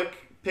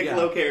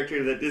Piccolo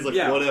character that is like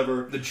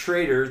whatever. the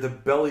traitor, the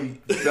belly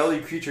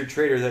creature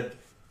traitor that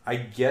I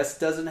guess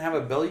doesn't have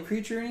a belly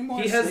creature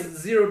anymore. He has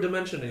zero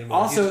dimension anymore.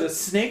 Also, He's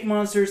just... snake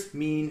monsters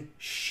mean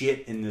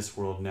shit in this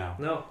world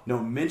now. No.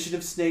 mention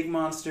of snake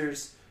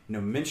monsters,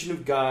 no mention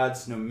of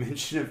gods, no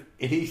mention of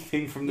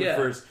anything from the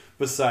first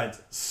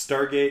besides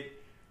Stargate.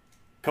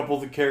 Couple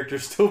of the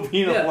characters still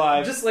being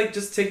alive.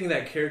 Just taking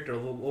that character,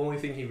 the only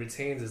thing he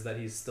retains is that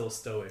he's still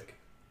stoic.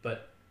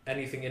 But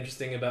anything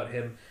interesting about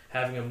him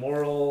having a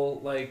moral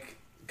like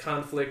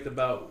conflict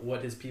about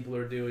what his people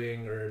are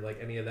doing or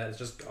like any of that is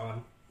just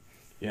gone.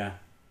 Yeah.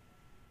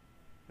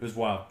 It was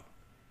wild.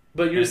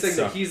 But you're saying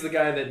that he's the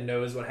guy that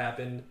knows what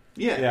happened.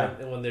 Yeah.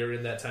 When they were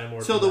in that time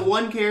warp. So the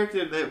one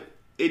character that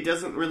it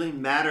doesn't really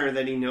matter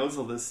that he knows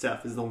all this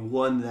stuff is the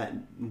one that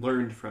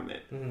learned from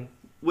it. Mm-hmm.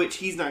 Which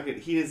he's not good.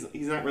 He's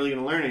not really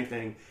going to learn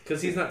anything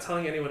because he's not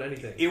telling anyone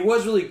anything. It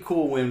was really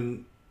cool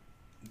when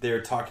they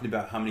were talking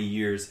about how many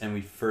years, and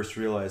we first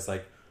realized,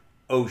 like,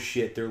 oh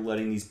shit, they're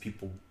letting these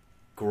people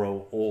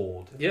grow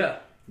old. Yeah,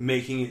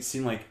 making it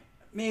seem like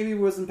maybe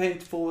wasn't paying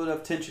full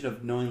enough attention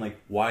of knowing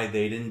like why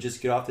they didn't just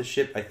get off the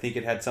ship. I think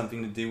it had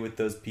something to do with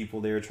those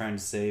people they were trying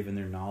to save and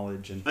their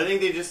knowledge, and I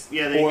think they just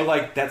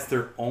like that's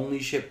their only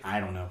ship. I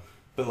don't know,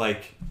 but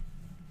like.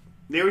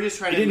 They were just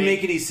trying it to didn't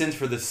make any sense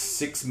for the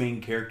 6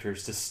 main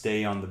characters to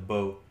stay on the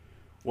boat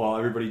while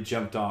everybody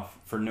jumped off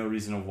for no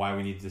reason of why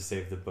we needed to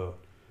save the boat.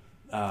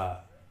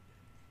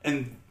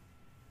 And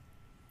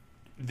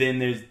then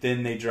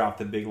they dropped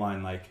the big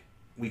line like,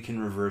 we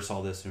can reverse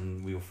all this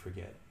and we'll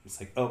forget. It's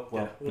like, oh,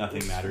 well,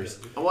 nothing matters.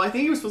 Well, I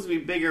think it was supposed to be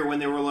bigger when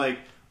they were like,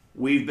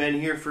 we've been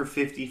here for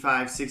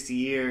 55, 60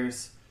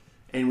 years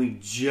and we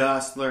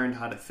just learned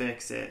how to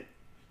fix it.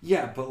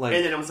 Yeah, but like...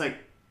 And then I was like,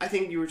 I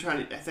think you were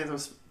trying to... I think that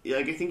was...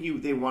 Like, I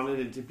think they wanted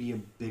it to be a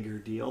bigger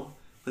deal,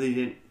 but they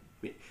didn't,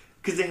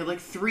 because they had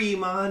like 3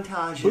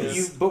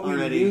 montages. But we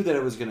already. knew that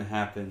it was going to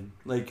happen.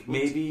 Like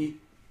maybe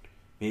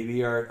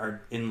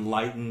our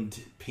enlightened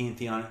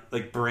pantheon,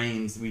 like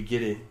brains, we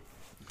get it.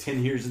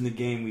 10 years in the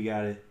game, we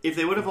got it. If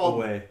they would have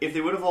all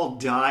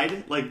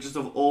died, like just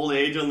of old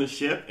age on the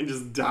ship and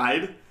just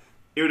died,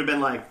 it would have been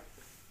like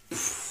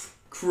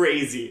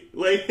crazy.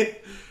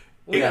 Like.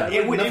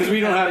 Because we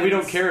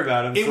don't care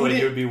about him, so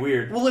it would be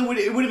weird. Well, it would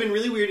have been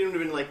really weird. It would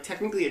have been like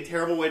technically a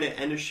terrible way to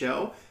end a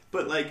show,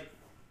 but like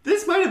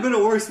this might have been a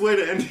worse way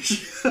to end a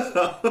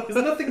show. Because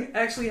nothing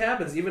actually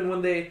happens, even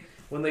when they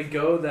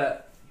go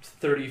that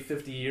 30,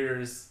 50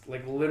 years.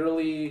 Like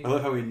literally, I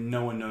love how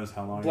no one knows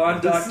how long.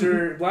 Blonde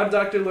doctor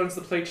learns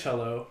to play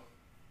cello,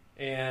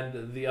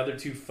 and the other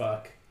 2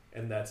 fuck,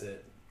 and that's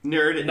it.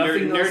 Nerd and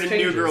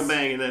new girl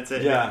bang, and that's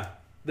it. Yeah,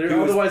 they're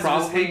otherwise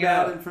probably just hang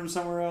out from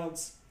somewhere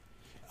else.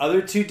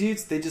 Other 2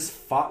 dudes, they just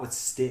fought with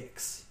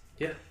sticks.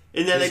 Yeah.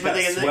 And then they got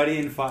sweaty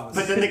and fought with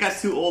sticks. But then they got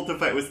too old to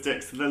fight with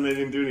sticks, so then they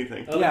didn't do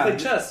anything. Oh, they played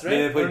chess, right?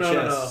 Yeah, they played chess.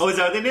 No. Oh, is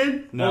that what they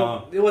did? No.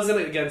 Well, it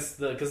wasn't against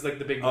because like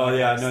the big... Oh,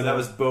 yeah, no, that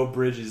was Bo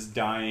Bridges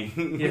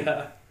dying.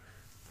 Yeah.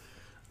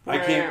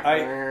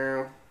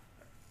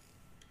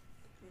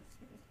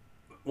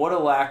 What a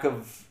lack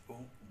of...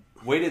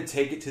 Way to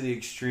take it to the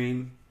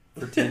extreme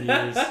for 10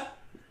 years.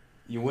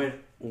 You went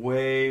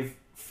way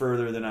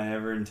further than I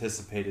ever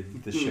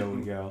anticipated the show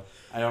would go.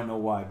 I don't know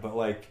why, but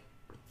like,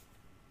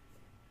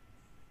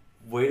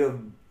 way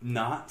to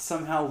not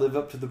somehow live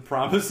up to the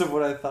promise of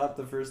what I thought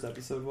the first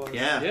episode was.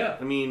 Yeah.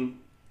 I mean,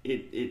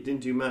 it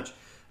didn't do much.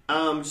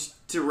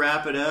 Just to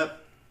wrap it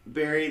up,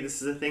 Barry,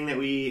 this is a thing that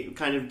we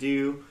kind of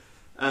do.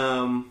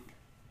 Do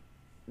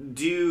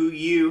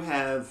you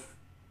have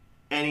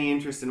any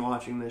interest in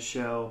watching this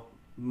show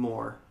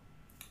more?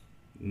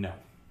 No.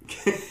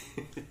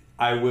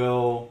 I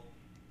will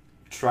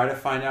try to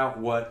find out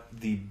what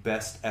the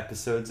best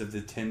episodes of the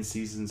 10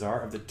 seasons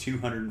are, of the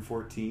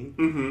 214.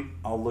 Mm-hmm.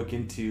 I'll look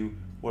into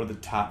what are the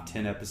top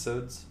 10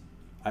 episodes.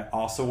 I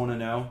also want to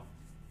know,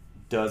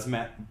 does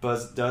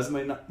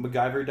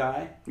MacGyver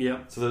die? Yeah.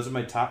 So those are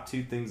my top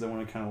 2 things I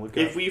want to kind of look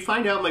at. If we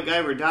find out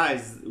MacGyver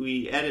dies,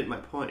 we edit my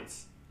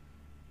points.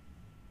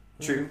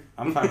 True.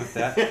 I'm fine with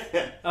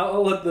that.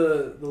 I'll let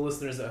the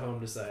listeners at home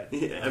decide.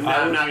 Yeah, I'm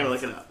not going to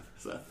look it up.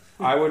 So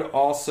I would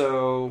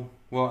also...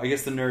 Well, I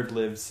guess the nerd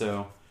lives,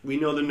 so... We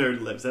know the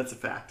nerd lives. That's a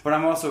fact. But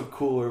I'm also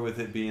cooler with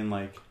it being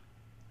like...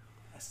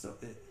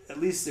 at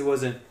least it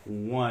wasn't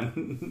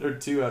 1 or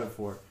 2 out of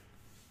 4.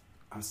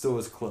 I'm still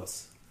as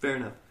close. Fair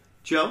enough.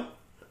 Joe?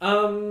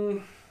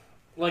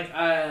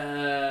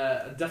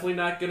 Definitely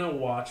not gonna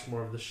watch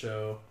more of the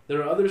show.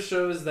 There are other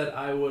shows that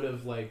I would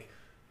have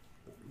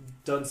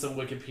done some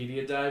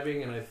Wikipedia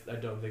diving, and I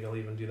don't think I'll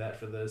even do that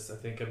for this. I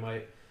think I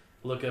might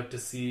look up to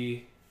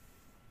see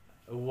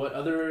what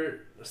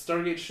other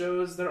Stargate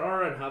shows there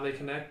are and how they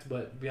connect,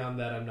 but beyond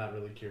that, I'm not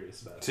really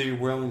curious about it. So you're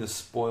willing to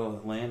spoil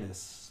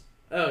Atlantis?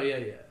 Oh, yeah.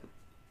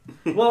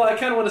 Well, I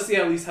kind of want to see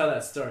at least how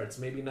that starts.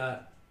 Maybe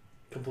not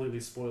completely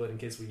spoil it in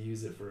case we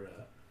use it for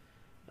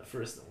a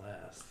first and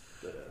last.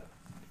 But,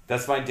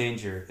 that's my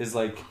danger, is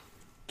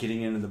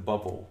getting into the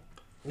bubble.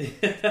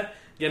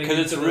 because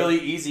it's really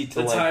easy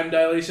to the time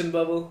dilation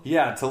bubble.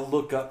 Yeah, to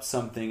look up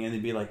something and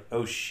then be like,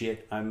 oh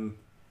shit,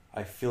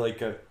 I feel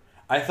like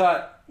I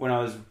thought when I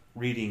was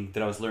reading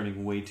that I was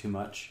learning way too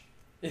much.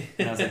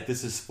 And I was like,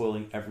 this is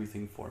spoiling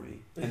everything for me.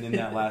 And then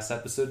that last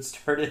episode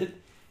started,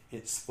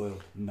 it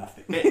spoiled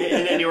nothing. And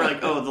then you were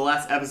like, oh, the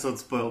last episode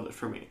spoiled it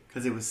for me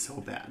because it was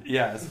so bad.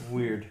 Yeah, it's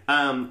weird.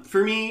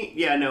 For me,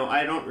 yeah, no,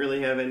 I don't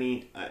really have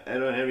any, I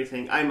don't have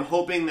anything. I'm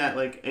hoping that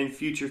in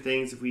future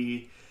things, if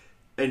we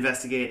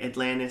investigate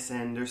Atlantis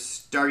and there's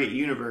Stargate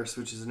Universe,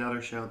 which is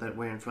another show that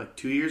went for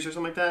 2 years or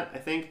something like that, I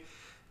think.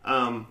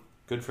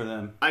 Good for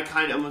them. I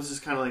was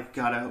just kind of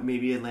God, I hope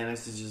maybe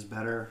Atlantis is just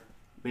better.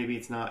 Maybe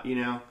it's not,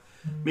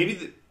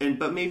 Maybe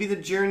maybe the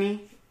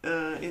journey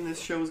in this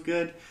show is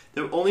good.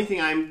 The only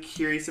thing I'm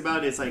curious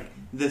about is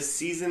the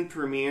season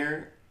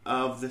premiere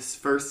of this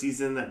first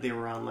season that they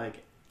were on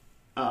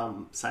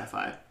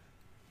Sci-Fi,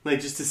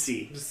 just to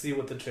see. Just see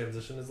what the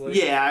transition is like.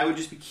 Yeah, I would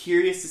just be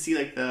curious to see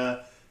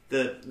the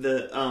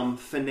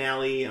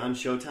finale on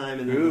Showtime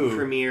and then the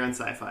premiere on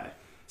Sci-Fi.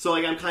 So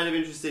I'm kind of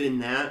interested in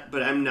that,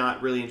 but I'm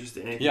not really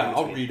interested in anything. Yeah,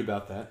 I'll read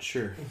about that.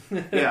 Sure.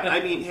 Yeah, I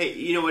mean, hey,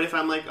 you know what? If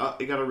I'm I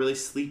got a really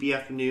sleepy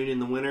afternoon in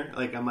the winter,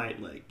 I might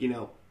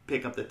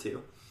pick up the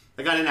 2.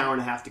 I got an hour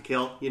and a half to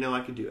kill.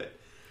 I could do it.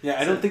 Yeah,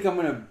 I don't think I'm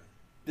gonna.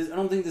 I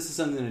don't think this is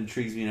something that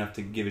intrigues me enough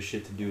to give a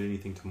shit to do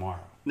anything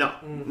tomorrow. No,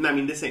 I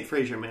mean this ain't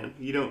Frasier, man.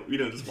 You don't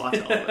just watch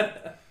all of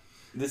it.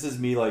 This is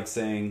me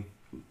saying,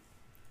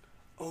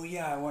 "Oh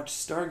yeah, I watched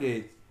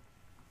Stargate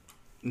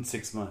in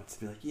 6 months."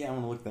 Be like, "Yeah, I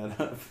want to look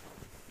that up."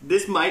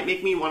 This might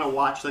make me want to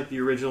watch the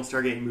original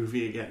Stargate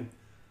movie again.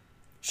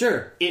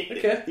 Sure.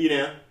 Okay.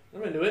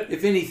 I'm into it.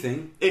 If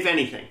anything.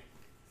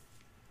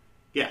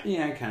 Yeah.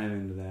 Yeah, I'm kind of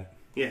into that.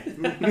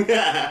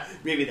 Yeah.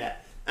 Maybe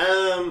that.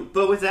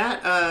 But with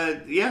that,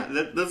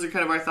 those are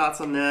kind of our thoughts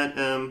on that.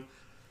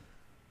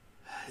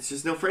 It's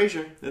just no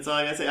Frasier. That's all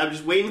I gotta say. I'm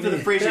just waiting for the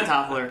Frasier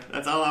toppler.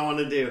 That's all I want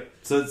to do.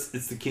 So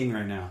it's the king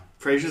right now.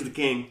 Frasier's the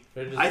king.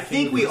 I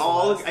think we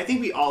all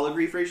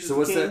agree Frasier's the king. So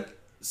what's that?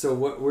 So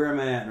where am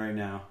I at right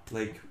now?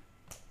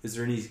 Is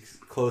there any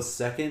close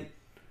second,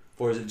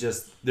 or is it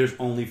just there's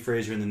only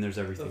Frasier and then there's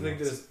everything else? I think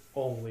there's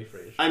only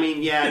Frasier. I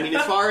mean,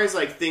 as far as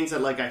things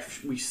that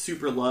we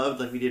super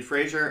loved, we did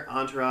Frasier,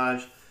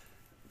 Entourage,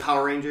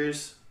 Power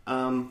Rangers,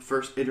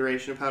 first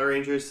iteration of Power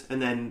Rangers,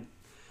 and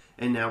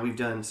now we've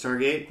done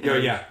Stargate. Oh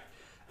yeah.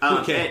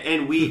 Okay.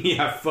 And we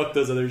fuck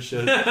those other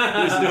shows.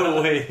 There's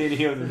no way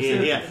any of them.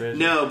 Yeah.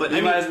 No, but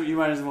you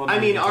might as well. I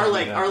mean, our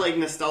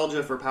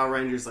nostalgia for Power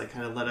Rangers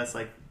kind of let us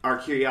our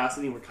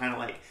curiosity. We're kind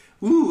of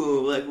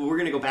ooh, we're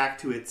gonna go back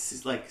to it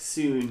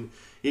soon.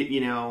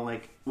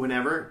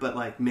 Whenever.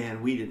 But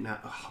man, we did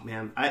not. Oh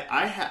man,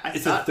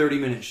 it's a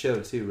 30-minute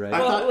show too, right?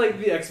 Well,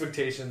 the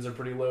expectations are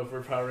pretty low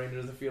for Power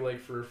Rangers. I feel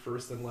for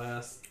first and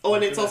last. Oh,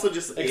 and it's also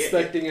just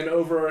expecting an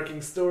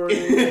overarching story.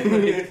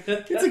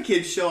 It's a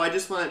kids show. I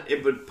just want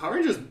it, but Power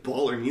Rangers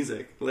baller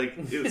music.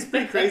 It was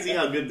pretty crazy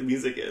how good the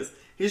music is.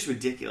 It's just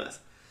ridiculous.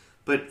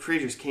 But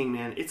Frasier's king,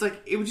 man. It's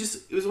it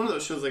was one of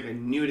those shows I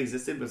knew it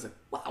existed, but it's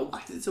wow,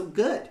 why is it so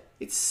good?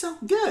 It's so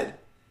good.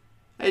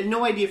 I had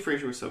no idea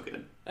Frasier was so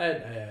good. I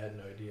had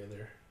no idea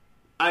there.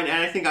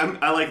 I think I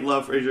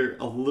love Frasier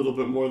a little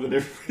bit more than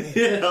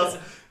everybody else,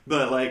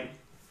 but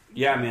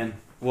yeah, man.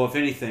 Well, if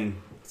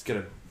anything, it's got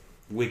a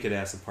wicked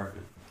ass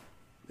apartment.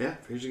 Yeah,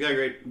 Frasier's got a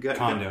great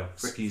condo.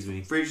 Excuse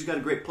me. Frasier's got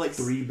a great place.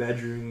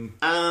 3-bedroom.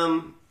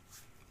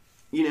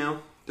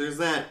 There's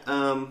that.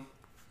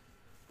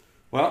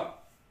 Well,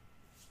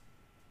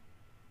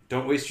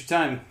 don't waste your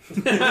time.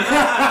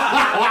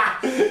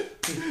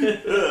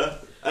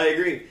 I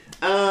agree.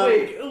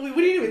 Wait, what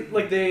do you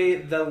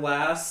mean? The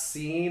last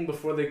scene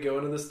before they go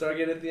into the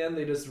Stargate at the end,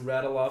 they just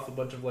rattle off a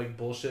bunch of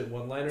bullshit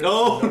one-liners for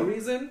no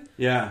reason?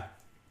 Yeah.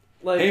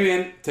 Hey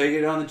man, take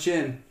it on the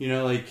chin.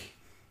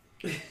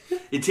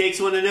 It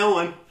takes one to know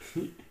one.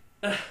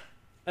 I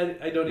don't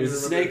even remember. There's a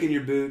snake in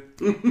your boot.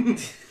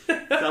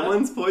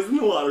 Someone's poisoned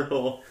the water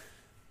hole.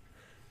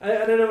 I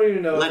don't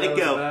even know what that was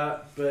go.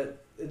 About,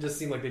 but it just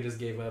seemed like they just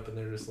gave up and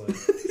they're just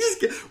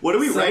what do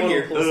we write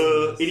here?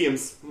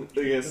 Idioms,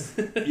 I guess.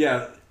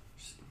 Yeah.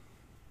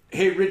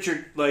 Hey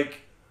Richard, we're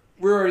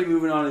already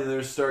moving on to the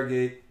other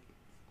Stargate.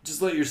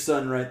 Just let your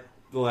son write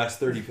the last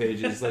 30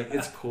 pages.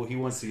 It's cool. He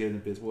wants to get in the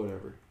biz.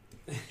 Whatever.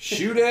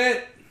 Shoot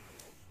it.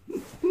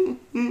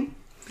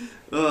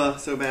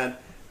 So bad.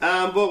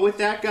 But with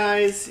that,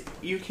 guys,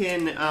 you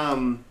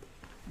can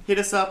hit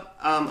us up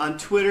on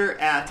Twitter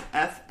at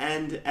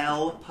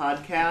FNL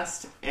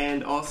Podcast,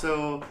 and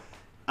also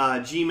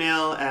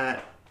Gmail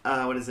at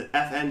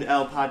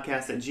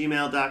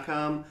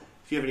FNLpodcast@gmail.com.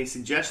 If you have any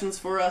suggestions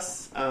for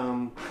us,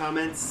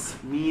 comments,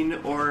 mean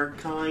or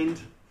kind,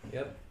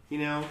 Yep. you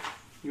know.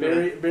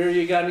 Barry,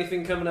 you got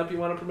anything coming up you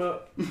want to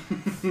promote?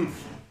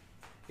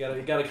 You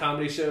got a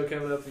comedy show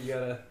coming up? You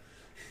got a...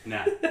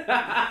 Nah.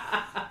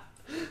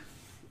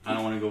 I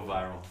don't want to go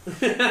viral.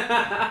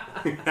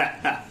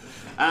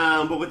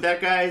 But with that,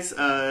 guys,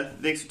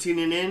 thanks for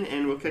tuning in,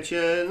 and we'll catch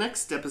you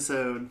next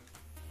episode.